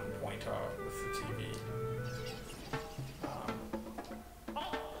one-to-one pointer with the TV.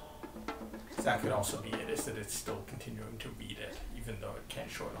 So that could also be it, is that it's still continuing to read it, even though it can't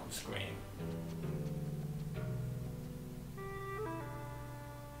show it on screen.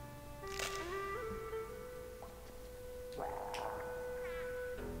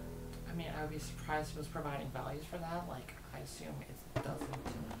 I mean, I would be surprised if it was providing values for that. Like, I assume it doesn't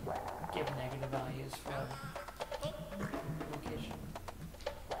give negative values for location.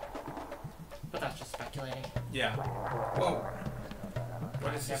 But that's just speculating. Yeah. Whoa.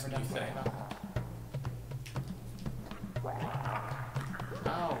 What is this Never new done thing? Oh.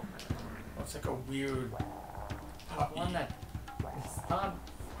 Oh, it's like a weird puppy. One that it's not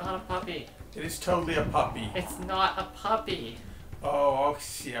a puppy. It is totally a puppy. It's not a puppy. Oh,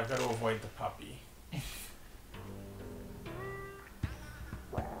 see, I've got to avoid the puppy.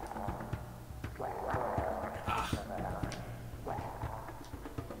 Ah.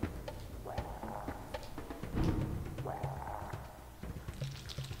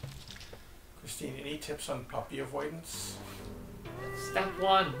 Christine, any tips on puppy avoidance? Step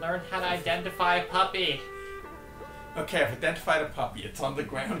 1, learn how to identify a puppy. Okay, I've identified a puppy. It's on the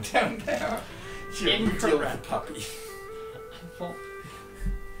ground down there. Here, you deal with the puppy. Well,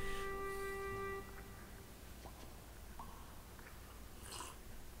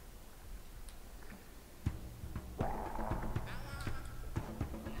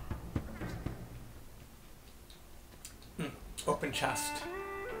 Open chest.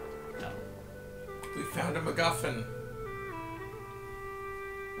 no. We found a MacGuffin.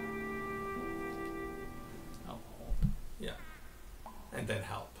 Oh, hold. Yeah. And then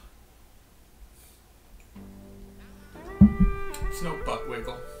help. It's no butt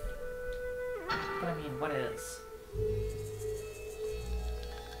wiggle. But I mean, what is?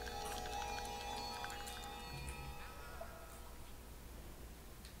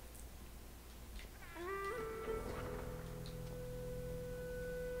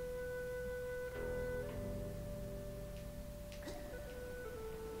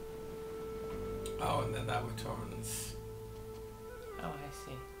 Oh, and then that returns. Oh, I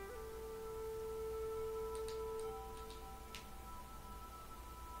see.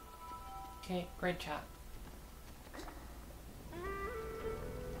 Okay, great chat.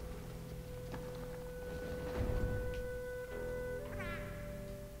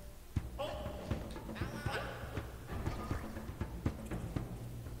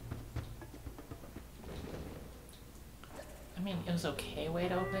 I mean, it was okay way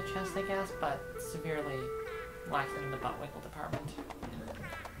to open a chest, I guess, but severely lacking in the butt wiggle department.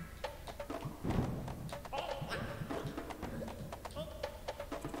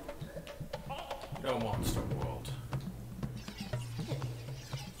 No monster world.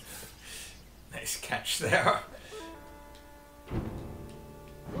 Nice catch there. Oh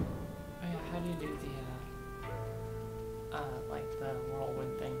yeah, how do you do the, like the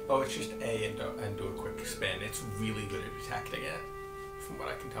whirlwind thing? Oh, it's just A and do a quick spin. It's really good at detecting it, from what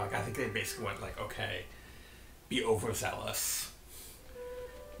I can tell. I think they basically went like, okay, be overzealous,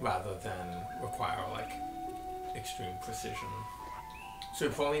 rather than require like extreme precision. So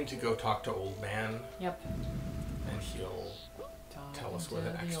we probably need to go talk to Old Man. Yep. And he'll tell us where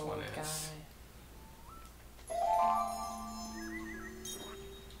the next one is. Guy.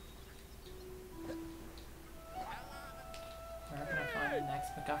 We're gonna find the next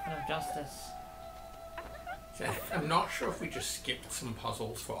MacGuffin of Justice. So I'm not sure if we just skipped some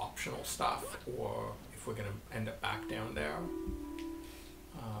puzzles for optional stuff, or if we're gonna end up back down there.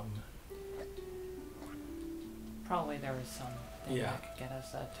 Probably there was some thing that could get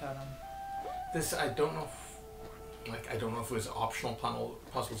us that totem. This, I don't know if, I don't know if it was optional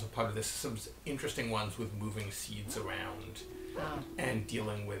puzzles or part of this. Some interesting ones with moving seeds around and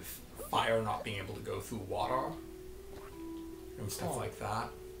dealing with fire not being able to go through water and stuff like that.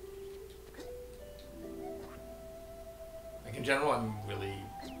 Like in general, I'm really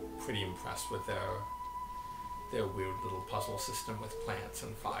pretty impressed with their weird little puzzle system with plants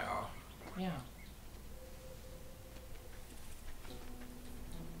and fire. Yeah.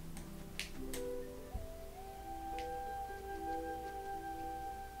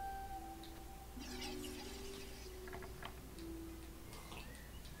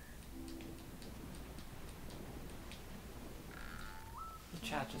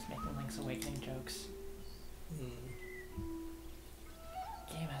 Chat just making Link's Awakening jokes. Game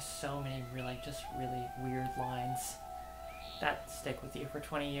has so many really weird lines that stick with you for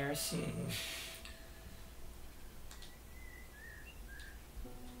 20 years.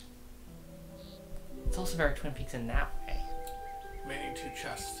 It's also very Twin Peaks in that way. Remaining two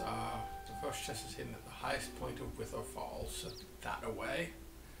chests are, the first chest is hidden at the highest point of Wither Falls, so that away.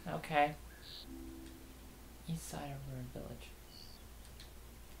 Okay. East side of Ruined Village.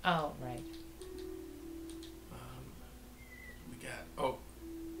 Oh, right. We get,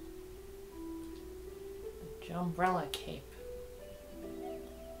 The Umbrella Cape.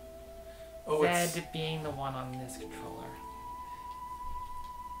 oh, Zed being the one on this controller.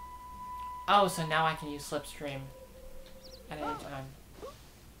 Oh, so now I can use Slipstream at any time.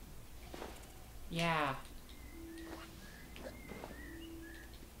 Yeah.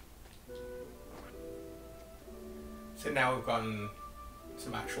 So now we've gotten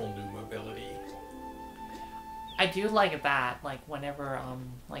some actual new mobility. I do like that, like whenever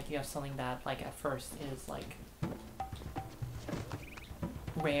like you have something that like at first is like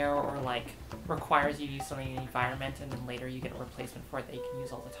rare or like requires you to use something in the environment and then later you get a replacement for it that you can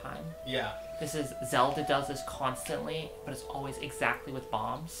use all the time. Yeah. This is Zelda does this constantly, but it's always exactly with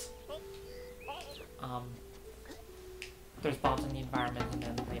bombs. There's bombs in the environment and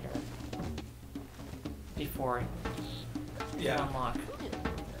then later before you unlock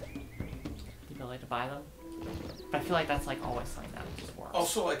the ability to buy them. But I feel like that's like always something that just works.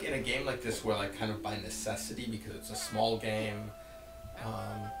 Also, like in a game like this, where like kind of by necessity, because it's a small game,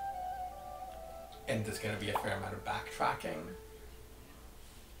 and there's going to be a fair amount of backtracking,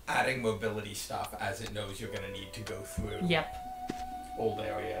 adding mobility stuff as it knows you're going to need to go through old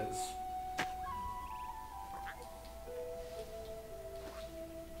areas.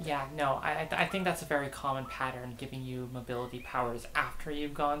 Yeah, no, I think that's a very common pattern, giving you mobility powers after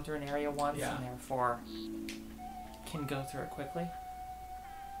you've gone through an area once, and therefore can go through it quickly.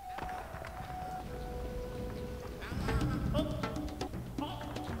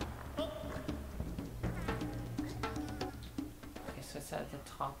 Okay, so it's at the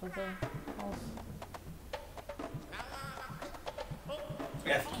top of the house?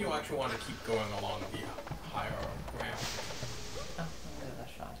 Yeah, I think you actually want to keep going along the higher ramp. Oh, look at that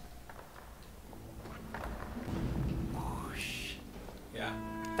shot. Whoosh. Yeah.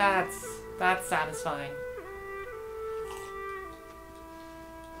 That's satisfying.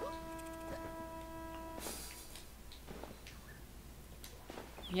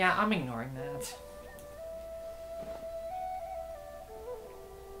 Yeah, I'm ignoring that.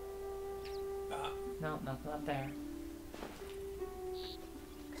 No, nothing up there.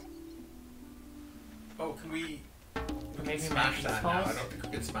 Oh, can we Maybe smash that now? I falls? don't think we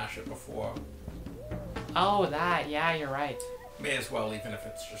could smash it before. Oh, that. Yeah, you're right. May as well, even if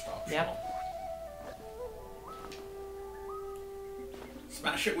it's just optional. Yep.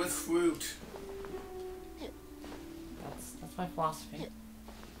 Smash it with fruit. That's my philosophy.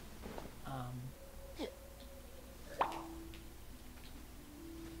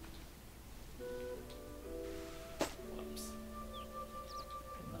 Whoops.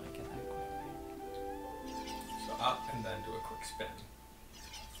 Did not get that quickly. So up and then do a quick spin.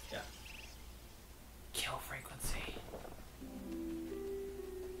 Yeah. kill frequency.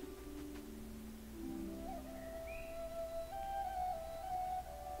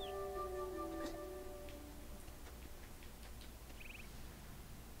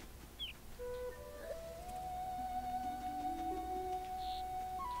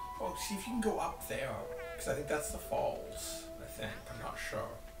 Oh, see if you can go up there. Because I think that's the falls. I think. I'm not sure.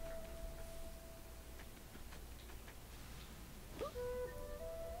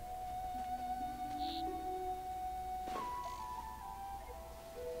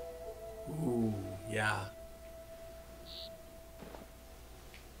 Ooh, yeah.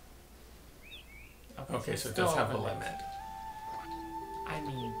 Okay, so it does have a limit. I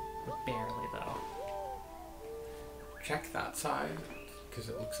mean, barely though. Check that side, because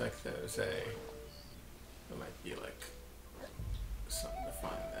it looks like there might be like something to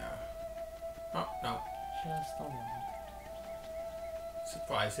find there. Oh, no. Just a limit.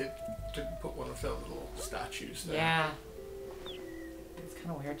 Surprised it didn't put one of the little statues there. Yeah. It's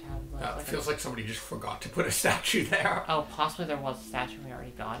kind of weird to have It feels like somebody just forgot to put a statue there. Oh, possibly there was a statue and we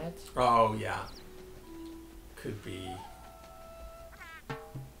already got it? Oh, yeah. Could be.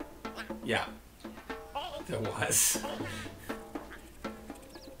 Yeah. There was.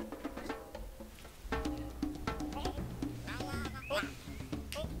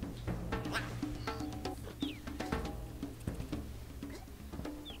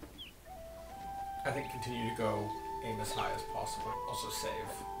 I think continue to go, aim as high as possible, also save.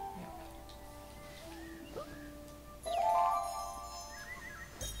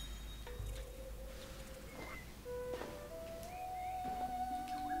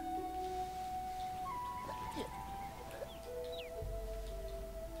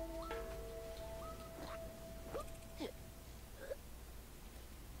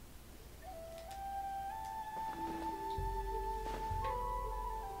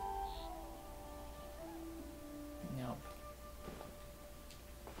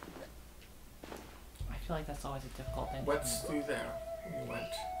 I feel like that's always a difficult thing. What's through there when you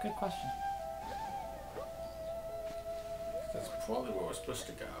went? Good question. That's probably where we're supposed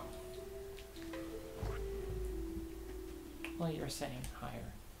to go. Well, you're saying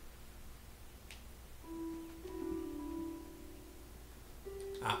higher.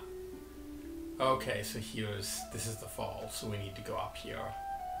 Ah. Okay, so this is the fall, so we need to go up here.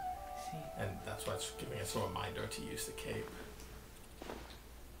 See. And that's why it's giving us a reminder to use the cape.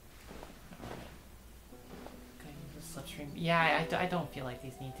 Slipstream. Yeah, I don't feel like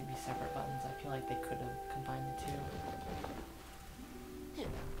these need to be separate buttons. I feel like they could have combined the two.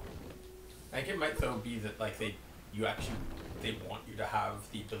 I think it might though be that like they want you to have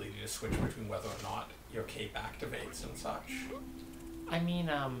the ability to switch between whether or not your cape activates and such. I mean,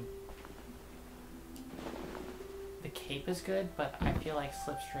 the cape is good, but I feel like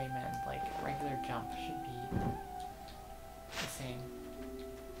slipstream and like regular jump should be the same.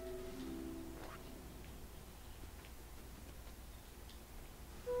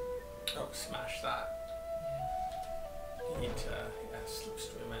 Oh, smash that. Yeah. You need to,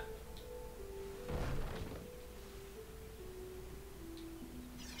 slipstream it.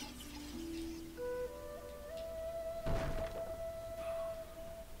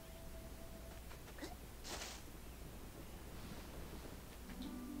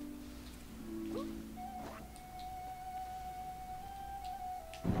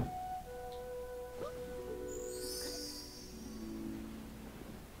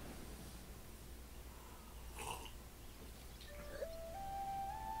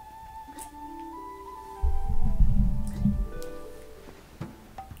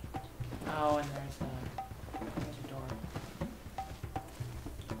 Oh, and there's a door.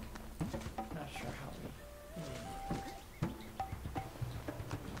 Not sure how we...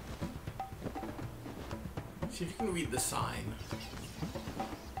 See if you can read the sign.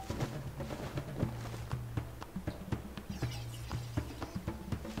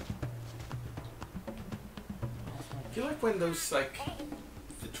 I feel like when those, like,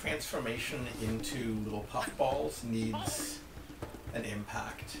 the transformation into little puff balls needs an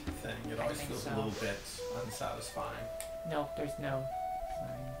impact thing. It always feels a little bit unsatisfying. Nope, there's no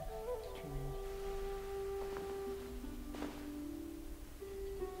sign.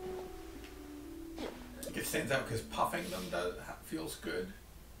 I think it stands out because puffing them feels good.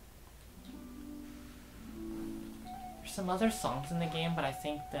 There's some other songs in the game, but I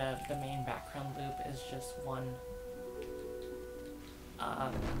think the main background loop is just one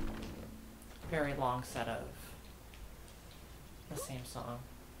very long set of the same song.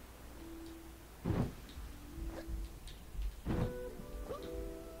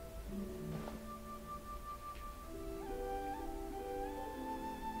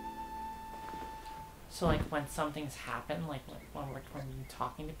 So like when something's happened, like when we're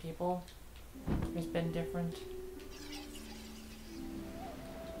talking to people, it's been different.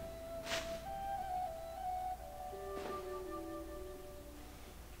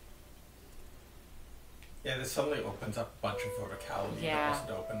 Yeah, this suddenly opens up a bunch of verticality that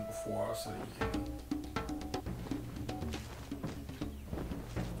wasn't open before, so that you can.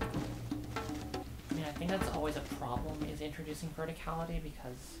 I mean, I think that's always a problem, is introducing verticality,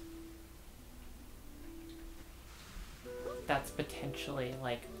 because that's potentially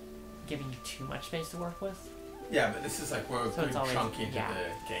like giving you too much space to work with. Yeah, but this is like we're So putting always, chunk into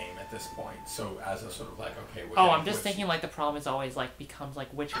the game at this point. So as a sort of like, okay, we're I'm just thinking like the problem is always like becomes like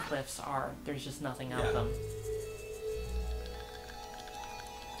which cliffs are there's just nothing of them.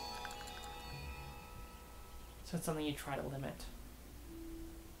 So it's something you try to limit.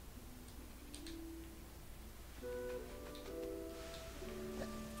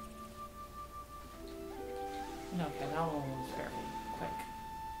 Okay, that one was very quick.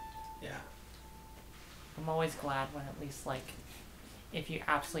 Yeah. I'm always glad when at least like if you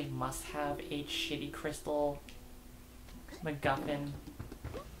absolutely must have a shitty crystal MacGuffin,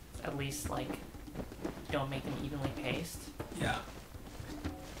 at least like don't make them evenly paced. Yeah.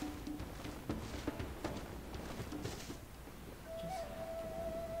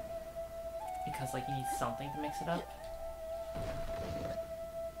 Because like you need something to mix it up.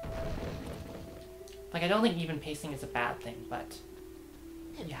 Like I don't think even pacing is a bad thing, but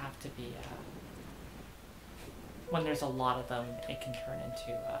you have to be when there's a lot of them, it can turn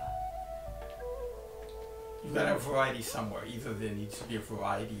into you've got to have variety somewhere. Either there needs to be a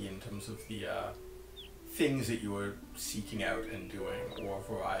variety in terms of the things that you are seeking out and doing, or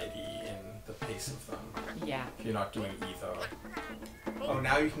variety in the pace of them. Yeah. If you're not doing either. Oh,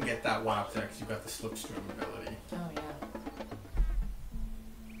 now you can get that one up there because you've got the slipstream ability. Oh yeah.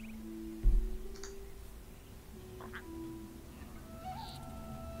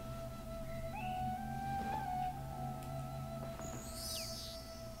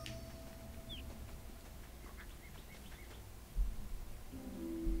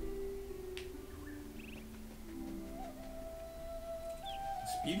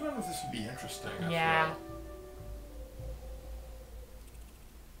 Speedrun of this would be interesting. Yeah.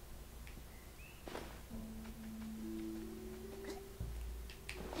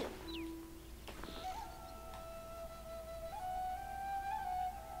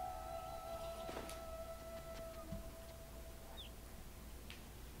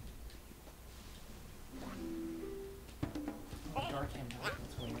 Dark came out.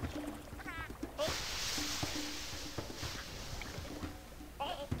 That's weird.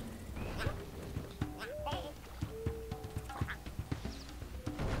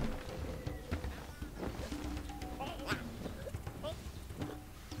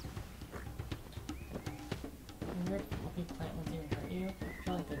 Weird puppy plant ones even hurt you? I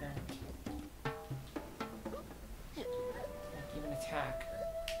feel like they don't. Like even attack.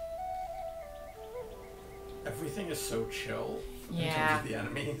 Everything is so chill in terms Yeah. of the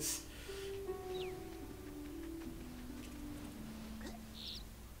enemies.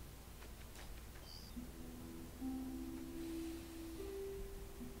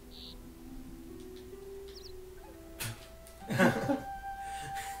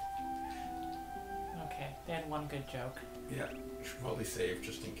 Okay, they had one good joke. Yeah, should probably save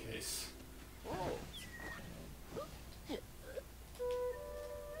just in case.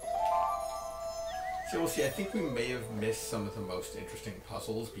 So we'll see, I think we may have missed some of the most interesting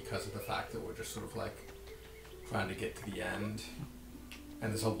puzzles because of the fact that we're just sort of like trying to get to the end.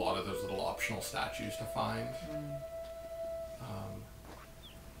 And there's a lot of those little optional statues to find.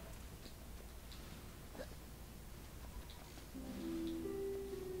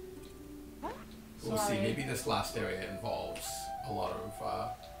 We'll see, maybe this last area involves a lot of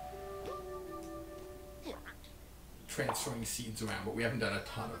transferring seeds around, but we haven't done a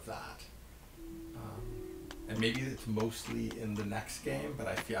ton of that. And maybe it's mostly in the next game, but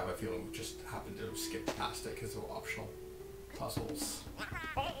I have a feeling we just happened to have skipped past it because they're optional puzzles.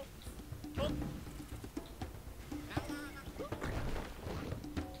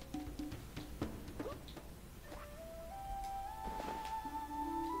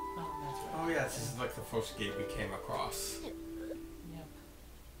 Oh yeah, this is like the first gate we came across. Yep.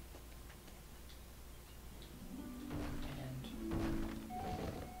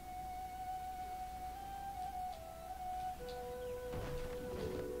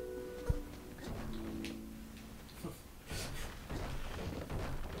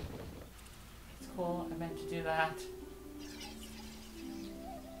 It's cool, I meant to do that.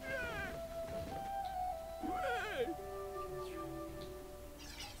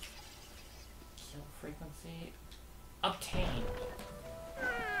 Kill see. Obtained.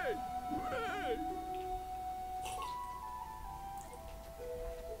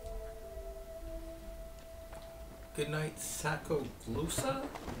 Good night, Sacoglosa?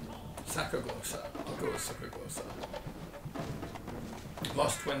 Sacoglosa. I'll go with Sacoglosa.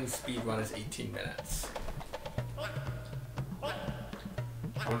 Lost Twin speed run is 18 minutes.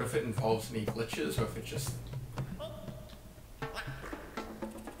 I wonder if it involves any glitches or if it just...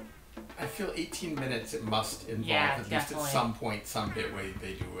 I feel 18 minutes it must involve at least at some point, some bit where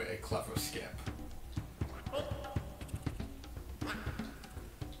they do a clever skip.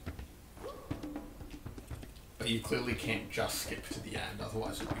 But you clearly can't just skip to the end,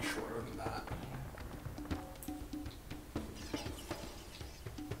 otherwise it would be shorter than that.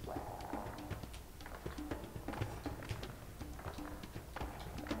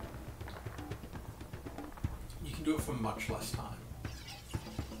 You can do it for much less time.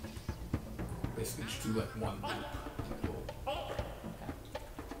 Basically just do like one loop.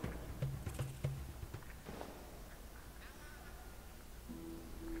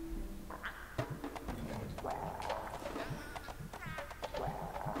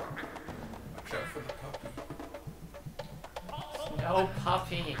 Watch out for the puppy. No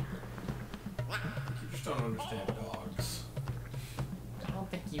puppy. You just don't understand dogs. I don't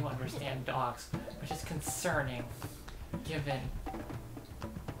think you understand dogs, which is concerning, given.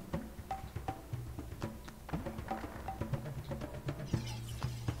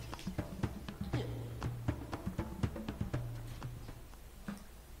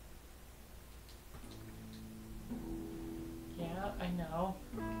 Yeah, I know.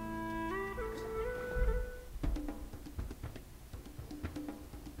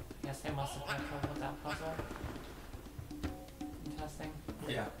 I guess they must have had trouble with that puzzle. Testing.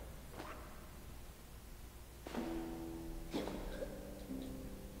 Yeah.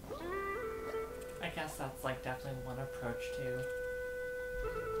 I guess that's like definitely one approach to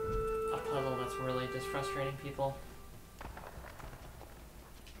a puzzle that's really just frustrating people.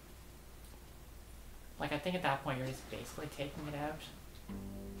 Like I think at that point you're just basically taking it out.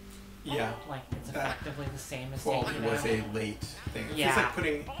 Yeah. Like it's effectively the same as Well, taking it it was out. a late thing. It Yeah. feels like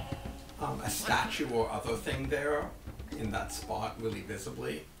putting a statue or other thing there in that spot really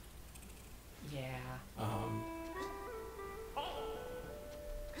visibly. Yeah.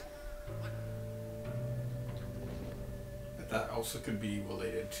 But that also could be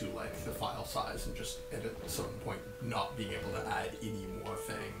related to like the file size and just at a certain point not being able to add any more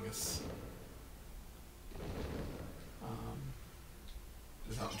things.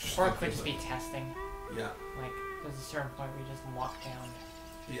 Is that just Or it like could there's just be testing. Yeah. Like there's a certain point where you just lock down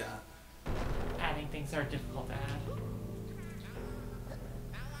Yeah. adding things that are difficult to add.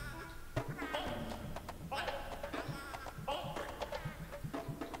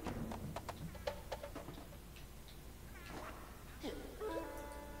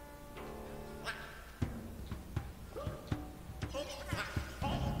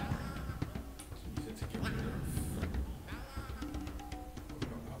 Use it to get rid of.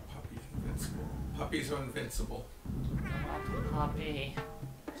 What about Puppy's invincible? Puppies are invincible. Not puppy.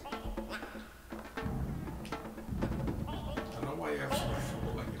 I don't know why you have so much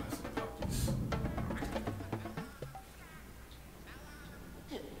trouble like innocent puppies.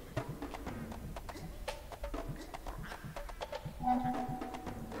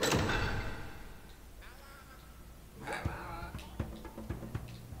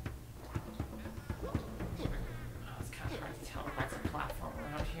 Oh, it's kind of hard to tell what's a platform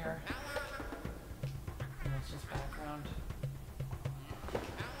around here. And it's just background.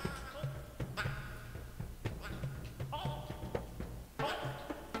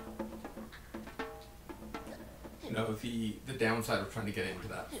 You know, the downside of trying to get into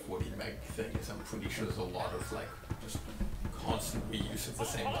that 40 meg thing is I'm pretty sure there's a lot of like just constant reuse of the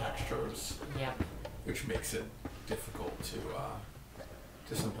same textures, Yep. which makes it difficult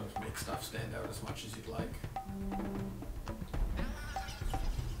to sometimes make stuff stand out as much as you'd like.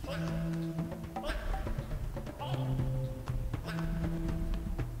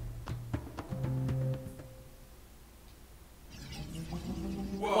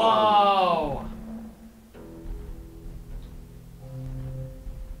 Whoa!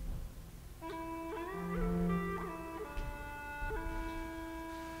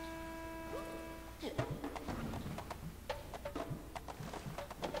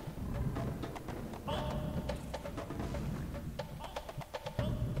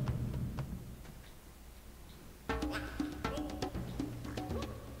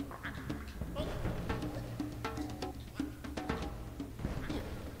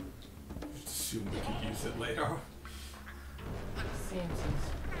 Just assume we could use it later. Seems.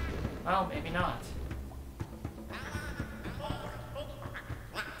 Well, maybe not.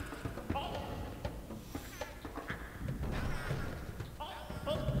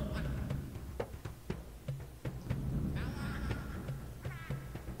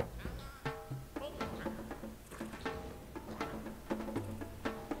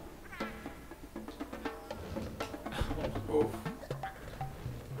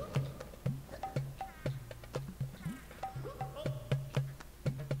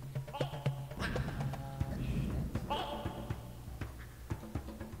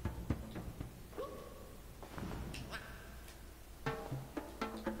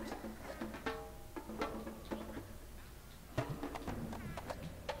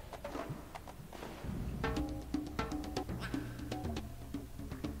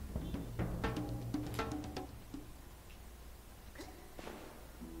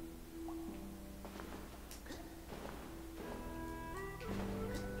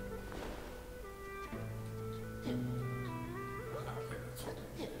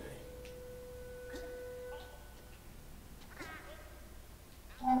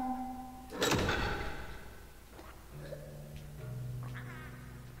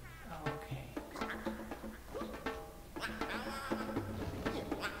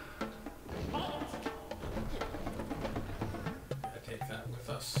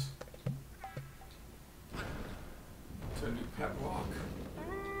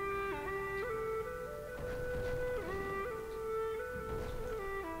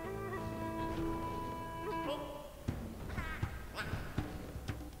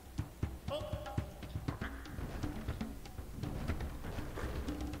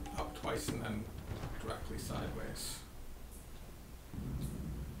 twice and then directly sideways.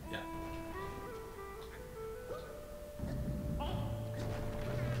 Yeah.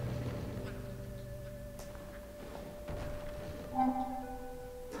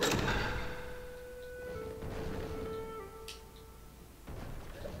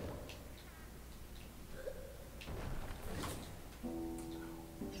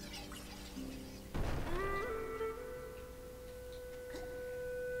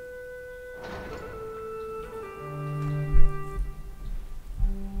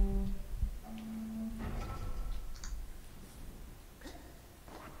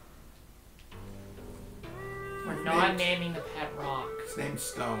 We're not naming the pet rock. His name's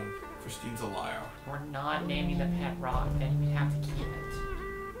Stone. Christine's a liar. We're not naming the pet rock, then we have to keep it.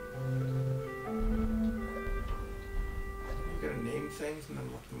 You gotta name things and then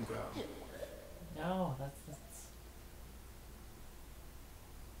let them go. No, that's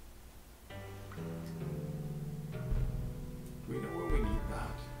Do we know where we need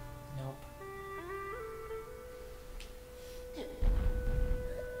that? nope.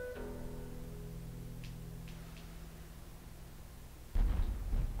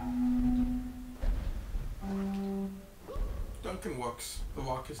 Duncan works. The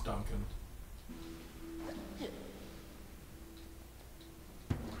rock is Duncan.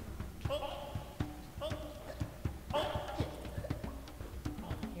 Oh,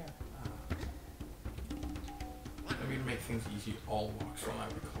 here. Maybe to make things easy, all rocks are allowed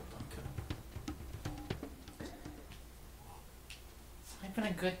to call Duncan. It's not even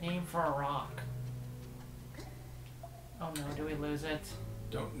a good name for a rock. Oh no, do we lose it?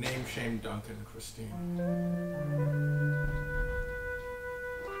 Don't name shame Duncan, Christine.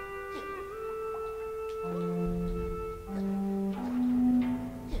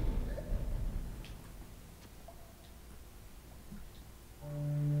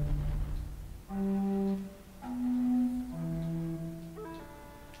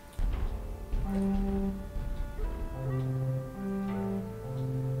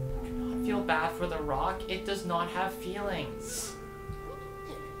 Feel bad for the rock. It does not have feelings.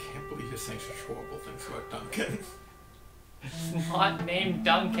 I can't believe you're saying such horrible things about Duncan. It's not named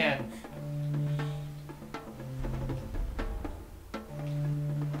Duncan.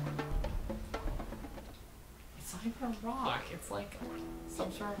 It's not even a rock. It's like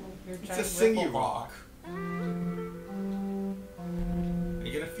some sort of weird It's a giant singy ripple ball. rock. Are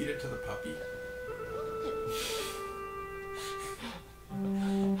you gonna feed it to the puppy?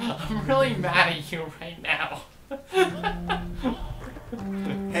 I'm really mad at you right now.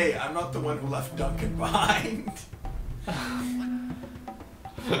 Hey, I'm not the one who left Duncan behind. I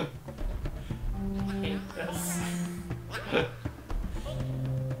hate this.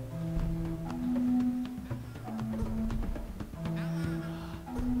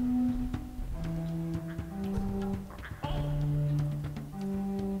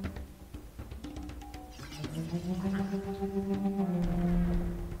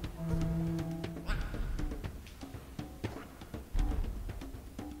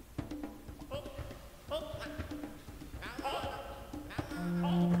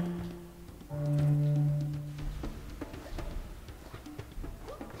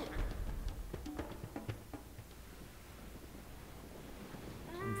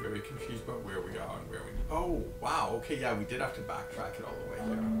 I'm very confused about where we are and where we... Oh, wow. Okay, yeah, we did have to backtrack it all the way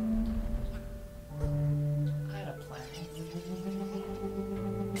here. I had a plan. We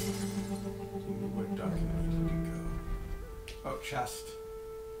knew where Duncan needed to go. Oh, chest.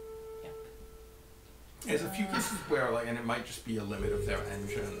 Yep. There's a few cases where, like, and it might just be a limit of their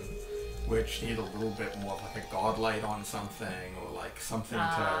engine, which need a little bit more of, like, a godlight on something, or, like, something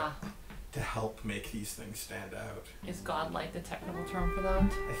to help make these things stand out. Is godlight the technical term for that?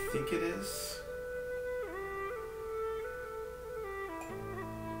 I think it is.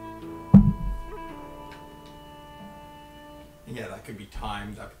 And yeah, that could be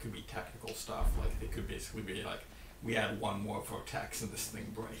time, that could be technical stuff, like, it could basically be, like, we add one more vortex and this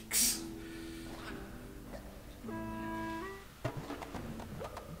thing breaks.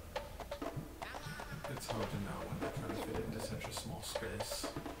 It's hard to know when they're trying to fit into such a small space.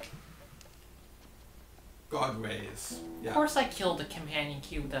 God rays. Yeah. Of course I killed the companion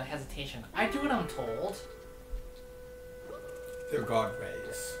cube with the hesitation. I do what I'm told. They're God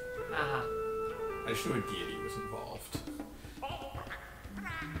rays. Ah. I just knew a deity was involved.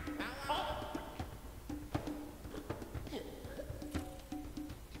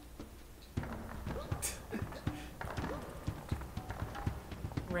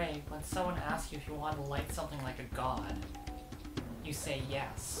 Ray, when someone asks you if you want to light something like a god, you say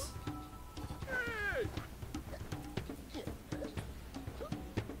yes.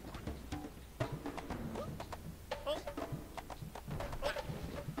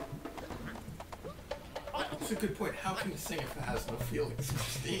 That's a good point. How can you sing if it has no feelings,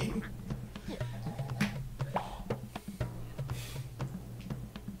 Christine?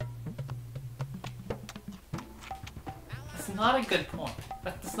 That's not a good point.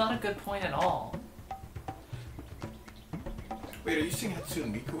 That's not a good point at all. Wait, are you saying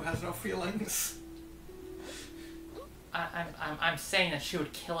Hatsune Miku has no feelings? I'm saying that she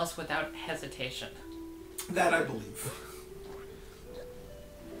would kill us without hesitation. That I believe.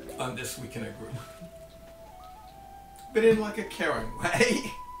 On this we can agree. But in like a caring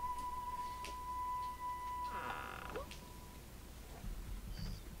way.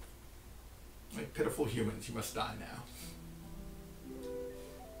 Like pitiful humans, you must die now.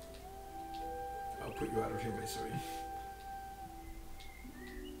 I'll put you out of your misery.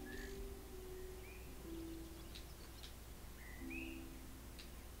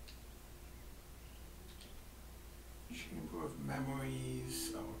 Chamber of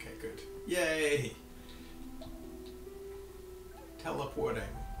Memories. Oh, okay, good. Yay! Teleporting.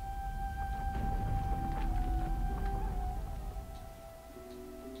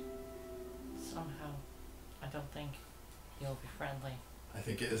 Somehow, I don't think he'll be friendly. I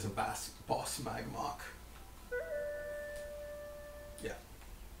think it is a boss Magmok. Yeah.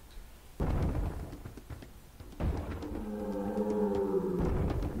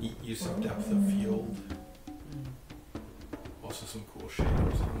 Neat use of depth of field. Also some cool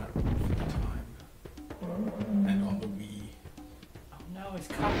shaders on that for the time. And on the Wii. Oh no, he's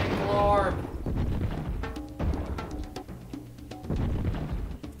covered in glorb.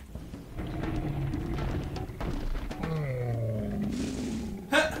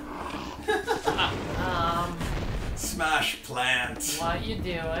 Smash plant. What you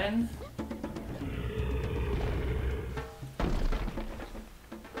doing?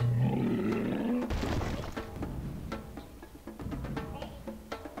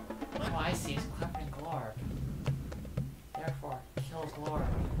 Oh, I see. He's covered in glorb. Therefore, kill glorb.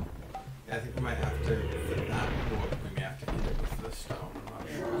 Yeah, I think we might have to, for that board, we may have to hit it with the stone. I'm not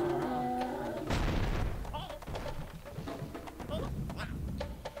sure.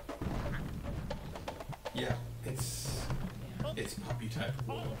 Yeah, it's puppy type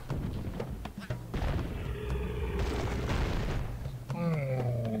glorb.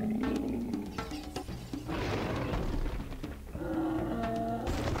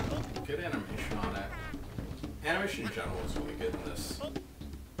 Good animation on it. Animation in general is really good in this.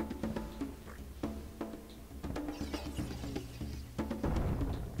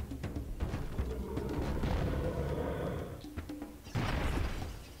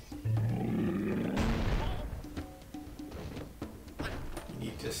 You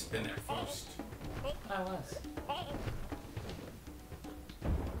need to spin it first. I was.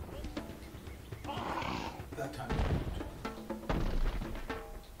 That time.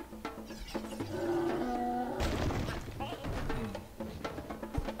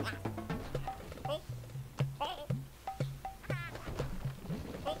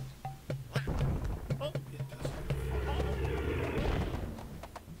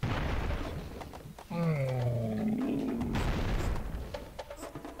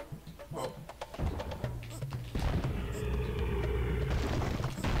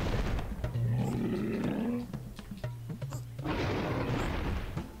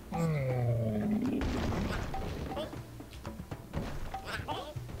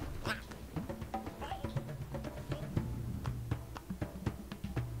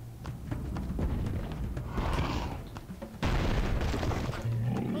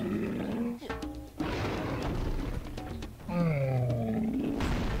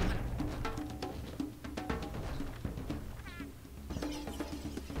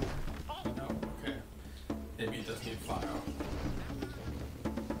 Maybe it does need fire.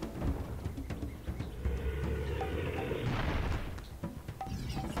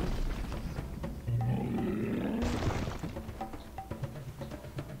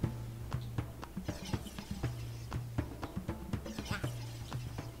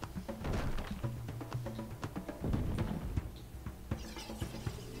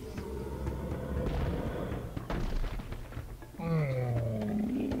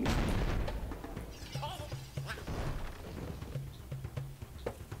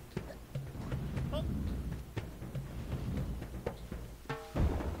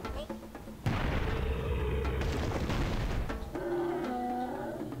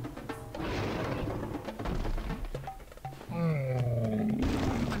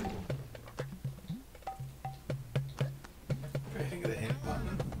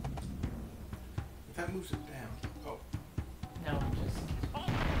 Moves it down. Oh. No,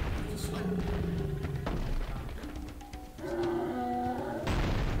 just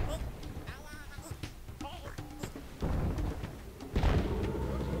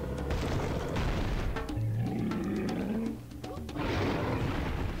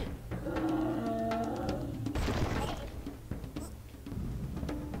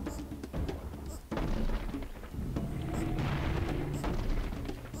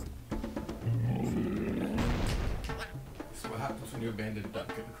when you abandon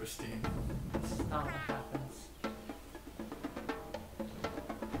Duncan, Christine. This is not what happens.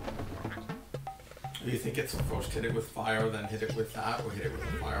 Do you think it's first hit it with fire, then hit it with that, or hit it with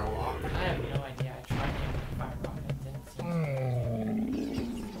a fire rock? I have no idea. I tried hitting with fire rock and it didn't seem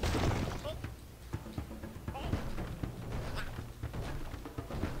to.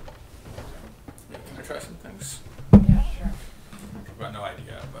 Yeah, can I try some things? Yeah, sure. I've got no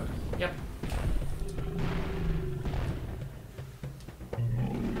idea, but... Yep.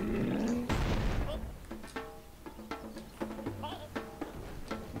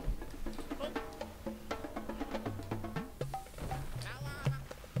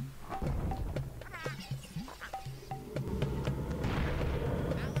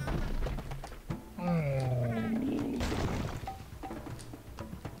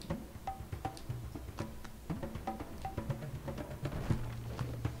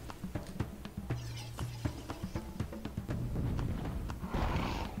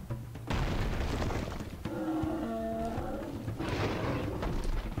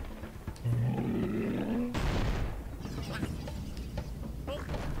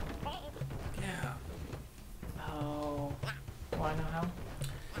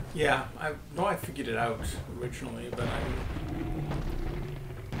 Yeah, I know I figured it out originally, but I...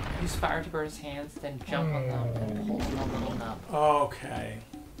 Use fire to burn his hands, then jump on them and pull on the little nub. Okay.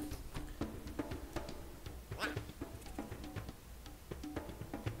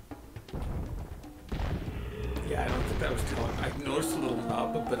 Yeah, I don't think that was I noticed a little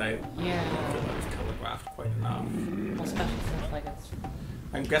nub, but I don't feel that was telegraphed quite enough. Well, especially since, like, it's...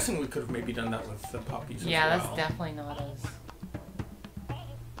 I'm guessing we could have maybe done that with the puppies as well. Yeah, that's definitely not as...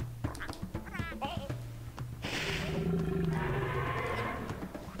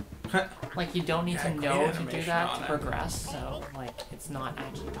 Like, you don't need to know to do that to progress, so, like, it's not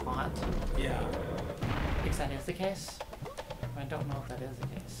actually taught. Yeah. If that is the case. I don't know if that is the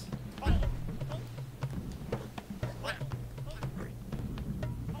case.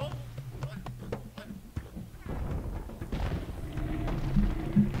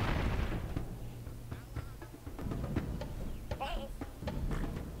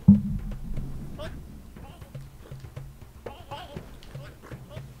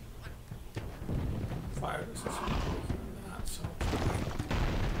 Fire resistance that, so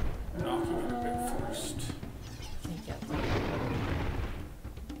knocking it a bit first.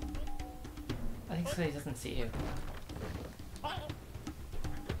 I think so he doesn't see you. Oh,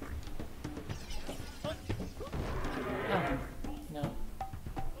 no.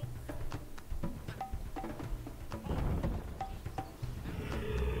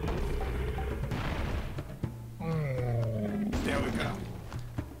 There we go.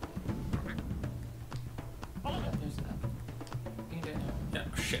 There's that. You can do it now. Yeah,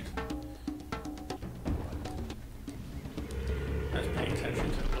 shit. I was paying attention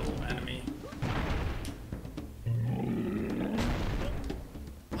to the little enemy.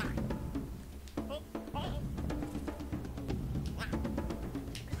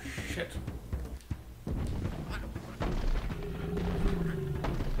 Shit.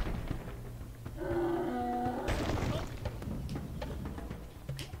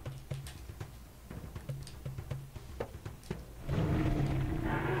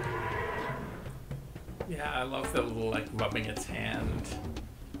 Yeah, I love the little, like, rubbing its hand.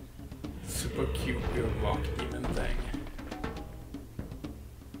 Super cute weird rock demon thing.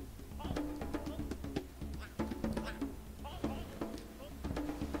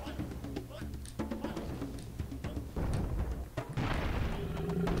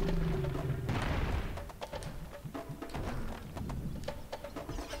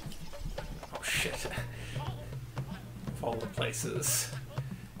 Oh shit. Of all the places.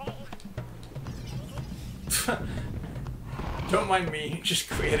 Don't mind me, just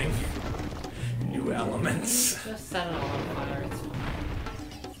creating new elements. Just set it all on fire, it's fine.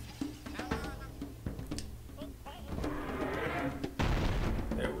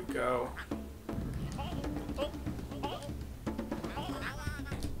 There we go.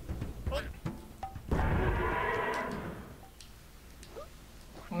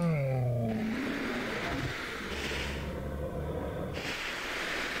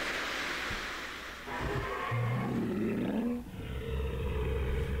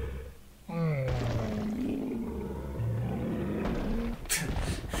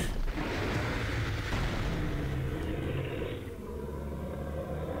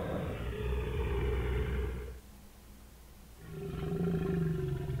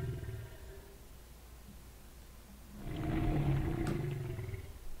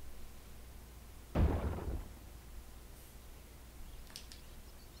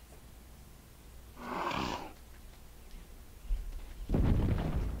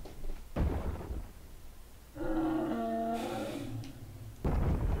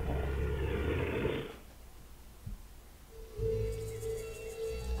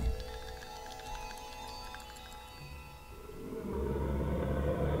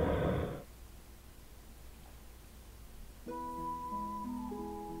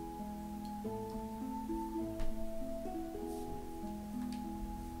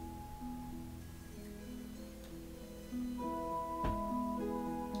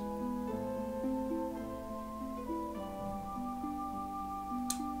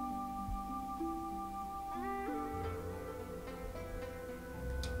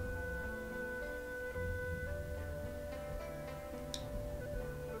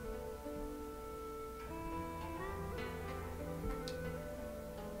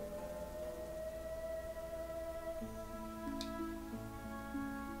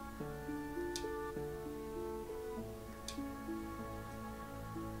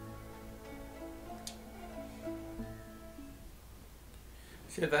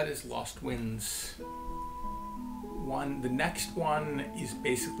 So that is Lost Winds 1. The next one is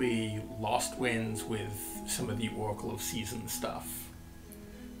basically Lost Winds with some of the Oracle of Seasons stuff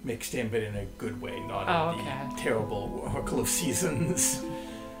mixed in, but in a good way, not in the terrible Oracle of Seasons.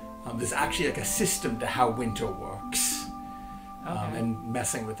 There's actually like a system to how winter works, and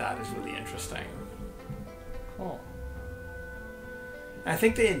messing with that is really interesting. Cool. I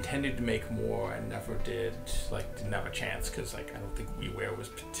think they intended to make more and never did. Like, didn't have a chance because, like, I don't think WiiWare was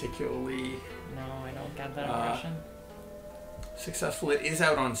particularly. No, I don't get that impression. Successful. It is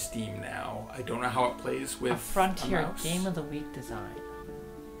out on Steam now. I don't know how it plays with a Frontier mouse. Game of the Week design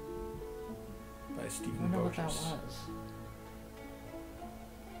By Stephen I wonder Burgess. what that was.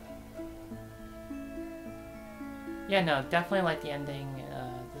 Yeah, no, definitely like the ending.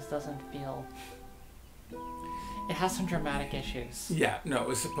 This doesn't feel. It has some dramatic issues. Yeah, no, it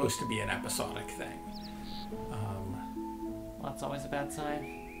was supposed to be an episodic thing. Well, that's always a bad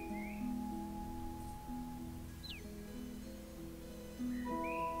sign.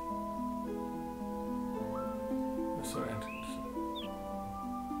 Sort of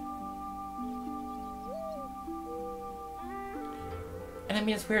And I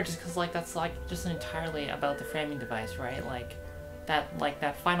mean, it's weird just because, like, that's, like, just entirely about the framing device, right? Like,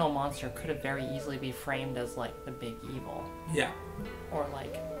 that final monster could have very easily be framed as, like, the big evil. Yeah. Or,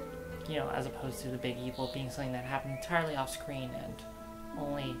 like, you know, as opposed to the big evil being something that happened entirely off screen and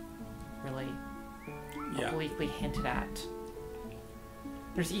only really obliquely hinted at.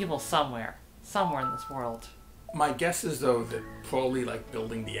 There's evil somewhere in this world. My guess is, though, that probably, like,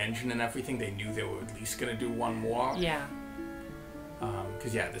 building the engine and everything, they knew they were at least going to do one more. Yeah.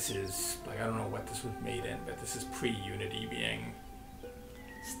 Because, yeah, this is, like, I don't know what this was made in, but this is pre-Unity being...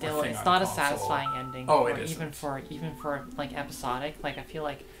 Still, it's not a satisfying ending. Oh, it isn't. isn't. Even for, like, episodic. Like, I feel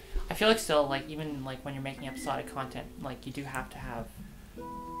like still, like, even, like, when you're making episodic content, like, you do have to have...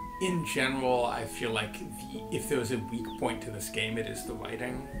 In general, I feel like if there was a weak point to this game, it is the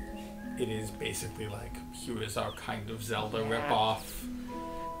writing. It is basically like, here is our kind of Zelda ripoff,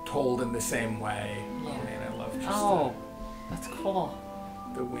 told in the same way. Yeah. Oh man, I love just that's cool.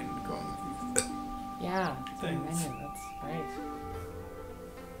 The wind going through the things. Menu. That's great.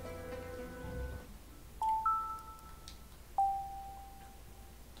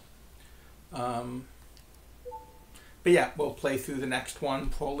 But yeah, we'll play through the next one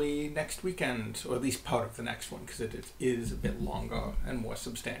probably next weekend, or at least part of the next one, because it is a bit longer and more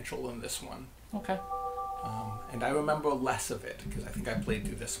substantial than this one. Okay. And I remember less of it, because I think I played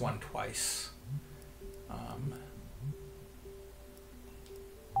through this one twice. And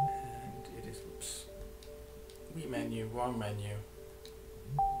it is, oops, Wii menu, wrong menu.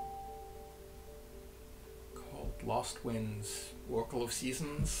 Called Lost Winds, Oracle of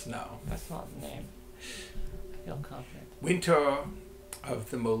Seasons? No. That's not the name. I feel confident. Winter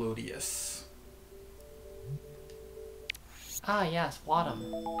of the Melodious. Ah, yes, Wadham.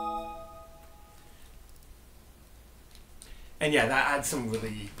 And yeah, that adds some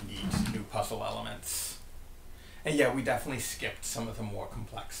really neat new puzzle elements. And yeah, we definitely skipped some of the more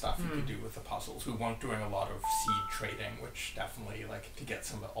complex stuff you could do with the puzzles. We weren't doing a lot of seed trading, which definitely, like, to get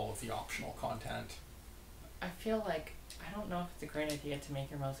all of the optional content. I feel like, I don't know if it's a great idea to make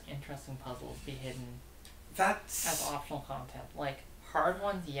your most interesting puzzles be hidden as optional content. Like, hard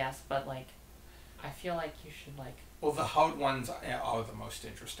ones, yes, but, like, I feel like you should, like... Well, the hard ones are the most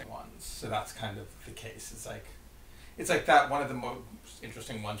interesting ones, so that's kind of the case. It's like that one of the most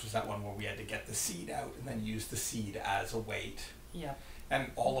interesting ones was that one where we had to get the seed out and then use the seed as a weight. Yeah.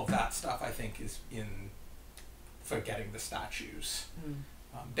 And all of that stuff, I think, is for getting the statues.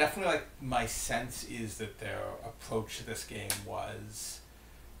 Definitely, like, my sense is that their approach to this game was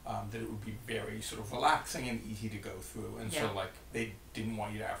that it would be very sort of relaxing and easy to go through, and so, like, they didn't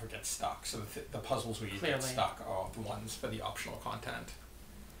want you to ever get stuck. So the puzzles where you get stuck are the ones for the optional content.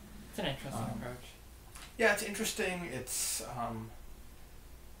 It's an interesting approach. Yeah, it's interesting. It's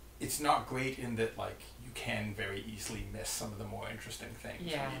not great in that, like, you can very easily miss some of the more interesting things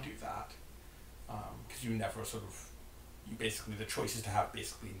when you do that. Because you never sort of, basically, the choice is to have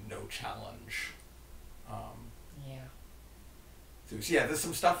basically no challenge. There's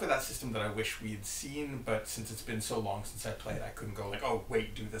some stuff with that system that I wish we'd seen, but since it's been so long since I played, I couldn't go like, oh,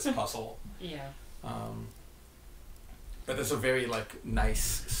 wait, do this puzzle. But there's a very, like,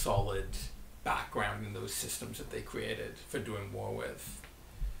 nice, solid background in those systems that they created for doing more with.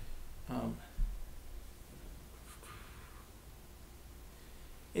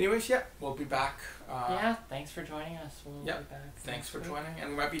 Anyways, yeah, we'll be back. Thanks for joining us. We'll be back. Thanks for joining. And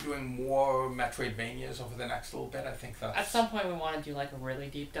we might be doing more Metroidvanias over the next little bit. I think that's... At some point we want to do, like, a really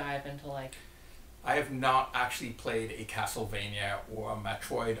deep dive into, like... I have not actually played a Castlevania or a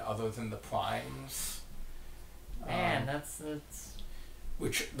Metroid other than the Primes. Man, that's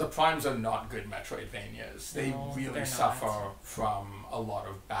Which, the Primes are not good Metroidvanias. They No, really they're suffer not. from a lot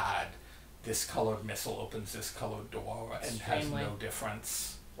of bad, this colored missile opens this colored door and has Extremely. no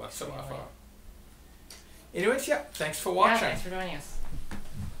difference whatsoever. Extremely. Anyways, yeah, thanks for Yeah, watching. thanks for joining us.